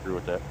 I agree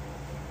with that.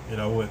 I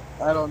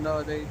don't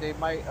know. They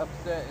might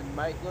upset and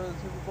might go to the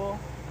Super Bowl,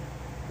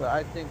 but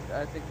I think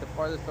the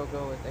farthest they'll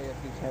go is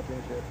AFC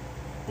Championship.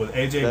 With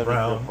AJ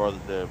Brown, farther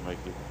there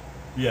make it.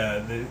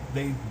 Yeah,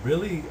 they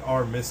really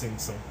are missing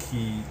some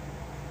key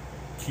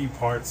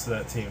parts to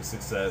that team's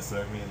success.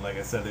 I mean, like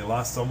I said, they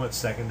lost so much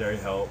secondary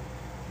help.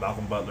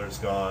 Malcolm Butler's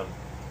gone.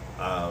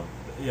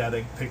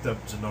 They picked up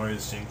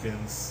Janarius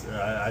Jenkins.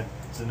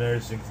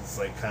 Janarius Jenkins is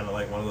kind of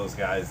like one of those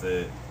guys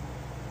that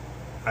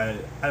I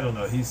don't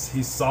know.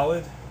 He's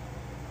solid.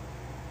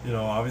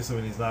 Obviously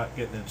when he's not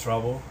getting in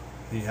trouble,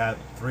 He had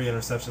 3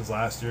 interceptions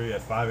last year. He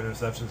had 5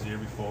 interceptions the year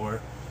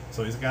before.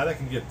 So he's a guy that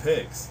can get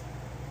picks.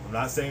 I'm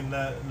not saying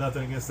that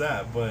nothing against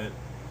that, but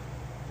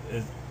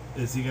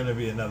is he going to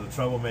be another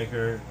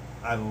troublemaker?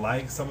 I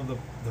like some of the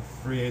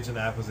free agent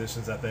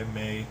acquisitions that they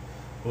made.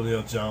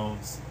 Julio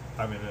Jones.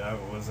 I mean, I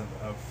wasn't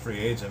a free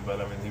agent, but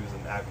I mean, he was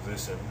an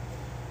acquisition.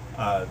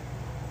 I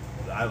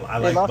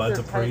like Bud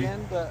Dupree.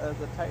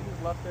 The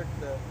Titans lost their.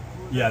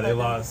 Yeah, they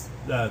lost.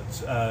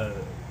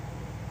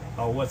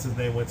 What's his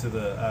name? Went to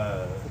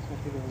the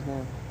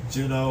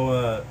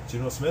Juno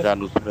Smith.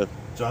 John Smith.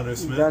 John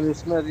Smith. Johnny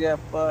Smith, yeah.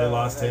 They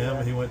lost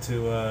him. He went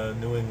to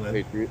New England.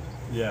 Patriots.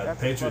 Yeah, That's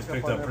the Patriots a fuck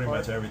picked up up on pretty their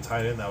much part. every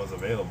tight end that was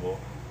available.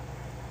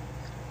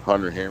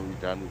 Hunter Henry,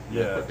 John Smith.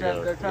 Yeah.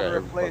 They're trying to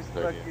replace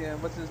fucking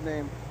fucking what's his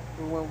name?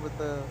 Who went with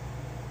the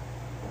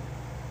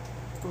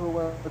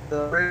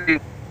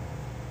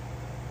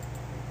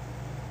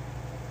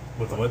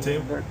With the what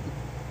team?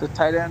 the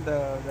tight end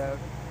that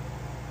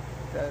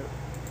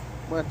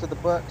went to the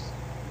Bucks.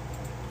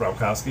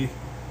 Gronkowski.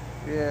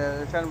 Yeah,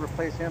 they're trying to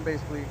replace him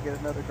basically and get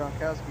another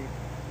Gronkowski.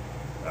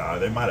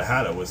 They might have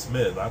had it with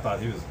Smith. I thought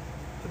he was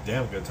a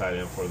damn good tight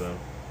end for them.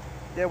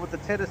 Yeah, with the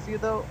Tennessee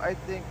though, I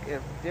think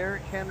if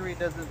Derrick Henry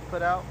doesn't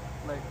put out,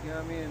 like, you know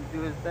what I mean, and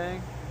do his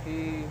thing,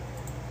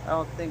 I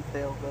don't think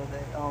they'll go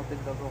there. I don't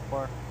think they'll go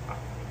far.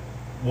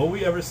 Will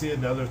we ever see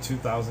another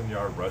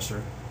 2,000-yard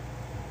rusher?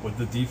 With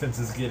the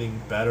defenses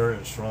getting better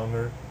and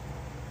stronger,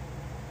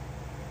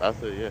 I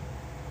said, yeah.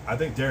 I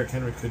think Derrick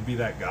Henry could be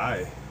that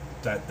guy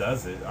that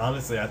does it.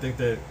 Honestly, I think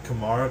that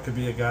Kamara could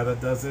be a guy that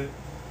does it.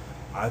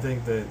 I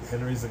think that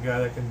Henry's a guy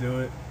that can do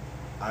it.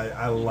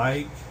 I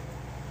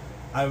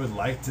would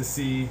like to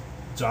see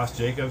Josh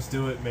Jacobs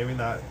do it. Maybe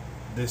not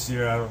this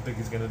year. I don't think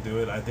he's going to do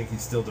it. I think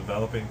he's still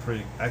developing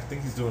I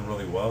think he's doing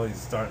really well. He's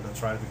starting to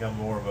try to become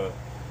more of a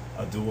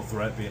dual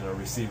threat, being a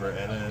receiver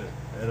and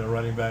a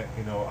running back,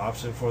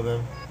 option for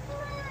them.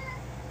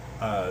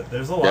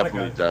 There's a lot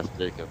Definitely of guys. Josh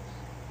Jacobs.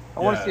 I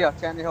want to see how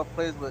Tannehill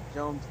plays with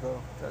Jones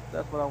though.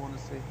 That's what I want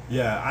to see.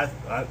 Yeah,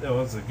 it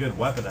was a good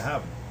weapon to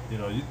have.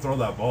 You throw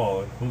that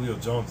ball and Julio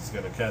Jones is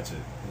going to catch it.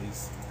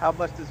 How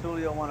much does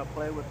Julio want to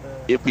play with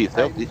the? If he's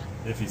healthy.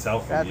 If he's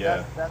healthy, That's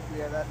yeah.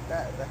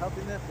 the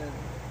healthiness, and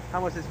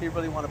how much does he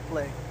really want to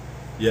play?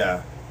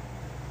 Yeah.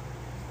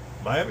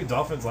 Miami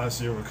Dolphins last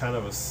year were kind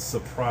of a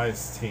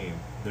surprise team.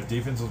 Their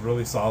defense was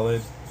really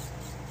solid.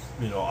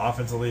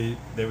 Offensively,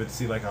 they would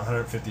see like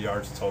 150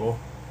 yards total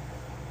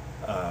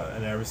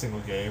in every single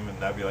game, and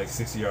that'd be like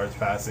 60 yards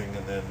passing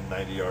and then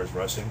 90 yards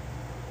rushing.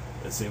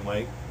 It seemed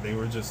like they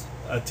were just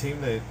a team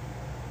that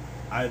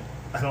I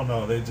don't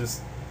know. They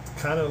just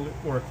kind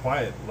of were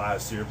quiet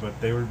last year,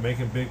 but they were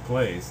making big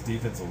plays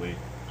defensively.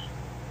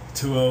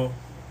 Tua,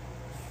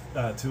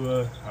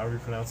 however you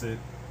pronounce it.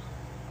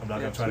 I'm not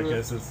going to try to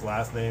guess his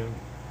last name.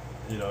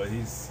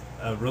 He's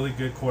a really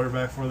good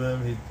quarterback for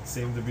them. He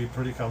seemed to be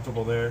pretty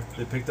comfortable there.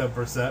 They picked up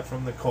Brissett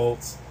from the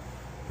Colts,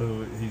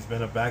 who he's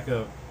been a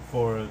backup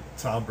for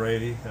Tom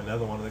Brady,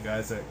 another one of the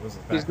guys that was a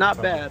backup. He's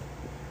not bad.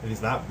 And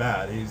he's not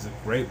bad. He's a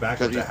great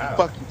backup Because to he's have.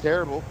 fucking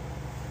terrible.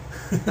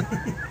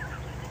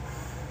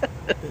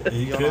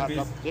 He You could know, be.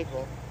 I'm dick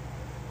off.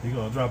 He's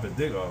going to drop a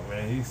dig off,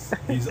 man. He's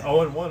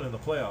 0-1 in the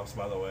playoffs,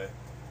 by the way.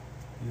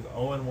 He's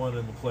 0-1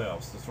 in the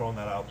playoffs. Just throwing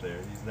that out there.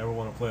 He's never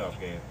won a playoff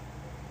game.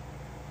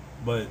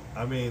 But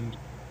I mean,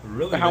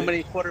 really, But how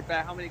many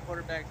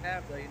quarterbacks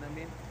have though? You know what I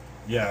mean?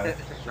 Yeah,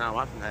 Sean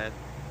Watson had.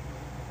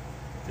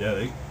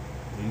 yeah.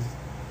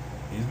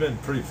 He's been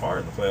pretty far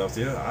in the playoffs.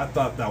 Yeah, I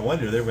thought that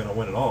one year they were going to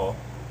win it all.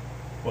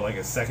 Well, like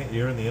his second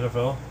year in the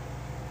NFL,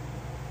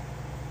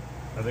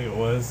 I think it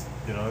was.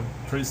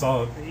 Pretty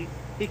solid.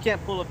 He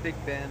can't pull a Big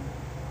Ben,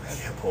 I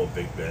can't pull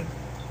Big Ben.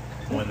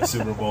 Win the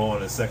Super Bowl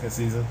in his second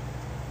season.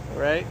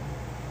 right?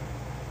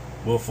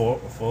 Will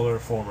Fuller,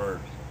 former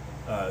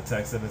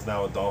Texan, is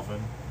now a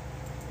Dolphin.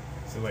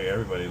 Seems like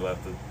everybody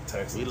left the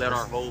Texans. We let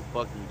our whole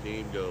fucking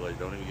team go. Like,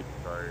 don't even get me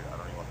started. I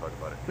don't even want to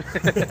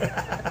talk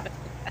about it.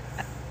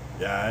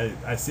 Yeah,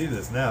 I see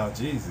this now.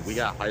 Jesus. We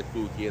got high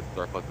school kids as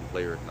our fucking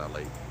players now.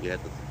 Like, we had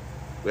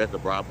the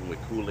problem with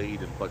Kool-Aid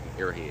and fucking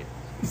Airhead.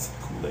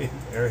 Kool-Aid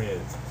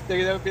Airheads.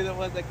 That would be the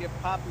ones that get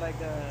popped like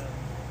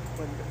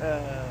when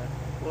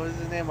what was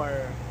his name?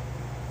 Our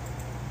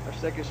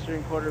second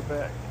string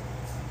quarterback,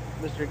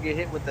 Mr. Get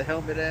Hit with the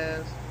helmet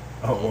ass.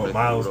 Oh, well, Mr.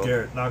 Miles Rudolph.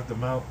 Garrett knocked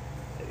him out.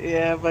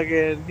 Yeah,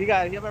 fucking.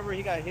 I remember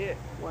he got hit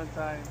one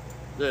time.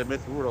 Yeah,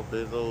 Mr. Rudolph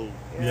is old.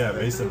 Yeah,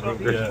 Mr. Mason Rudolph,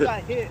 Rudolph, He yeah.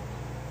 got hit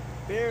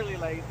barely.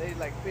 Like they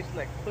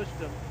basically pushed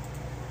him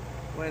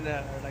when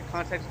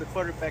contacted the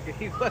quarterback, and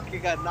he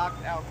fucking got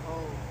knocked out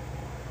cold.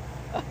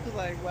 I was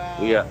like, wow.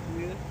 Yeah.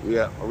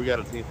 dude. We got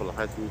a team full of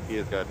high school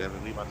kids. Goddamn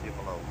it, leave my team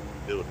alone.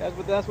 What are we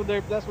doing? That's what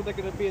they're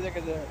gonna be. They're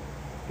gonna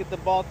get the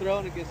ball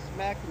thrown and get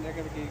smacked, and they're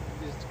gonna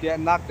get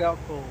knocked out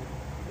cold.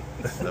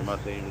 Let my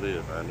team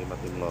live, man. Leave my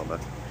team alone, man.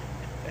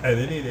 Hey,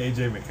 they need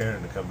AJ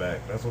McCarron to come back.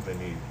 That's what they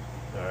need.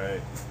 All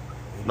right.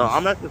 No,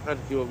 I'm actually trying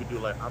to see what we do.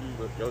 Like,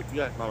 you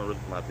guys not really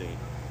my team.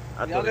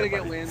 Y'all gonna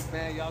get wins,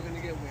 man. Y'all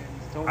gonna get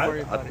wins. Don't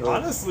worry about it.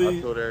 Honestly,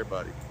 I told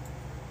everybody.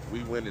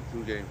 we win in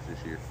 2 games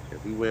this year.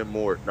 If we win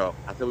more, no,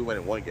 I said we win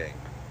in 1 game.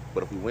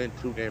 But if we win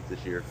 2 games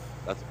this year,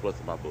 that's a plus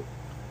in my book.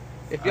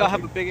 If I y'all have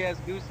a think- big ass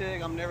goose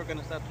egg, I'm never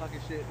gonna stop talking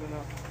shit. You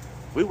know.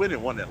 We win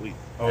in 1 at least.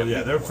 Oh At yeah,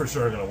 least they're one. for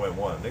sure gonna win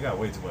one. They got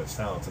way too much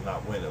talent to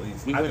not win at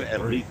least. We I win think at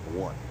 3. least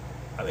 1.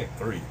 I think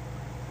 3.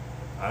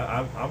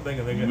 I'm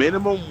thinking they're gonna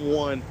Minimum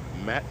 1,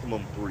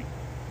 maximum 3.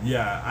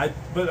 Yeah,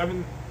 but I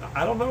mean,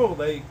 I don't know.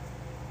 Like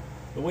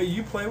the way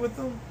you play with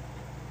them,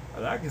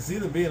 I can see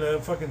them being a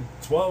fucking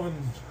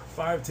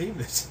 12-5 team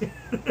this year.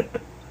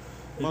 If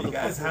you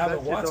guys Motherfuckers, haven't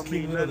that shit watched don't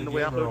mean King of the nothing the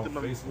way I Gamer looked on at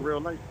them in Facebook, real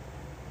life.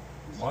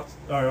 watch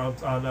or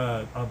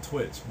on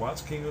Twitch,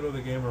 watch King of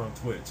the Gamer on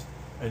Twitch,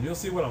 and you'll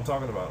see what I'm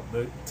talking about.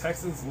 The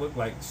Texans look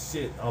like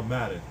shit on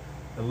Madden,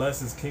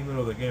 unless it's King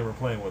of the Gamer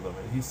playing with them.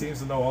 And he seems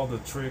to know all the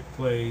trick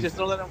plays. Just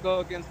don't let them go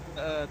against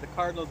the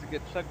Cardinals and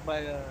get chucked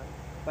by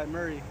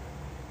Murray.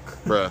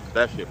 Bruh,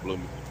 that shit blew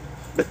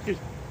me.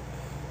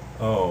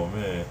 Oh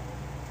man,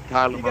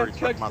 Kyler He Murray got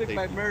trucked my chucked sick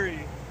by safety. Murray.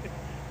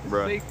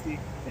 Bruh. Safety.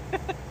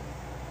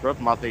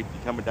 Trucked my safety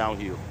coming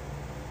downhill.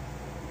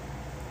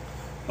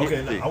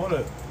 okay. Sick. Now I want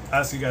to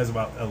ask you guys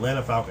about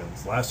Atlanta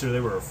Falcons. Last year they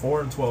were a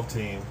 4-12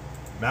 team.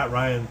 Matt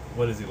Ryan,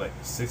 what is he like?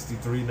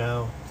 63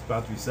 now. He's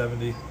about to be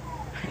 70. He's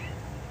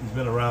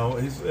been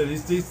around. He's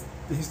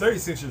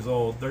 36 years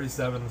old,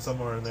 37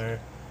 somewhere in there.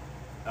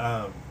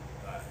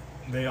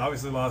 They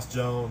obviously lost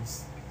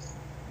Jones.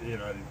 You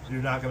know,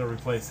 you're not going to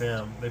replace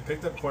him. They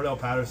picked up Cordell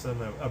Patterson,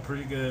 a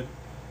pretty good,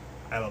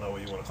 I don't know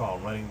what you want to call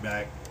him, running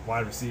back,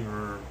 wide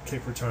receiver,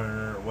 kick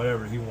returner, or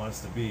whatever he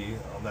wants to be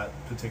on that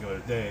particular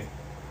day.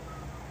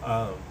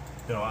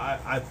 You know,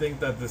 I think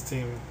that this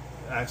team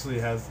actually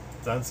has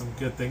done some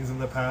good things in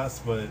the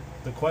past, but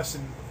the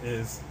question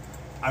is,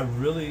 I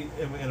really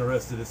am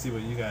interested to see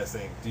what you guys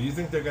think. Do you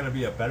think they're going to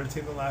be a better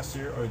team than last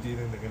year, or do you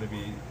think they're going to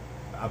be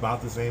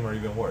about the same or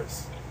even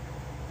worse?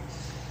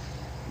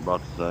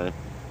 About to say.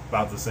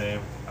 About the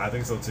same. I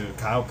think so too.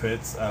 Kyle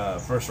Pitts,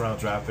 first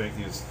round draft pick.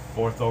 He was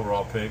 4th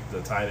overall pick,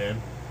 the tight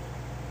end.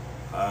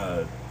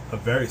 A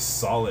very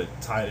solid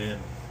tight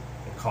end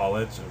in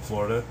college in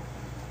Florida.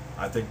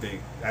 I think they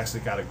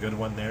actually got a good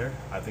one there.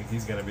 I think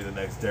he's going to be the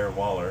next Darren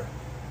Waller.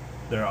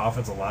 Their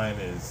offensive line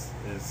is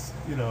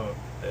you know,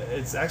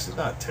 it's actually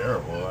not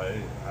terrible.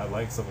 I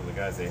like some of the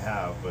guys they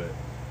have, but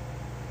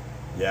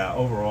yeah,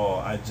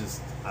 overall, I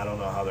don't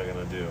know how they're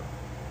going to do.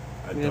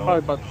 Yeah, probably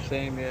about the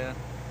same, yeah.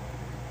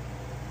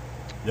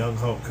 Young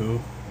Ho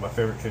Koo, my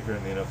favorite kicker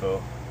in the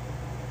NFL.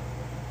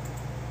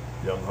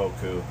 Young Ho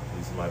Koo,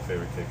 he's my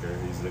favorite kicker.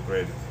 He's the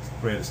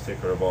greatest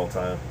kicker of all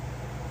time.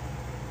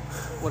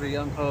 What a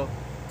young ho.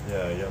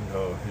 Yeah, Young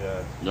Ho,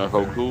 yeah. Young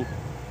Hoku.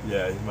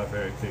 Yeah, he's my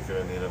favorite kicker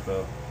in the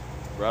NFL.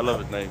 Bro, I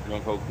love his name,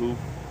 Young Hoku.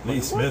 Lee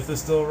Smith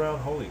is still around?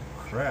 Holy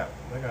crap.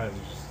 That guy's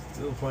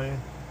still playing.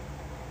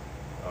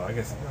 Oh, I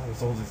guess he's not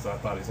as old as I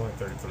thought. He's only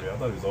 33. I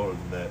thought he was older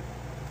than that.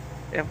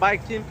 If my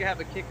team could have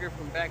a kicker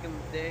from back in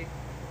the day,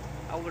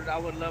 I would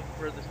love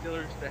for the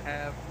Steelers to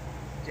have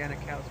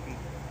Janikowski.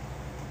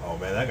 Oh,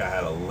 man, that guy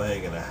had a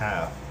leg and a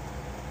half.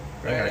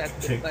 That guy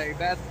That's, kicked. like,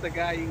 that's the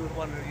guy you would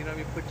want to, you know what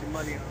I mean, put your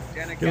money on.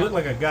 Janikowski. He looked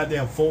like a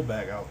goddamn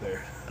fullback out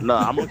there. No,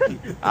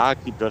 I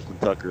keep Justin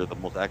Tucker the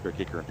most accurate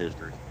kicker in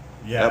history.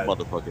 Yeah, That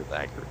motherfucker is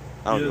accurate.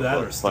 I don't Either give a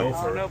that fuck. or Stouffer.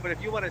 I don't know, but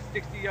if you want a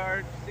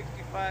 60-yard,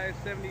 65,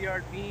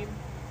 70-yard beam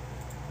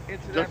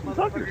into that Justin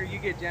motherfucker, Tucker. you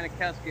get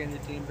Janikowski on your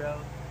team, bro.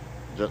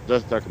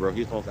 Justin Tucker, bro,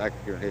 he's the most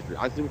accurate kicker in history.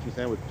 I see what you're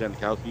saying with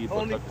Janikowski. but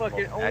Only Tucker's the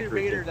most only accurate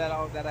Raider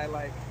kicker. that I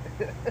like.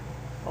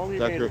 Only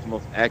Tucker Raider. is the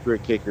most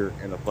accurate kicker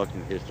in the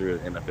fucking history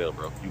of the NFL,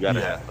 bro. You gotta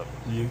Yeah. have Tucker.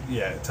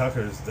 Yeah,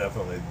 Tucker is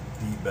definitely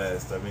the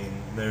best. I mean,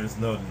 there's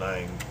no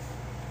denying.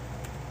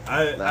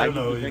 I don't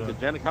know. You know.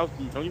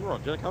 Janikowski, don't get me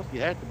wrong, Janikowski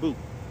had to boot.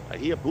 Like,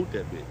 he'll boot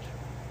that bitch.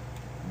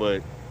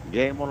 But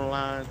game on the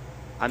line,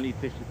 I need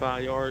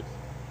 65 yards.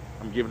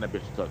 I'm giving that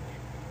bitch to Tucker.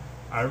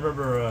 I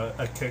remember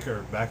a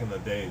kicker back in the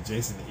day,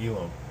 Jason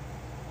Elam,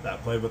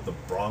 that played with the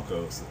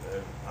Broncos.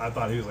 And I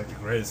thought he was like the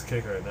greatest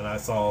kicker, and then I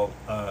saw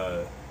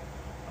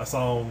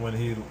him when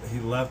he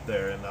left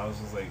there, and I was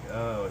just like,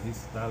 oh,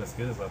 he's not as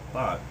good as I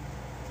thought.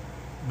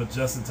 But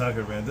Justin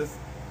Tucker, man, this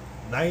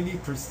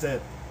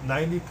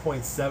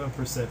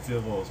 90.7%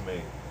 field goals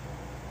made,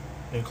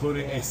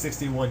 including a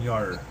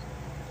 61-yarder.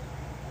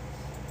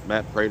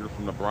 Matt Prater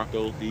from the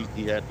Broncos, he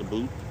had to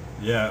boot.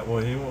 Yeah,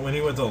 well, when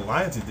he went to the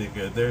Lions, he did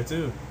good there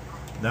too.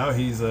 Now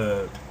he's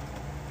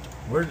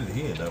where did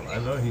he end up? I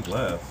know he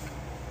left.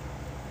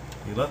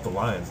 He left the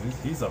Lions.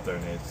 He's up there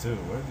in age too.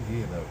 Where did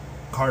he end up?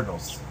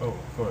 Cardinals. Oh,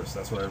 of course,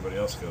 that's where everybody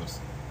else goes.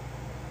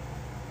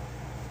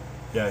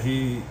 Yeah,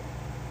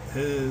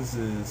 his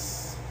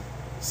is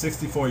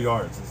 64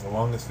 yards. It's the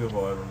longest field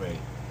goal ever made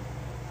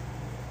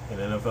in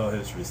NFL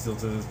history. Still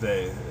to this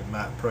day,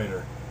 Matt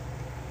Prater.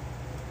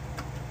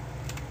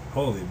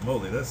 Holy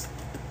moly, let's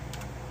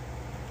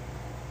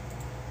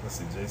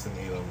see, Jason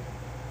Elam.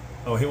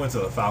 Oh, he went to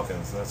the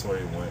Falcons. That's where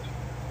he went.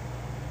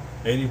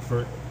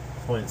 80.7.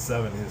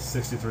 His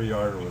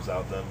 63-yarder was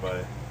outdone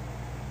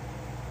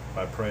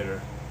by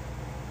Prater.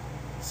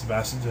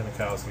 Sebastian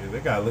Janikowski.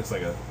 That guy looks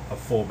like a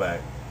fullback.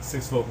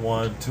 6'1",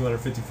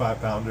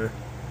 255-pounder.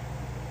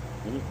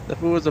 The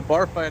fool was a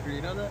bar fighter.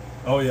 You know that?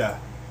 Oh yeah,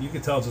 you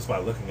can tell just by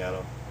looking at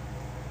him.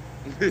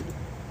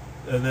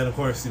 And then of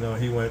course,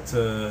 he went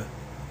to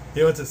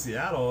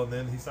Seattle, and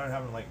then he started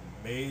having like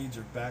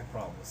major back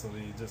problems, so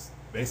he just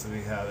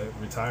basically had to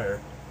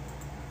retire.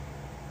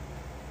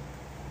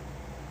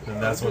 And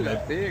that's when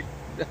got big.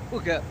 That fool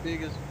got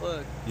big as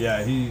fuck.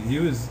 Yeah,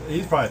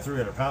 he's probably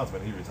 300 pounds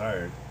when he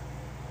retired.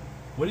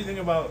 What do you think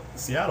about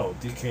Seattle?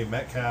 DK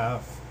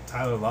Metcalf,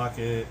 Tyler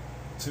Lockett,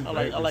 I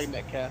like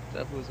Metcalf.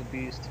 That was a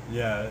beast.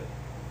 Yeah,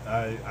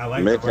 I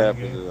like Metcalf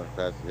the running is game. a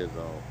class of his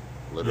own.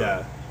 Literally.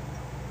 Yeah,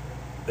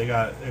 they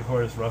got, of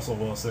course, Russell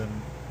Wilson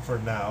for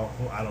now.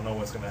 I don't know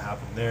what's going to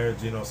happen there.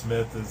 Geno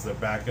Smith is their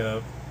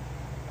backup.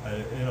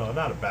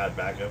 Not a bad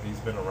backup.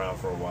 He's been around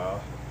for a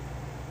while.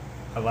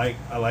 I like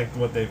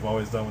what they've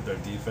always done with their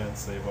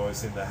defense. They've always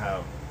seemed to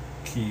have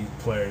key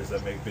players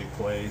that make big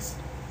plays.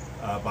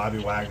 Bobby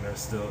Wagner is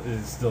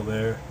still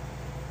there.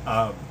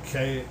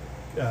 KJ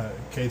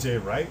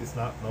Wright is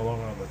no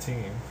longer on the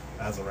team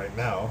as of right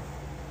now.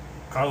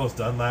 Carlos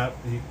Dunlap,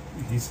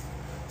 he's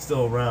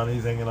still around.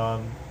 He's hanging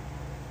on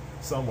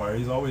somewhere.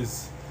 He's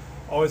always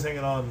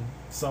hanging on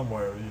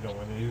somewhere.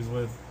 When he was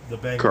with the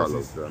Bengals,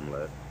 Carlos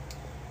Dunlap.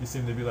 he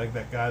seemed to be like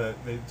that guy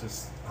that they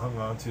just hung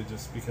on to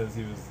just because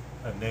he was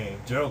a name.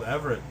 Gerald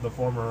Everett, the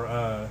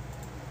former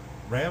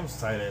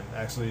Rams tight end,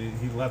 actually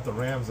he left the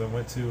Rams and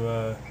went to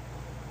the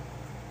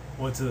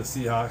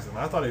Seahawks, and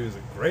I thought he was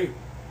a great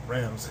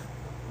Rams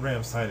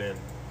tight end.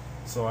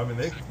 So I mean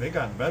they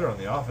gotten better on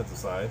the offensive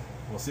side.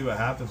 We'll see what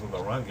happens with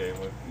the run game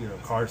with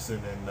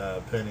Carson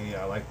and Penny.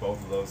 I like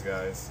both of those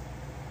guys.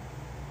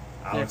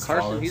 Alex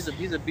Carson, Collins.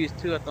 he's a beast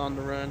too on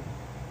the run.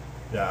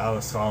 Yeah,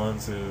 Alex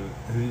Collins,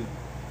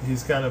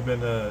 he's kind of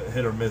been a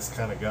hit or miss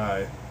kind of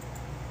guy.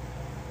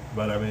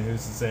 But I mean,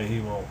 who's to say he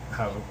won't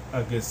have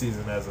a good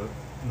season as a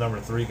number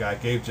 3 guy?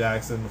 Gabe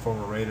Jackson, the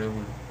former Raider,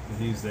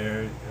 he's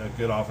there. A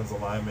good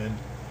offensive lineman.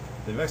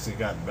 They've actually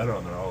gotten better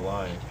on their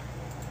O-line.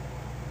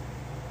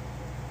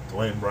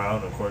 Dwayne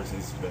Brown, of course,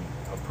 he's been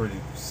a pretty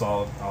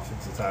solid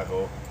offensive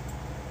tackle.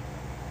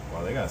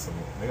 Wow, they got some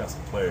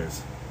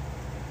players.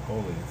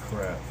 Holy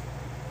crap!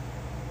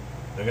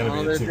 They're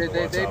gonna be a team to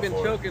watch they've out been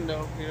for. choking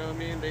though. You know what I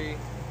mean? They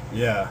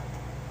Yeah.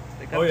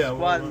 got Oh, the yeah, squad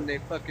well, and they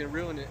fucking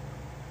ruin it.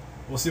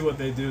 We'll see what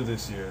they do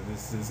this year.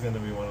 This is going to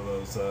be one of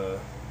those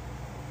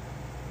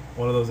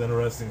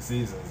interesting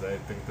seasons. I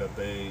think that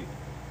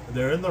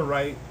they're in the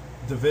right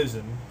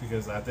division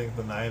because I think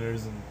the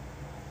Niners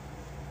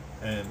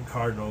and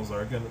Cardinals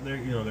are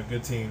they're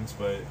good teams,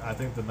 but I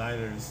think the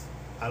Niners,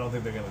 I don't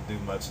think they're going to do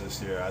much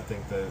this year. I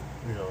think that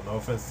no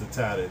offense to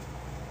Tatted,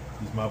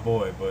 he's my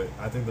boy, but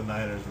I think the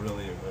Niners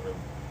really are going to.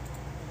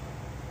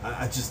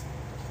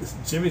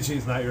 Jimmy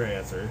G's not your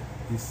answer.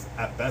 He's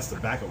at best a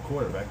backup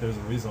quarterback. There's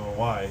a reason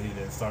why he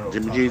didn't start over.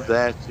 Jimmy G's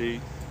ass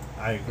cheeks.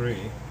 I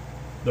agree.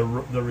 The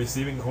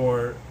receiving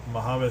core,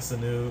 Mohamed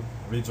Sanu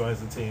rejoins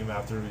the team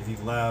after he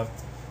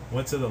left.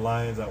 Went to the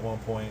Lions at one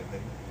point,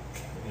 and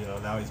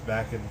then now he's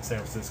back in San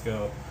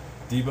Francisco.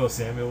 Deebo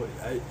Samuel,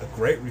 a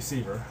great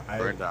receiver.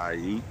 Brandon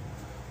Ayuk.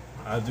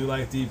 I do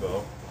like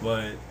Deebo,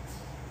 but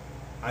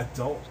I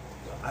don't.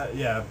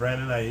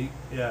 Brandon Ayuk.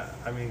 Yeah,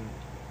 I mean.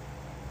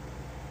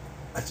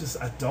 I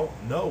don't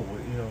know.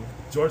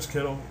 George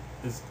Kittle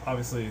is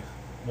obviously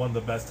one of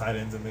the best tight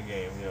ends in the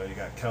game. You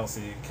got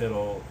Kelsey,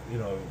 Kittle. You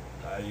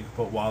can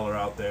put Waller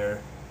out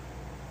there.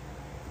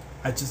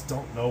 I just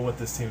don't know what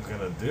this team's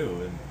gonna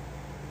do,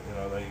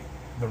 and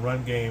the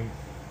run game,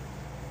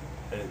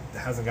 it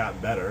hasn't gotten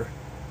better.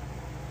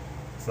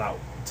 It's not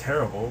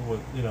terrible.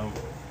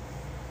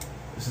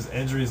 It's just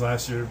injuries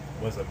last year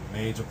was a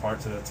major part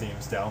to the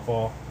team's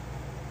downfall.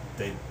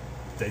 They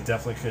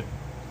definitely could.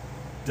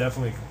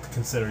 Definitely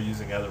consider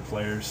using other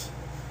players.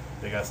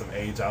 They got some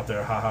age out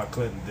there.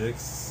 Clinton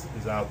Dix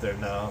is out there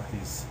now.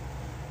 He's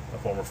a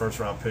former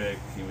first-round pick.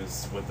 He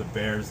was with the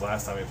Bears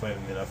last time he played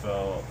in the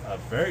NFL. A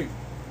very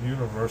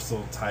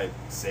universal type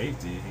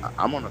safety.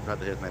 I'm gonna try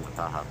to his name is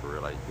Haha for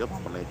real. Like, your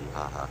mama named you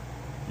Haha.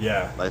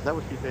 Yeah. Like, is that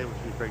what she said when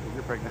she was pregnant?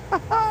 You're pregnant.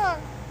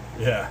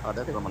 Yeah. Oh,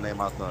 that's what I'm gonna name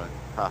my son.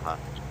 Haha.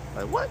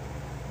 Like, what?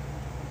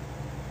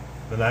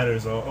 The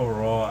Niners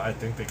overall, I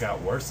think they got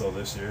worse though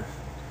this year.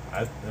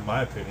 In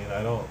my opinion,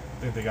 I don't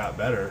think they got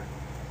better.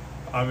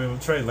 I mean,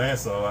 with Trey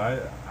Lance, though, I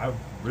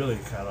really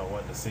kind of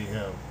want to see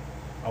him.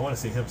 I want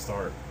to see him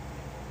start.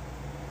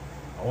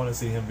 I want to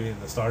see him being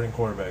the starting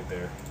quarterback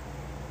there.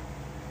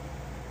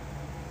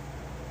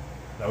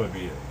 That would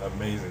be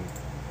amazing.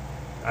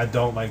 I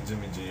don't like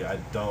Jimmy G.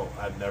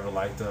 I've never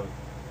liked him.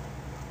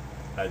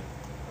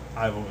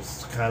 I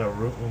was kind of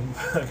rooting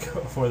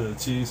for the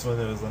Chiefs when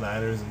it was the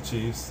Niners and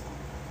Chiefs,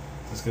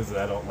 just because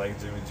I don't like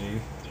Jimmy G.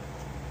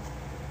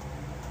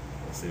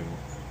 Let's see.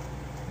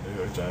 New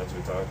York Giants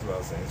we talked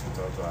about, Saints we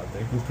talked about. I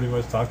think we pretty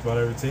much talked about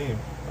every team.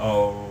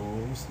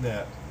 Oh,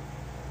 snap.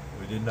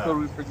 We did not. What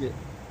did we forget?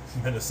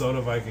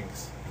 Minnesota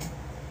Vikings.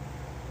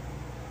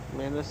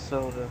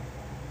 Minnesota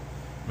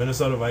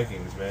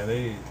Vikings,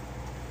 man.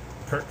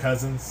 Kirk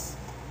Cousins,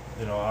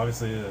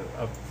 obviously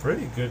a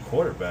pretty good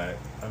quarterback.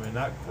 I mean,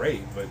 not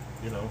great, but,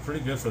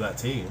 pretty good for that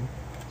team.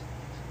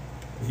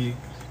 he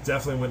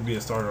definitely wouldn't be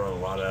a starter on a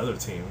lot of other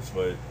teams,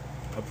 but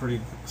a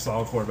pretty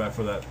solid quarterback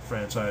for that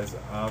franchise.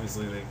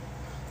 Obviously,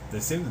 they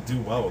seem to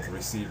do well with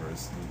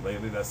receivers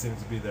lately. That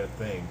seems to be their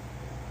thing.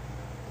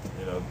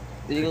 You know,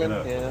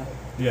 Thielen,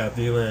 yeah,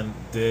 Thielen,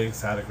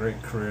 Diggs had a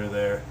great career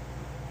there.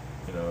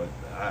 You know,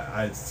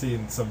 I'd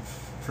seen some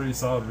pretty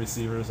solid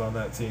receivers on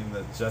that team.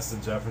 That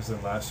Justin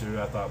Jefferson last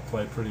year I thought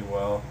played pretty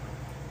well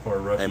for a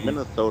rookie. And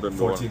Minnesota,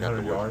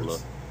 1,400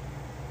 yards.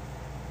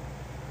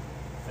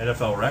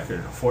 NFL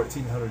record,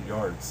 1,400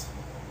 yards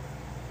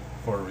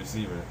for a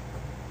receiver.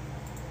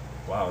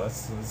 Wow,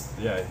 that's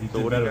yeah, he So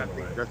did what do better you than guys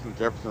think that. Justin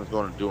Jefferson's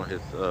going to do in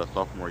his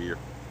sophomore year?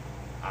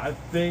 I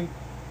think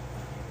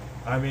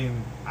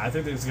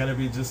it's going to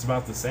be just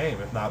about the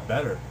same, if not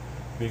better,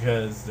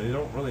 because they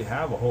don't really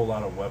have a whole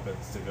lot of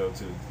weapons to go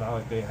to. It's not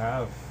like they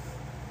have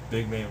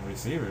big name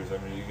receivers. I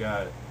mean, you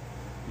got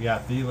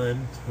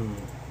Thielen, who,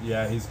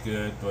 yeah, he's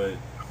good, but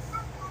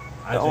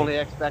the only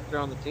X factor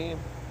on the team.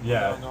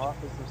 Yeah. On the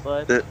offensive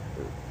side.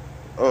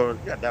 You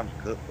got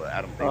Dalvin Cook, but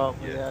Adam Thielen.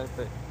 Yeah.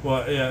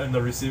 Well, yeah, in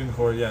the receiving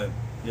core, yeah,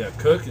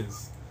 Cook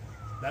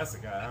that's the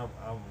guy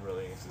I'm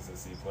really anxious to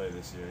see play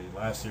this year.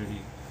 Last year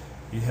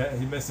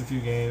he missed a few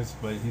games,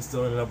 but he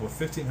still ended up with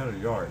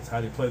 1,500 yards.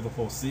 Had he played the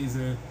full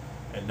season,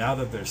 and now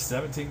that there's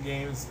 17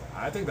 games,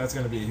 I think that's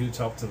going to be a huge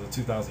help to the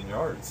 2,000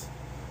 yards.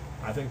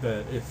 I think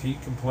that if he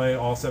can play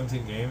all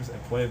 17 games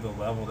and play the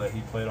level that he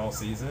played all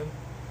season,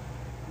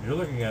 you're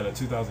looking at a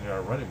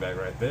 2,000-yard running back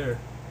right there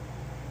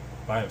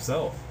by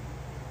himself.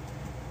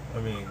 I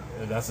mean,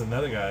 that's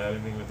another guy I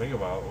didn't even think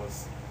about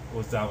was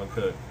Dalvin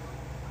Cook.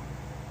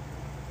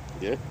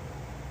 Yeah.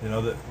 You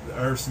know, the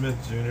Irv Smith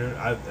Jr.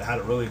 had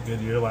a really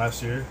good year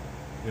last year.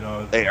 You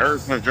know, Hey,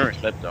 Irv Smith Jr.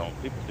 slept on.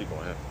 People sleep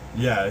on him.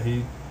 Yeah,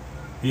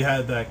 he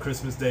had that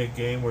Christmas Day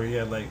game where he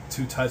had like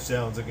 2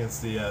 touchdowns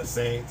against the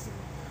Saints.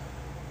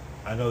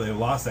 I know they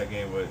lost that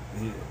game, but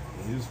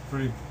he was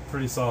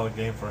pretty solid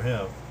game for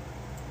him.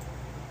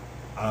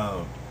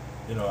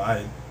 You know,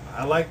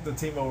 I like the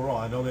team overall.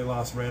 I know they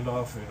lost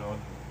Randolph. You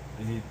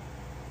know,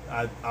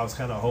 I was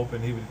kind of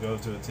hoping he would go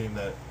to a team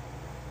that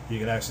he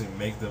could actually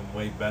make them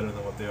way better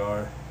than what they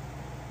are.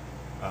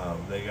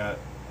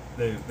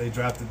 They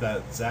drafted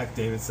that Zach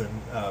Davidson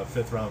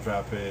 5th round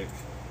draft pick.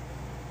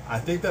 I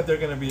think that they're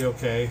going to be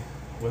okay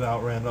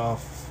without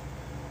Randolph.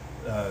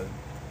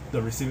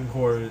 The receiving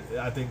core,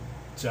 I think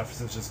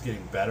Jefferson's just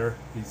getting better.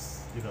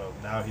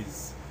 Now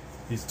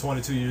he's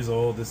 22 years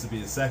old. This will be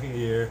his 2nd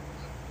year.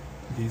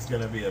 He's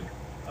going to be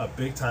a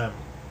big time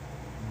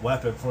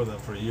weapon for them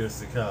for years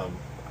to come.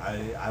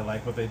 I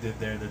like what they did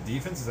there. The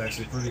defense is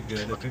actually pretty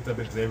good. They picked up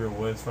Xavier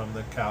Woods from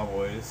the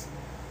Cowboys.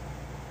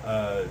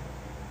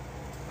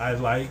 I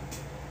like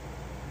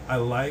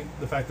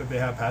the fact that they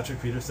have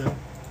Patrick Peterson.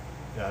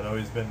 Yeah, I know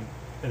he's been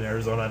in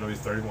Arizona. I know he's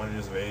 31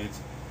 years of age,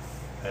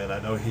 and I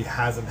know he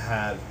hasn't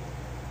had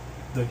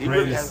the He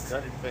greatest. really hasn't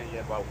done anything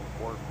yet about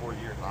 4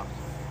 years, honestly.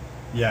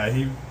 Yeah,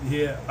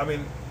 he. I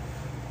mean,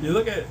 you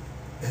look at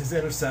his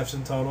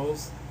interception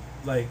totals.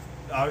 Like,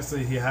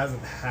 obviously, he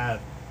hasn't had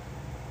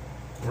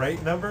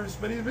great numbers,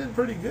 but he's been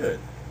pretty good.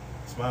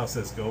 Smile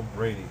says, "Go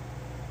Brady."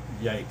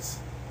 Yikes,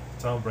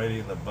 Tom Brady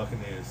and the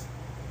Buccaneers.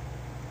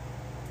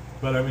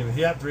 But I mean,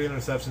 he had 3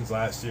 interceptions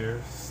last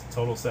year,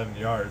 total 7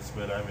 yards.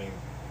 But I mean,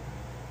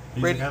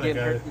 he's Brady's the kind of getting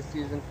guy. hurt this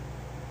season.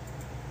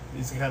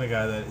 He's the kind of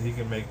guy that he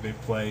can make big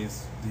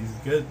plays. He's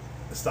good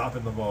at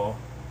stopping the ball.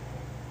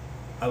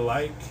 I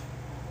like.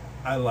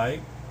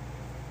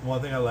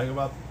 One thing I like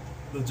about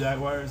the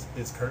Jaguars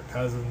is Kirk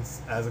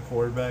Cousins as a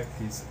quarterback.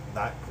 He's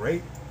not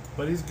great,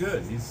 but he's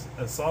good. He's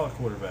a solid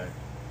quarterback.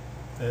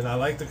 And I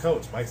like the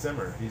coach, Mike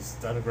Zimmer. He's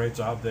done a great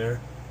job there.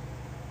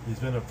 He's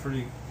been a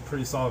pretty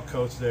solid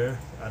coach there.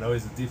 I know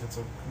he's a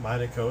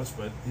defensive-minded coach,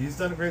 but he's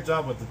done a great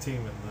job with the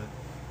team, and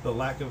the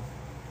lack of,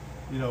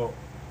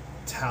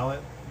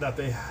 talent that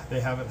they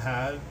haven't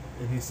had,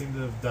 and he seemed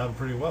to have done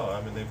pretty well.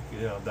 I mean,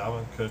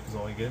 Dalvin Cook is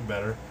only getting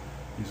better.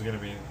 He's going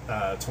to be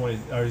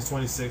he's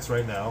 26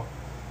 right now.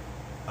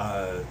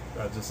 I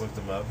just looked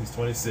him up. He's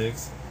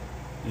 26.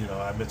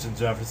 I mentioned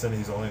Jefferson.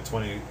 He's only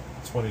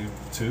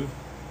 22.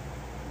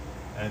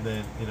 And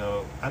then,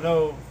 I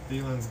know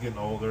Thielen's getting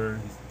older.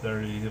 He's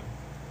 30.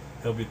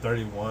 He'll be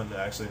 31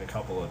 actually in a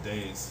couple of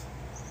days.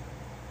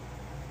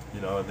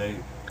 And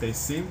they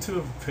seem to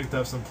have picked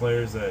up some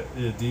players that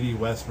D.D.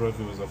 Westbrook,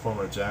 who was a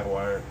former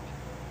Jaguar.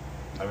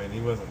 I mean,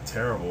 he wasn't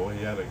terrible.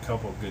 He had a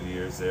couple good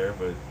years there,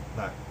 but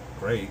not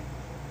great.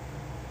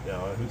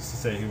 Who's to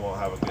say he won't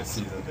have a good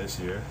season this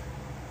year?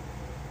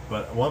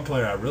 But one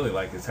player I really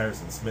like is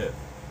Harrison Smith.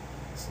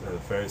 He's a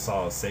very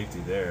solid safety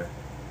there.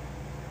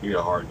 He's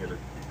a hard hitter.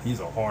 He's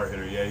a hard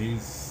hitter. Yeah,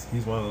 he's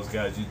one of those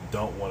guys you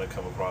don't want to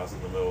come across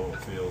in the middle of the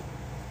field.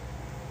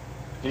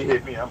 He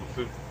hit me. I'm a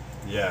fool.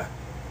 Yeah.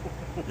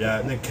 Yeah,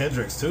 and then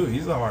Kendricks, too.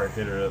 He's a hard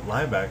hitter at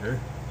linebacker.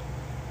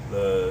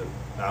 The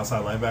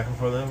outside linebacker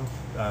for them.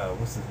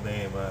 What's his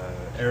name?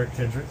 Eric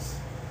Kendricks.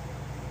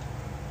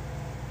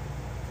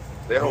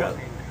 Their whole team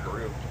is for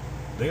real.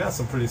 They got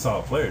some pretty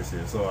solid players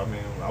here. So, I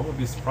mean, I wouldn't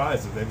be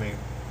surprised if they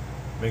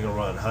make a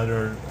run.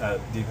 Hunter at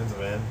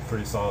defensive end.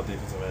 Pretty solid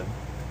defensive end.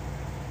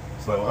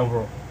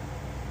 So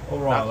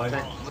overall, I like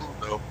it.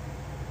 Though,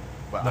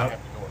 but No. I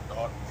have to go with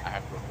dog. I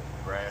have to go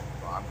with grass.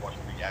 So I'm going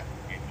to be asking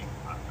Andy.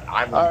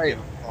 I'm All going to right. get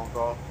a phone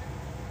call.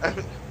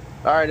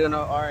 All right,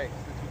 no. All right.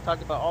 Since we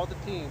talked about all the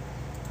teams,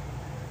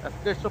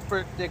 official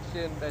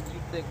prediction that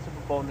you think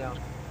Super Bowl now.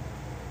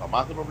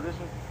 My Super Bowl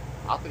prediction,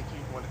 I think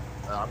Chiefs win it.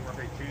 I'm going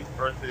to say Chiefs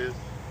versus.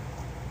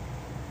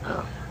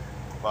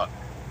 But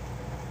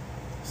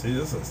See,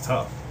 this is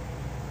tough.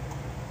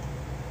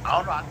 I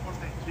don't know. I just want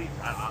to say Chiefs.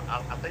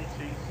 I think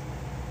Chiefs.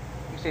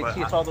 You say But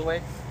Chiefs all the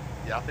way?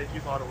 Yeah, I think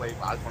Chiefs all the way.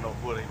 But I just want to know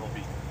who they going to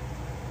beat.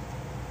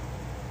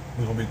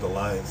 We're gonna beat the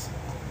Lions.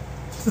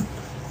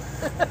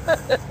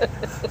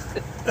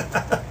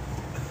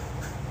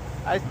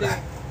 I think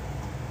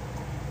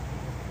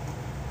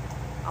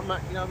I'm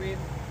not. You know what I mean?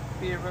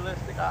 Being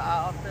realistic,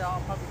 I'll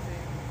probably say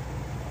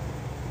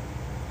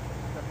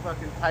the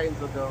fucking Titans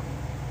will go.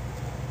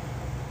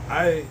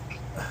 I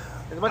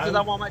As much as I-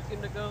 I want my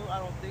team to go, I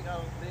don't think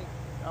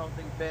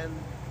Ben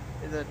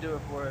is gonna do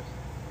it for us.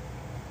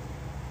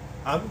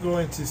 I'm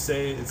going to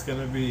say it's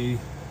gonna be.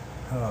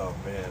 Oh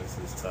man, this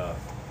is tough.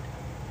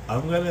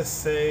 I'm gonna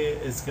say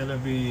it's gonna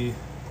be.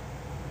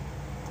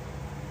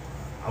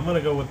 I'm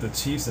gonna go with the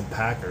Chiefs and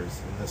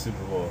Packers in the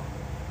Super Bowl.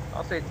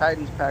 I'll say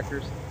Titans,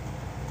 Packers.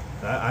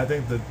 I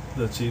think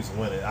the Chiefs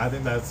win it. I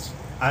think that's.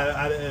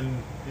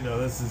 And you know,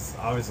 this is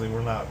obviously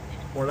we're not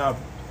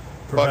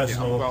Fuck it,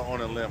 professional. I'm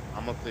going on a limb.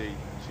 I'm going to say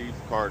Chiefs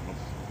Cardinals.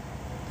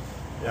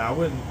 Yeah, I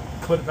wouldn't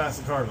put it past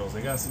the Cardinals.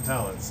 They got some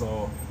talent,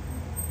 so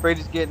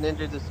Brady's getting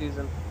injured this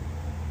season.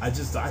 I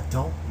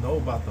don't know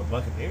about the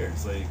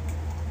Buccaneers. Like,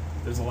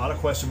 there's a lot of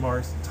question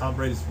marks. Tom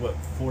Brady's what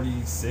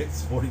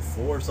 46,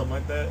 44, something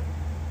like that.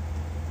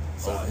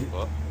 So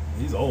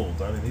he's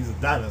old. I mean, he's a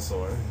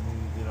dinosaur.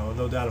 You know,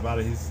 no doubt about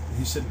it.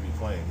 He shouldn't be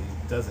playing.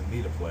 He doesn't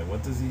need to play.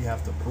 What does he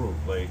have to prove?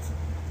 Like,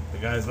 the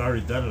guy's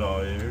already done it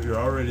all. You're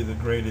already the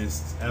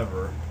greatest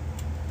ever.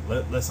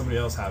 Let somebody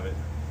else have it.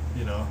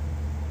 You know.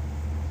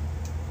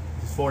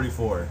 He's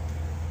 44.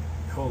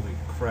 Holy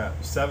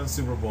crap! 7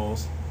 Super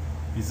Bowls.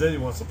 He said he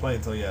wants to play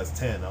until he has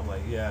 10. I'm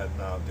like, yeah,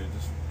 no, dude,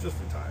 just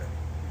retire.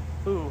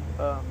 Who?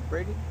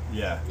 Brady?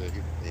 Yeah,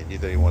 He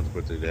said he wants to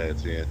put the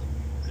dad's in.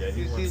 yeah.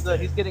 He wants He's 10.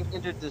 he's getting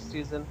injured this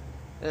season,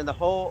 and the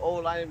whole O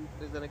line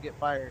is gonna get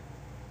fired.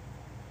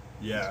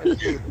 Yeah,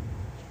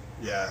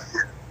 yeah.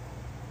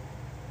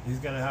 He's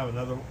gonna have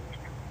another.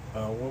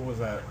 What was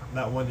that?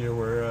 That one year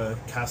where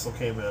Castle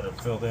came in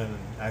and filled in, and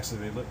actually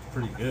they looked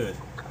pretty good.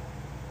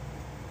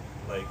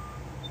 Like,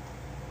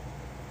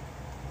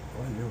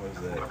 what year was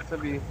that?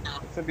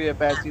 It's gonna be a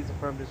bad season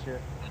for him this year.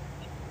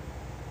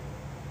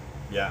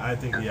 Yeah, I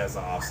think he has the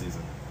off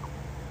season.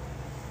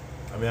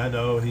 I mean, I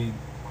know he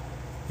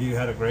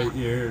had a great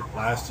year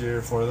last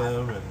year for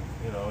them, and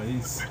you know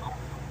he's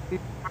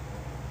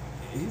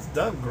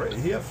done great.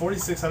 He had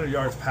 4,600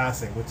 yards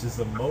passing, which is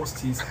the most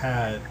he's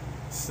had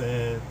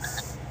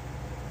since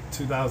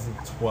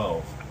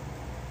 2012.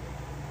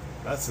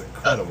 That's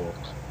incredible.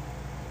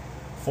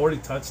 40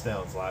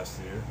 touchdowns last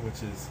year,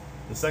 which is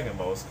the second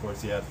most. Of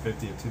course, he had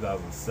 50 in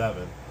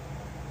 2007.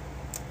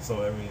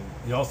 So, I mean,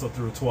 he also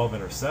threw 12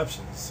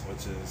 interceptions,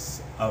 which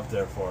is up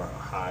there for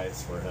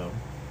highs for him.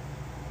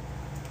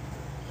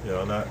 You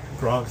know, not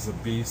Gronk's a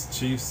beast.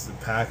 Chiefs and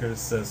Packers,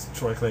 says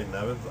Troy Clayton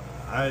Evans.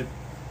 I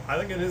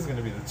think it is going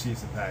to be the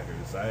Chiefs and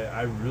Packers.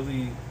 I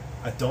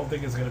don't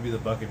think it's going to be the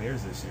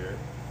Buccaneers this year.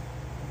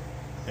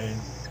 And,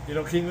 you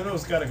know, King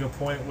Uno's got a good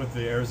point with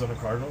the Arizona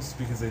Cardinals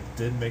because they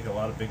did make a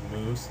lot of big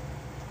moves.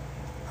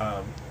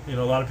 You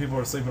know, a lot of people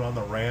are sleeping on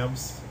the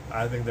Rams.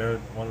 I think they're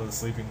one of the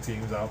sleeping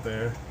teams out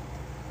there.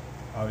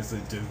 Obviously,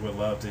 Duke would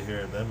love to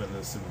hear them in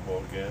the Super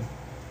Bowl again.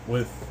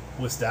 With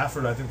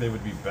Stafford, I think they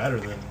would be better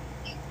than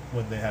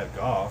when they had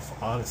Goff,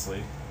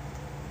 honestly.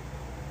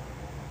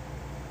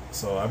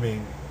 So I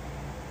mean,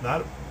 I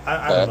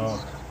don't know.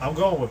 I'm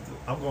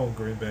going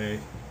Green Bay,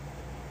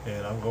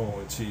 and I'm going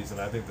with Chiefs, and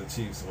I think the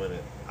Chiefs win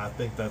it. I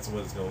think that's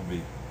what it's going to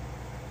be.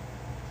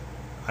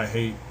 I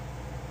hate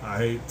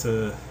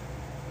to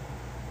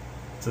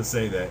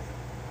say that.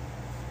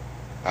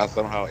 I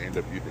somehow end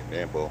up using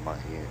Lambo on my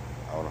end.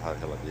 I don't know how the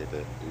hell I did that.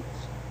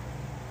 Oops.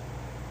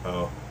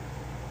 Oh,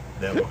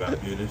 Lambo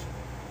got muted.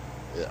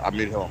 Yeah, I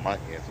muted him on my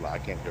end, so I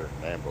can't hear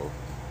Lambo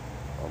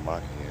on my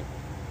end.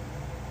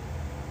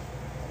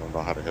 I don't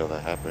know how the hell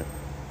that happened.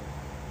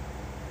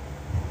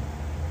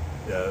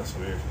 Yeah, that's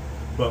weird.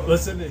 But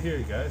let's end it here,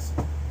 you guys.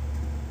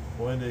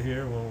 We'll end it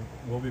here.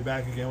 We'll be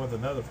back again with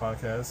another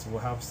podcast. We'll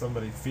have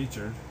somebody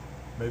featured,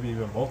 maybe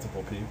even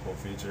multiple people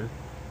featured.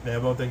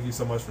 Nambo, thank you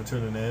so much for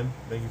tuning in.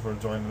 Thank you for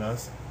joining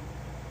us.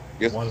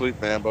 Get some sleep,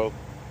 Lambo.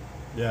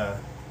 Yeah,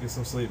 get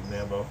some sleep,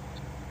 Nambo.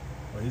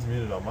 Well, he's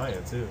muted on my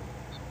end, too.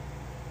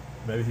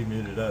 Maybe he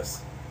muted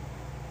us.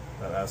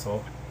 That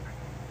asshole.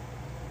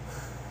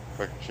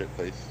 Fucking shit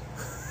face.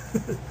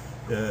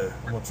 Yeah,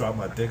 I'm going to drop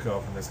my dick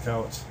off on this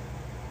couch.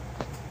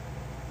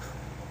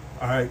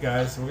 Alright,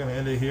 guys, we're going to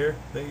end it here.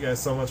 Thank you guys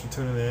so much for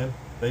tuning in.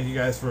 Thank you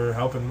guys for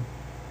helping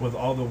with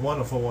all the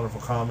wonderful,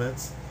 wonderful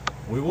comments.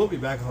 We will be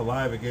back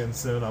live again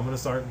soon. I'm going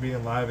to start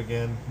being live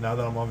again now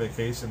that I'm on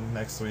vacation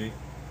next week.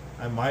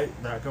 I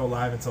might not go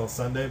live until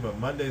Sunday, but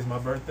Monday's my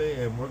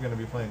birthday, and we're going to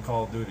be playing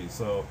Call of Duty.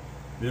 So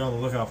be on the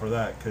lookout for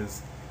that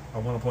because I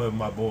want to play with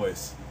my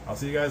boys. I'll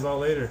see you guys all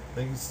later.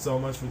 Thank you so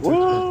much for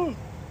tuning in.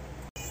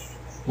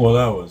 Well,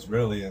 that was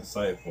really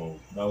insightful.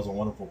 That was a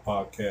wonderful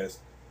podcast.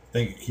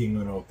 Thank you, King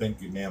Uno. Thank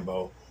you,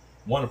 Nambo.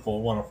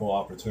 Wonderful, wonderful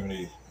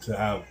opportunity to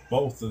have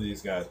both of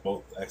these guys,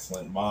 both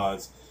excellent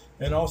mods,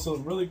 and also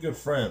really good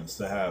friends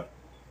to have.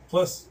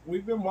 Plus,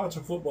 we've been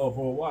watching football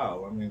for a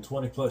while. I mean,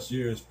 20 plus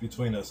years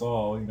between us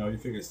all. You know, you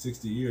figure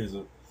 60 years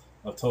of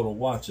total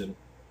watching.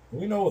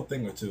 We know a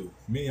thing or two.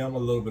 Me, I'm a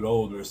little bit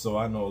older, so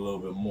I know a little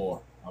bit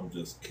more. I'm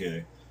just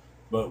kidding.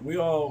 But we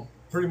all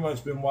pretty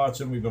much been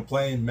watching. We've been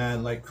playing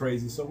Madden like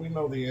crazy, so we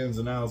know the ins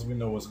and outs. We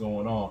know what's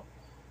going on.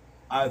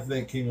 I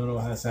think King Uno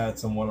has had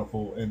some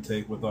wonderful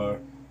intake with our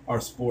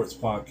sports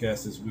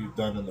podcast as we've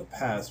done in the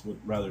past,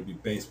 would rather be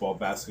baseball,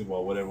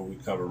 basketball, whatever we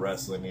cover,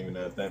 wrestling, even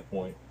at that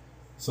point.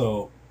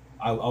 So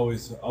I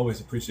always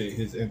appreciate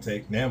his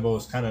intake. Nambo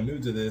is kind of new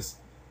to this,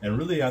 and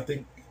really I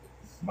think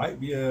might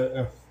be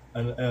a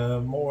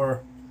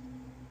more.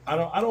 I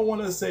don't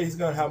want to say he's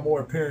gonna have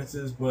more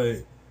appearances,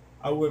 but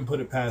I wouldn't put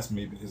it past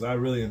me because I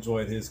really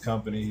enjoyed his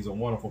company. He's a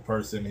wonderful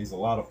person. He's a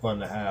lot of fun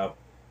to have,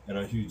 and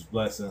a huge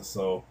blessing.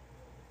 So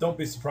don't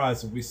be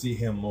surprised if we see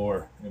him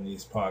more in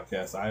these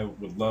podcasts. I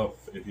would love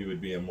if he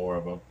would be in more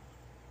of them.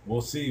 We'll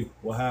see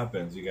what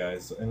happens, you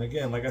guys. And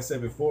again, like I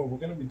said before, we're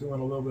going to be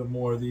doing a little bit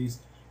more of these.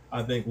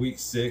 I think week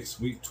 6,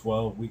 week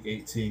 12, week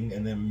 18,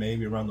 and then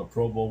maybe around the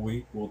Pro Bowl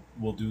week,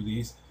 we'll do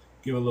these.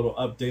 Give a little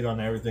update on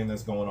everything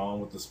that's going on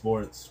with the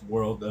sports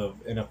world of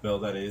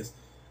NFL, that is.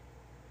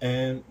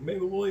 And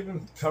maybe we'll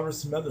even cover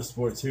some other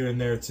sports here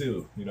and there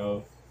too. You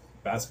know,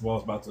 basketball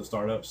is about to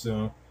start up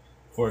soon.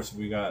 Of course,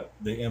 we got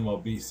the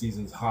MLB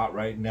season's hot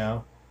right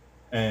now.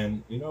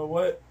 And you know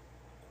what?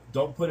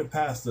 Don't put it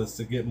past us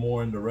to get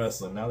more into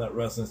wrestling. Now that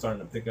wrestling's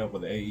starting to pick up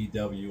with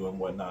AEW and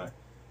whatnot,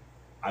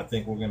 I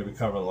think we're going to be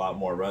covering a lot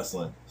more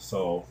wrestling.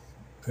 So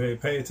pay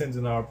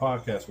attention to our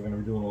podcast. We're going to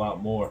be doing a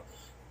lot more.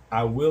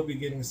 I will be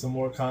getting some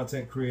more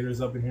content creators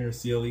up in here.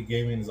 CLE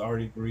Gaming has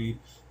already agreed.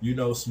 You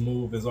know,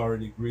 Smooth has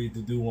already agreed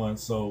to do one.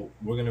 So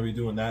we're going to be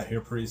doing that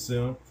here pretty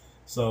soon.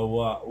 So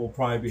we'll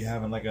probably be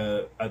having like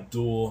a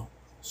dual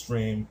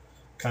stream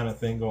kind of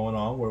thing going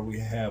on where we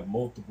have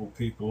multiple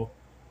people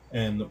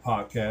in the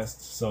podcast.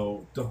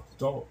 So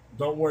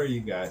don't worry, you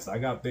guys. I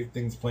got big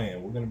things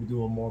planned. We're going to be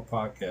doing more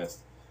podcasts.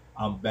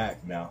 I'm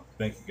back now.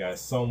 Thank you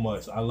guys so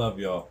much. I love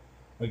y'all.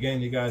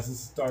 Again, you guys, this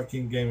is Star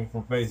King Gaming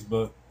from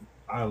Facebook.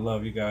 I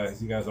love you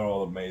guys. You guys are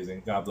all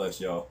amazing. God bless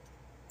y'all.